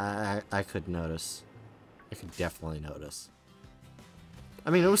 Yeah, I could notice. I could definitely notice.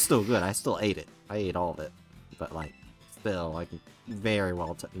 I mean, it was still good. I still ate it. I ate all of it. But, like, still, I can very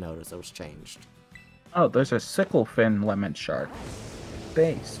well notice it was changed. Oh, there's a sickle fin lemon shark.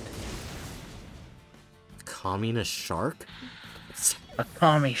 Based. Communist shark? A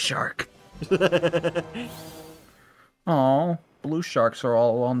commie shark. Oh, blue sharks are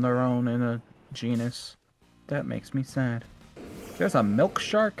all on their own in a genus. That makes me sad. There's a milk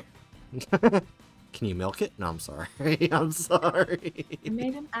shark? Can you milk it? No, I'm sorry. I'm sorry. I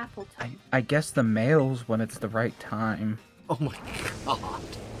made an apple tart. I guess the males when it's the right time. Oh my god.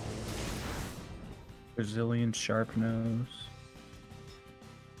 Brazilian shark nose.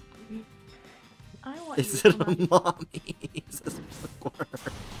 I want Is you it to a mommy? Says Squirrel.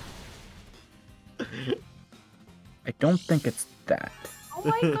 I don't think it's that. Oh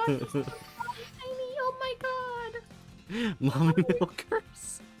my god, he's so tiny! Oh my god! Mommy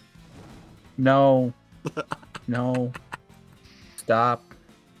milkers? No. No. Stop.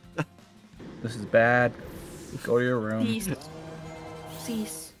 This is bad. Go to your room.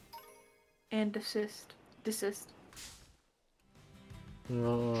 Cease. And desist. Desist.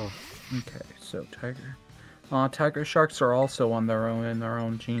 Oh. Okay, so tiger. Tiger sharks are also on their own in their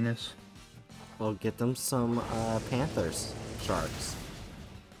own genus. Well, get them some panthers sharks.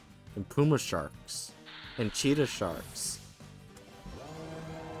 And puma sharks. And cheetah sharks.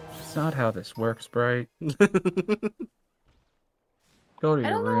 It's not how this works, Bright. Go to I your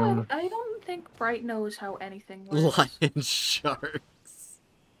don't room. know. I don't think Bright knows how anything works. Lion sharks.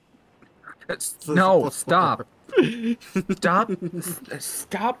 No, stop.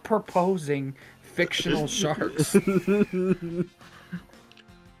 Stop proposing fictional sharks.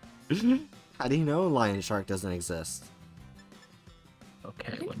 How do you know lion shark doesn't exist? I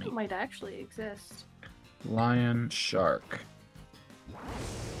Okay, think let me. it might actually exist. Lion shark.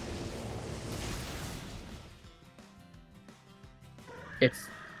 It's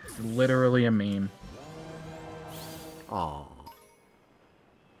literally a meme. Aww.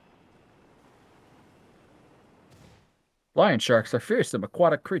 Lion sharks are fearsome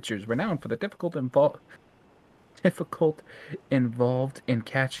aquatic creatures renowned for the difficult involved in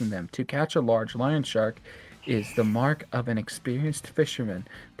catching them. To catch a large lion shark is the mark of an experienced fisherman.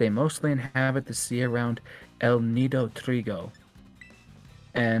 They mostly inhabit the sea around El Nido Trigo.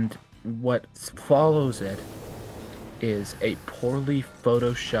 And what follows it is a poorly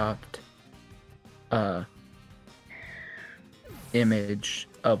photoshopped image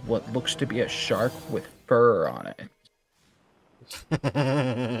of what looks to be a shark with fur on it.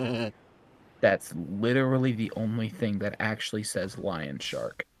 That's literally the only thing that actually says lion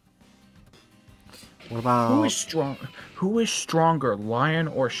shark. What about... Who is stronger, lion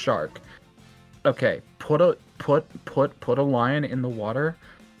or shark? Okay, put a lion in the water,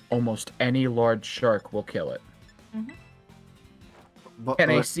 almost any large shark will kill it.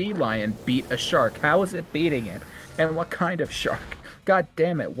 Can a sea lion beat a shark? How is it beating it? And what kind of shark? God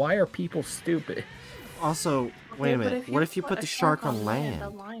damn it, why are people stupid? Also, wait a minute. What if you put the shark on land? The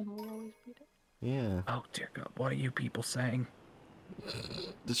lion will always beat it. Yeah. Oh dear God, what are you people saying?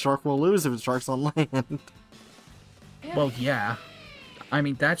 The shark will lose if the shark's on land. Yeah. Well, yeah. I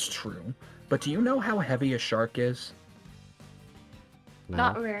mean, that's true. But do you know how heavy a shark is? No.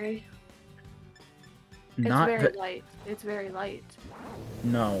 Not very. It's Not very that. light. It's very light.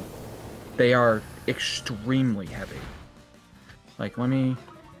 No. They are extremely heavy. Like, let me...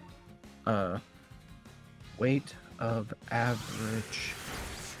 weight of average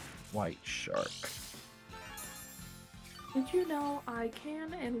white shark. Did you know I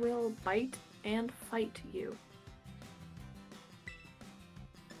can and will bite and fight you?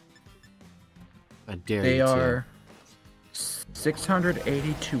 I dare They you are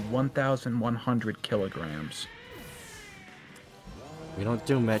 680 to 1,100 kilograms. We don't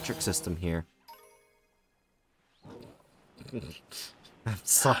do metric system here. I'm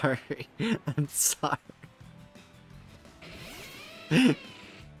sorry. I'm sorry.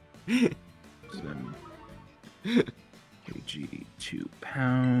 kg, 2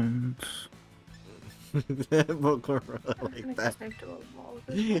 pounds. We'll go like that.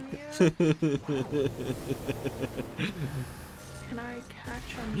 Can I catch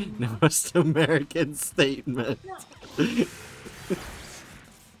a Most American statement. No.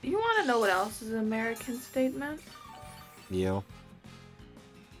 You want to know what else is an American statement? You.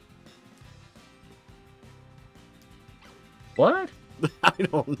 What? I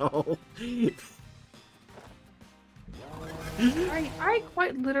don't know. I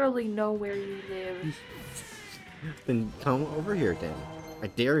quite literally know where you live. Then come over here, Dan. I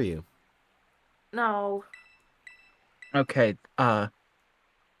dare you. No. Okay, the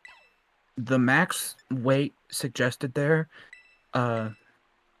max weight suggested there,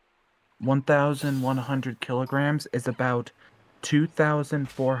 1,100 kilograms is about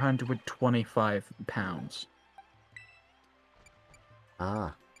 2,425 pounds.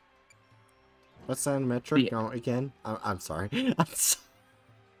 Ah. What's that in metric? The- No, again? I'm sorry.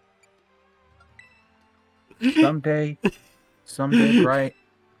 Someday, right,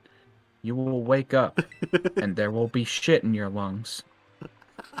 you will wake up and there will be shit in your lungs.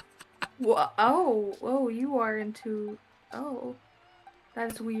 Oh, you are into... Oh.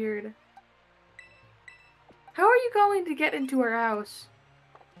 That's weird. How are you going to get into our house?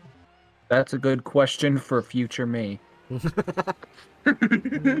 That's a good question for future me.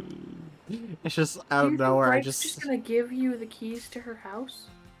 It's just out of Do you nowhere. think I Wife's just gonna give you the keys to her house?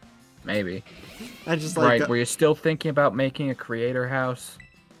 Maybe. I just like. Right, were you still thinking about making a creator house?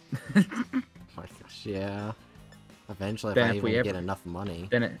 Oh my gosh, yeah. Eventually, Then if I if we even get ever- enough money.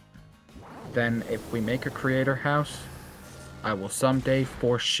 Then if we make a creator house, I will someday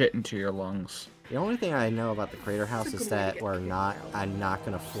force shit into your lungs. The only thing I know about the Creator House That's a is good way to that get we're the not. kids out. I'm not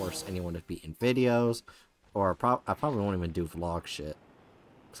gonna force anyone to be in videos, or I probably won't even do vlog shit.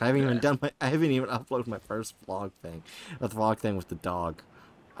 Cause I haven't even done my. I haven't even uploaded my first vlog thing, the vlog thing with the dog.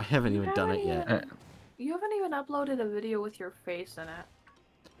 I haven't even done it yet. You haven't even uploaded a video with your face in it.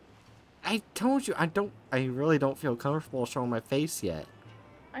 I told you I don't. I really don't feel comfortable showing my face yet.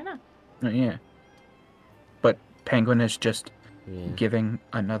 I know. Yeah. But Penguin is just Yeah. giving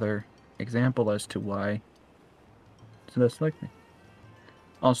another example as to why it's less like me.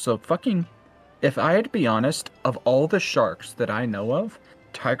 Also, fucking, if I had to be honest, of all the sharks that I know of,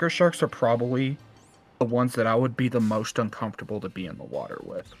 tiger sharks are probably the ones that I would be the most uncomfortable to be in the water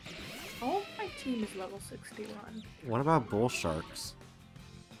with. All of my team is level 61. What about bull sharks?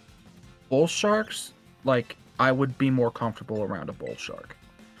 Bull sharks, like, I would be more comfortable around a bull shark.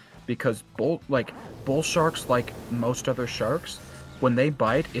 Because bull sharks, like most other sharks, when they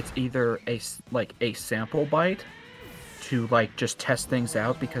bite, it's either a sample bite to like just test things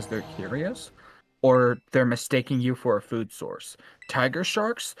out because they're curious, or they're mistaking you for a food source. Tiger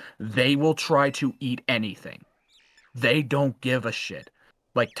sharks, they will try to eat anything. They don't give a shit.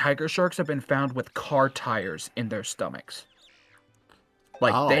 Like, tiger sharks have been found with car tires in their stomachs.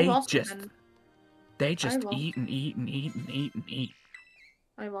 Like, Oh. I've also they just I've al- eat and eat and eat and eat and eat.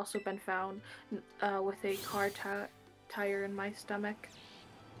 I've also been found with a car tire in my stomach.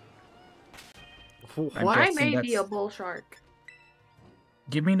 I'm What? I guessing may be a that's- bull shark.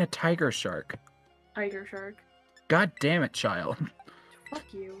 You mean a tiger shark? Tiger shark. God damn it, child.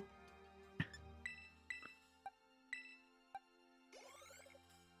 Fuck you.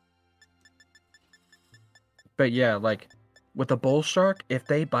 But yeah, like, with a bull shark, if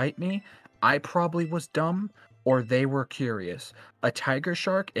they bite me, I probably was dumb or they were curious. A tiger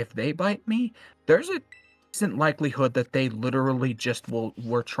shark, if they bite me, there's a decent likelihood that they literally just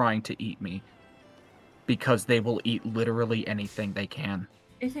were trying to eat me. Because they will eat literally anything they can.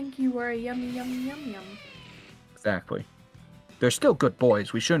 I think you were a yummy, yummy, yum, yum. Exactly. They're still good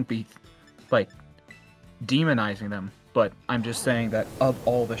boys. We shouldn't be, like, demonizing them. But I'm just saying that of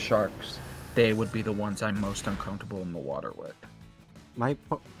all the sharks, they would be the ones I'm most uncomfortable in the water with.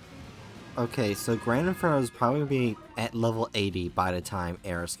 Okay, so Grand Inferno is probably gonna be at level 80 by the time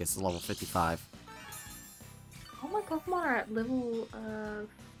Eris gets to level 55. All my Pokemon are at level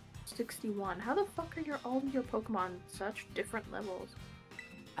 61. How the fuck are all of your Pokemon such different levels?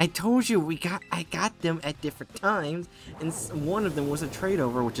 I told you I got them at different times, and one of them was a trade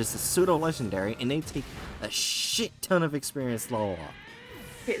over, which is a pseudo legendary, and they take a shit ton of experience level up.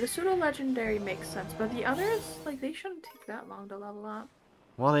 Okay, the pseudo legendary makes sense, but the others, like, they shouldn't take that long to level up.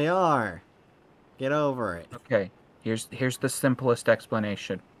 Well, they are. Get over it. Okay, here's the simplest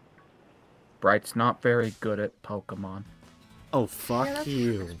explanation. Bright's not very good at Pokemon. Oh, fuck yeah, that's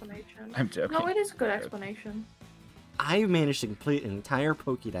you. A good explanation. I'm joking. No, it is a good explanation. I managed to complete an entire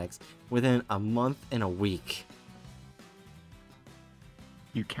Pokédex within a month and a week.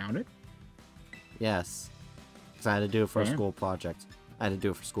 You counted? Yes. Because I had to do it for a school project.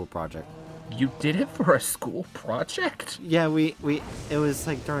 You did it for a school project? Yeah, it was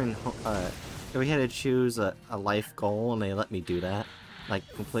like during, we had to choose a life goal, and they let me do that. Like,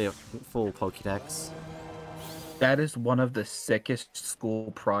 complete a full Pokédex. That is one of the sickest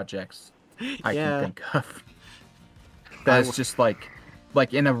school projects I can think of. That's just like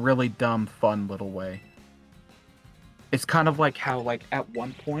in a really dumb, fun little way. It's kind of like how, like, at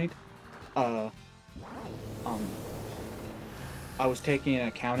one point, I was taking an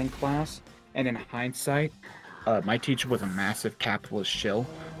accounting class, and in hindsight, my teacher was a massive capitalist shill,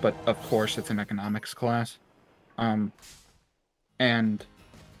 but of course it's an economics class. And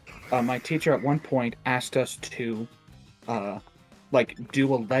my teacher at one point asked us to,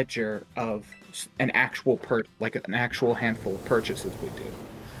 do a ledger of an actual handful of purchases we did.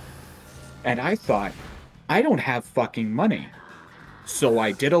 And I thought, I don't have fucking money. So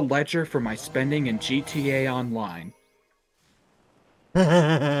I did a ledger for my spending in GTA Online.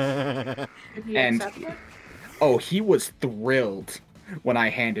 Did he And accept it? oh, he was thrilled when I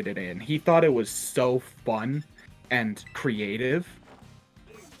handed it in. He thought it was so fun and creative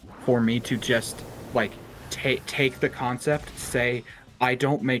for me to just, like, take the concept, say, I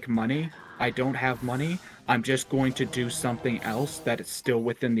don't make money, I don't have money, I'm just going to do something else that is still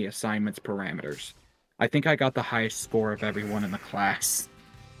within the assignment's parameters. I think I got the highest score of everyone in the class.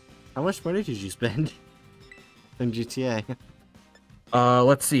 How much money did you spend in GTA?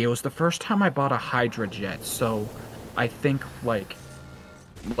 Let's see, it was the first time I bought a Hydra Jet, so I think, like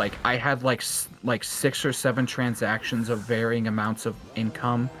I had like 6 or 7 transactions of varying amounts of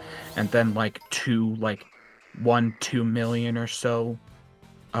income, and then like 2 million or so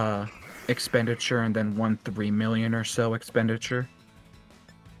expenditure, and then 3 million or so expenditure.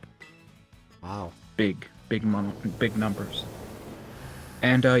 Wow. Big numbers.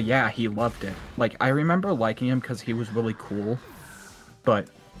 And yeah, he loved it. Like, I remember liking him because he was really cool, but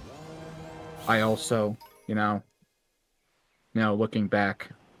I also, looking back,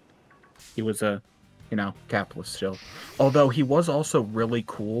 he was a, capitalist shill. Although he was also really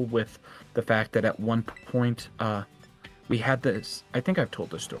cool with the fact that at one point, we had this, I think I've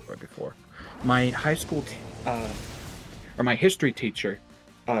told this story before. My high school, or my history teacher,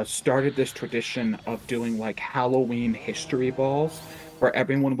 started this tradition of doing, like, Halloween history balls, where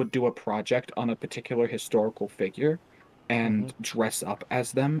everyone would do a project on a particular historical figure and dress up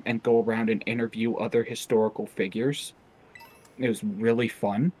as them and go around and interview other historical figures. It was really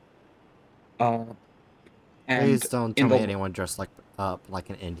fun. And Please don't tell me anyone dressed up like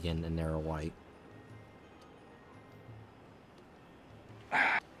an Indian and they're white.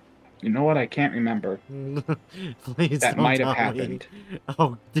 You know what? I can't remember. Please that don't might have tell happened. Me.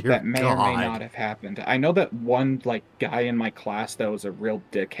 Oh dear That may God. or may not have happened. I know that one guy in my class that was a real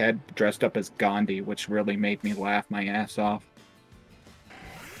dickhead dressed up as Gandhi, which really made me laugh my ass off.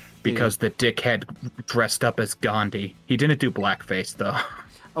 Because the dickhead dressed up as Gandhi. He didn't do blackface though.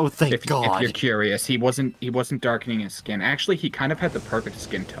 Oh, thank God. If you're curious, he wasn't darkening his skin. Actually, he kind of had the perfect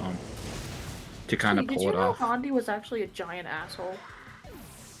skin tone to kind of pull it off. Did you know Gandhi was actually a giant asshole?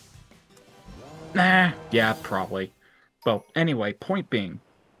 Nah, yeah, probably. Well, anyway, point being,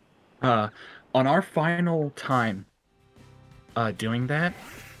 on our final time doing that,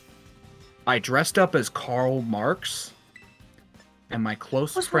 I dressed up as Karl Marx, and my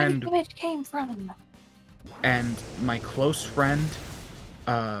close friend... Where the image came from? And my close friend,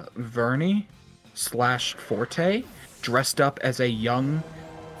 Vernie / Forte, dressed up as a young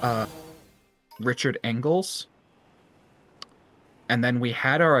Richard Engels. And then we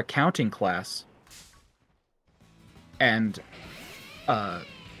had our accounting class. And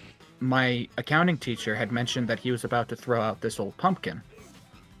my accounting teacher had mentioned that he was about to throw out this old pumpkin.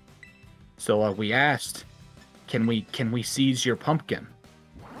 So we asked, can we seize your pumpkin?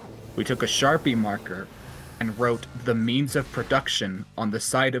 We took a Sharpie marker and wrote the means of production on the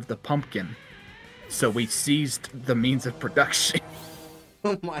side of the pumpkin. So we seized the means of production.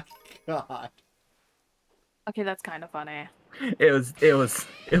 Oh my god. Okay, that's kind of funny. It was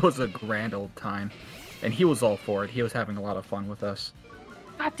a grand old time. And he was all for it. He was having a lot of fun with us.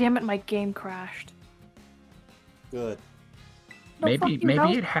 God damn it, my game crashed. Good. No, fuck Maybe you, that maybe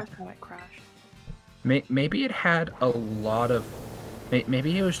was it the had first time it crashed. maybe it had a lot of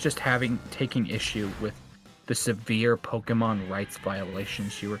maybe it was just taking issue with the severe Pokemon rights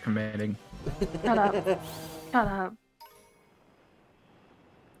violations you were committing. Shut up. Shut up.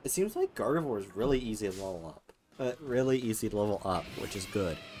 It seems like Gardevoir is really easy to level up. Really easy to level up, which is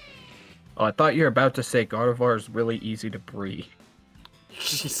good. Oh, I thought you were about to say Gardevoir is really easy to breed.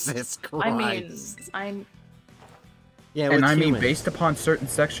 Jesus Christ. I mean, Yeah, And with I mean, humans. based upon certain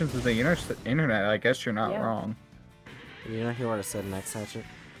sections of the internet, I guess you're not Yeah. wrong. You know what I said next, Hatchet?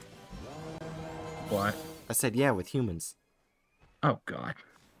 What? I said, yeah, with humans. Oh god.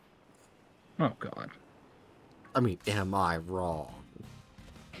 Oh god. I mean, am I wrong?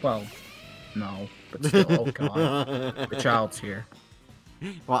 Well, no, but still, oh god. The child's here.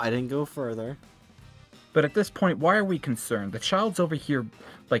 Well, I didn't go further. But at this point, why are we concerned? The child's over here,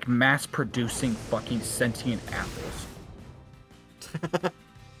 like, mass-producing fucking sentient apples.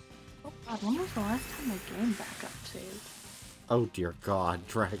 oh god, when was the last time my game backup saved? Oh dear god,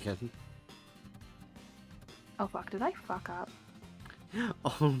 Dragon. Oh fuck, did I fuck up?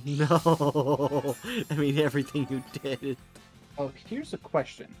 Oh no! I mean, everything you did. Oh, here's a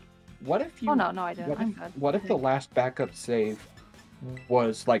question. What if you? Oh no, I didn't. What I'm if, good. what if the last backup save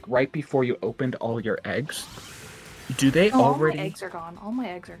was like right before you opened all your eggs? Do they Oh, already... all my eggs are gone. All my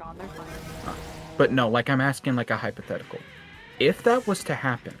eggs are gone. They're fine. But no, like, I'm asking, like, a hypothetical. If that was to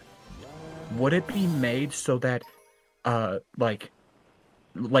happen, would it be made so that, like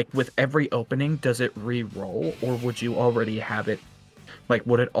with every opening, does it re-roll? Or would you already have it, like,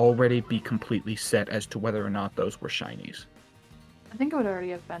 would it already be completely set as to whether or not those were shinies? I think it would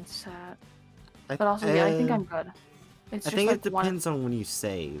already have been set. But also, yeah, I think I'm good. It's I just think like it depends on when you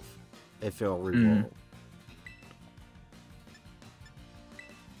save, if it'll reroll.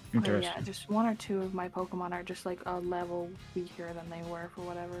 Interesting. Yeah, just one or two of my Pokemon are just like a level weaker than they were for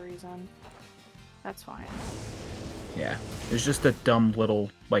whatever reason. That's fine. Yeah. It's just a dumb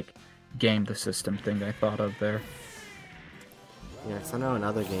little, like, game the system thing I thought of there. Yeah, because I know in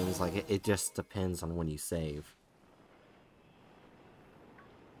other games, like, it just depends on when you save.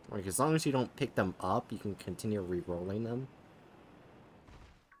 Like, as long as you don't pick them up, you can continue re-rolling them.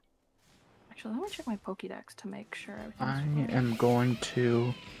 Actually, let me check my Pokédex to make sure everything's I fine. am going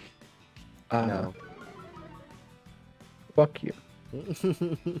to... No. Fuck you.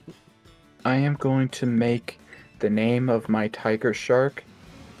 I am going to make the name of my tiger shark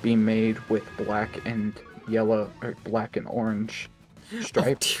be made with black and yellow, or black and orange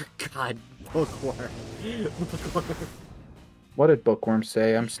stripes. Oh dear god, Bookworm. Bookworm. What did Bookworm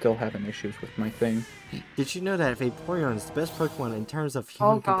say? I'm still having issues with my thing. Did you know that Vaporeon is the best Pokemon in terms of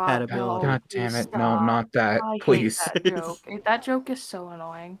Oh human god, compatibility? God no, damn it, stop. no, not that, I please. hate that joke. That joke is so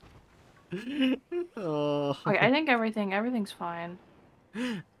annoying. Oh. Okay, I think everything's fine.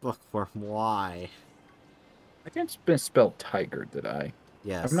 Bookworm, why? I didn't misspell tiger, did I?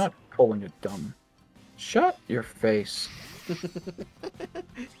 Yes. I'm not pulling a dumb. Shut your face.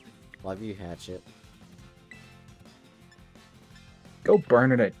 Love you, Hatchet. Go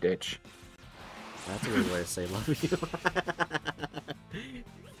burn in a ditch. That's a weird way to say love you.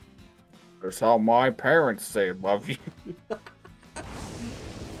 That's how my parents say love you.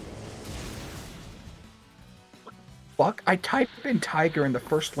 Fuck, I type in tiger and the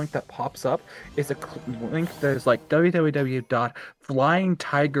first link that pops up is a link that is like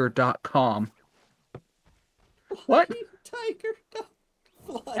www.flyingtiger.com. What? Tiger.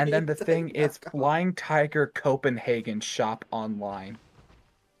 And then the thing is Flying Tiger Copenhagen shop online.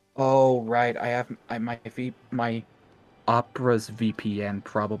 Oh right, I have my Opera's VPN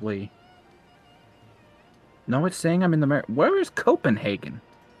probably. No, it's saying I'm in the Where is Copenhagen?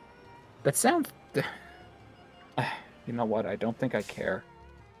 That sounds. You know what? I don't think I care.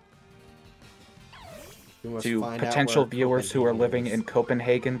 To potential viewers who are living in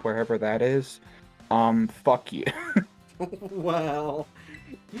Copenhagen, wherever that is, fuck you. Well,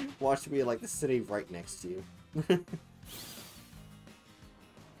 watch me like the city right next to you.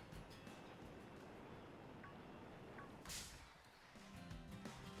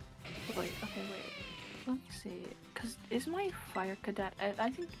 Wait, okay, wait. Let me see. Cause is my fire cadet? I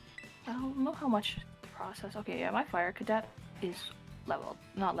think I don't know how much to process. Okay, yeah, my fire cadet is leveled,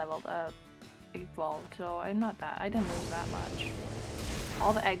 not leveled, evolved. So I'm not that. I didn't lose that much.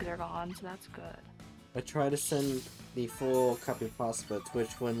 All the eggs are gone, so that's good. I tried to send the full copy possible, but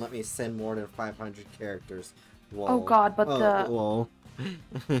Twitch wouldn't let me send more than 500 characters. Lol. Oh god, but lol.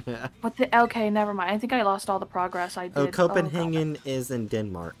 okay, never mind. I think I lost all the progress I did. Oh, God. Copenhagen is in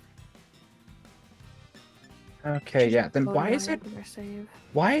Denmark. Okay, yeah. Then why is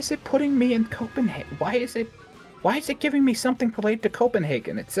it putting me in Copenhagen? Why is it giving me something related to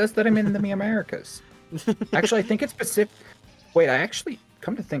Copenhagen? It says that I'm in the Americas. Actually, I think it's specific. Wait, I actually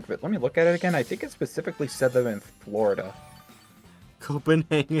come to think of it. Let me look at it again. I think it specifically said that I'm in Florida.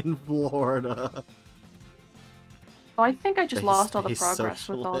 Copenhagen, Florida. Oh, I think I just lost all the progress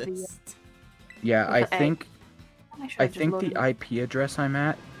with all the. Yeah, I think the the IP address I'm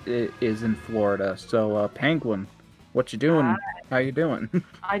at is in Florida. So, Penguin, what you doing? How you doing?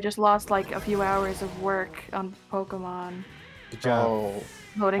 I just lost like a few hours of work on Pokemon. Good job. Oh,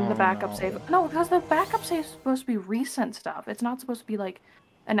 Loading the backup save. No, because the backup save is supposed to be recent stuff. It's not supposed to be like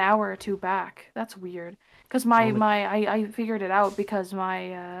an hour or two back. That's weird. Because I figured it out because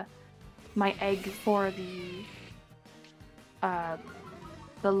my egg for the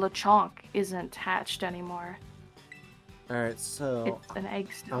Lechonk isn't hatched anymore. Alright, so It's an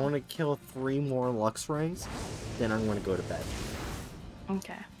egg still. I want to kill 3 more Luxrays, then I'm going to go to bed.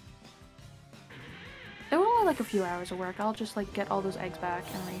 Okay. It was only like a few hours of work. I'll just like get all those eggs back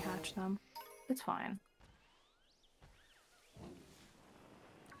and rehatch them. It's fine.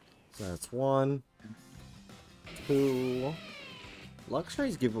 So that's 1, 2.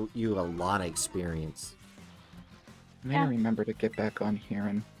 Luxrays give you a lot of experience. I'm gonna remember to get back on here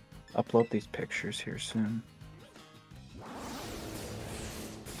and upload these pictures here soon.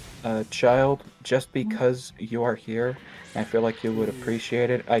 Child, just because you are here, I feel like you would appreciate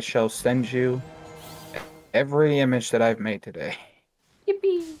it. I shall send you every image that I've made today.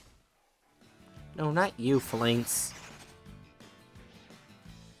 Yippee! No, not you, Flinks.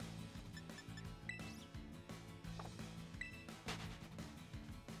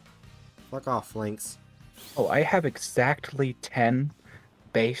 Fuck off, Flinks. Oh, I have exactly 10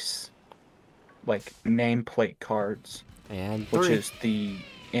 base, like, nameplate cards. And which 3. is the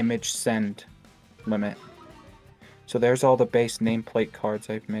image send limit. So there's all the base nameplate cards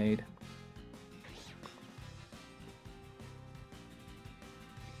I've made.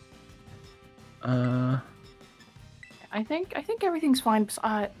 I think everything's fine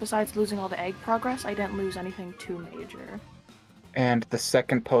besides losing all the egg progress. I didn't lose anything too major. And the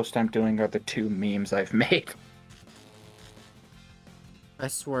second post I'm doing are the 2 memes I've made. I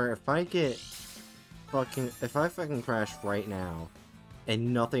swear, if I fucking crash right now,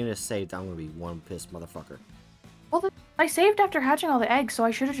 and nothing is saved, I'm gonna be one pissed motherfucker. Well, I saved after hatching all the eggs, so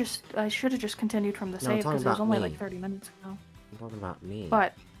I should have just continued from the save because it was only like 30 minutes ago. I'm talking about me.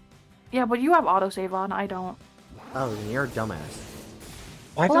 But yeah, but you have autosave on. I don't. Oh, you're a dumbass.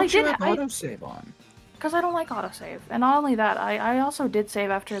 Why Well, don't you have autosave on? Because I don't like autosave. And not only that, I also did save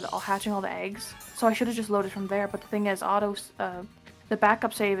after hatching all the eggs, so I should have just loaded from there. But the thing is, the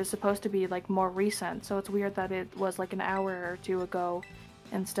backup save is supposed to be like more recent, so it's weird that it was like an hour or 2 ago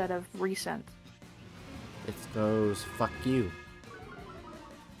instead of recent. It goes, fuck you.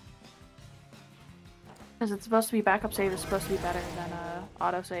 Because it's supposed to be, backup save is supposed to be better than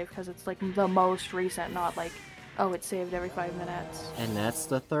autosave, because it's like the most recent, not like, oh, it's saved every 5 minutes. And that's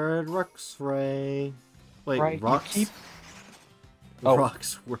the 3rd Luxray. Wait, right, Roxray?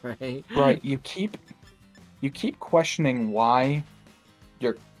 Right, you keep questioning why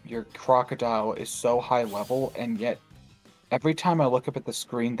your crocodile is so high level, and yet every time I look up at the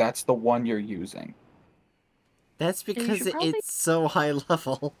screen, that's the one you're using. That's because it's so high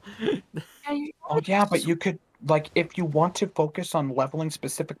level. Oh yeah, but you could, like, if you want to focus on leveling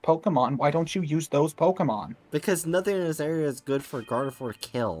specific Pokemon, why don't you use those Pokemon? Because nothing in this area is good for Gardevoir to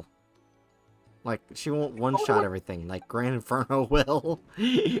kill. Like, she won't one-shot everything, like Grand Inferno will.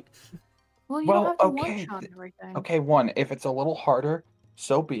 Well, you don't have to one-shot everything. Okay, 1, if it's a little harder,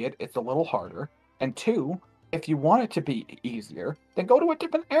 so be it, it's a little harder. And 2, if you want it to be easier, then go to a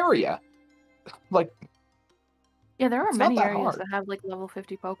different area. Like, yeah, there are many areas that have like level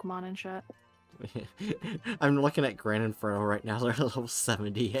 50 Pokemon and shit. I'm looking at Grand Inferno right now, they're level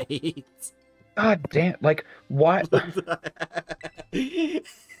 78. God damn, like, what?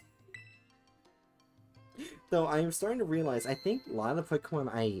 Though I'm starting to realize, I think a lot of the Pokemon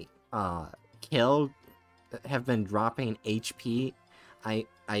I kill have been dropping HP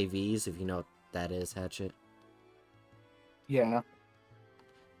IVs, if you know what that is, Hatchet. Yeah.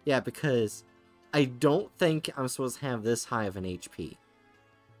 Yeah, because I don't think I'm supposed to have this high of an HP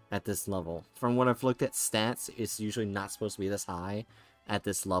at this level. From what I've looked at stats, it's usually not supposed to be this high at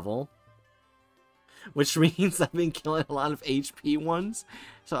this level. which means I've been killing a lot of HP ones,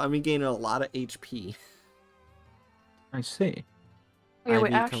 so I've been gaining a lot of HP. I see. Okay,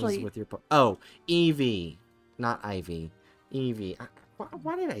 wait, Ivy comes actually, with your oh, Eevee, not Ivy. Eevee.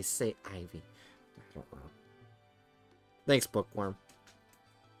 Why did I say Ivy? I don't know. Thanks, Bookworm.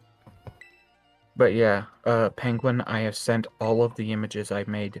 But yeah, Penguin, I have sent all of the images I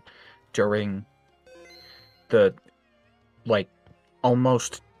made during the, like,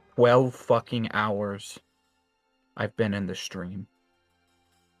 almost 12 fucking hours I've been in the stream.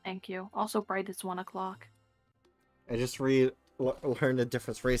 thank you. Also, bright is 1 o'clock. I just learned the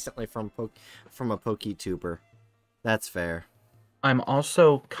difference recently from a PokeTuber. That's fair. I'm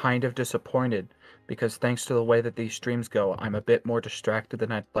also kind of disappointed because thanks to the way that these streams go, I'm a bit more distracted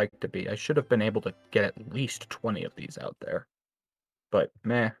than I'd like to be. I should have been able to get at least 20 of these out there. But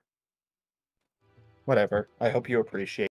meh. Whatever. I hope you appreciate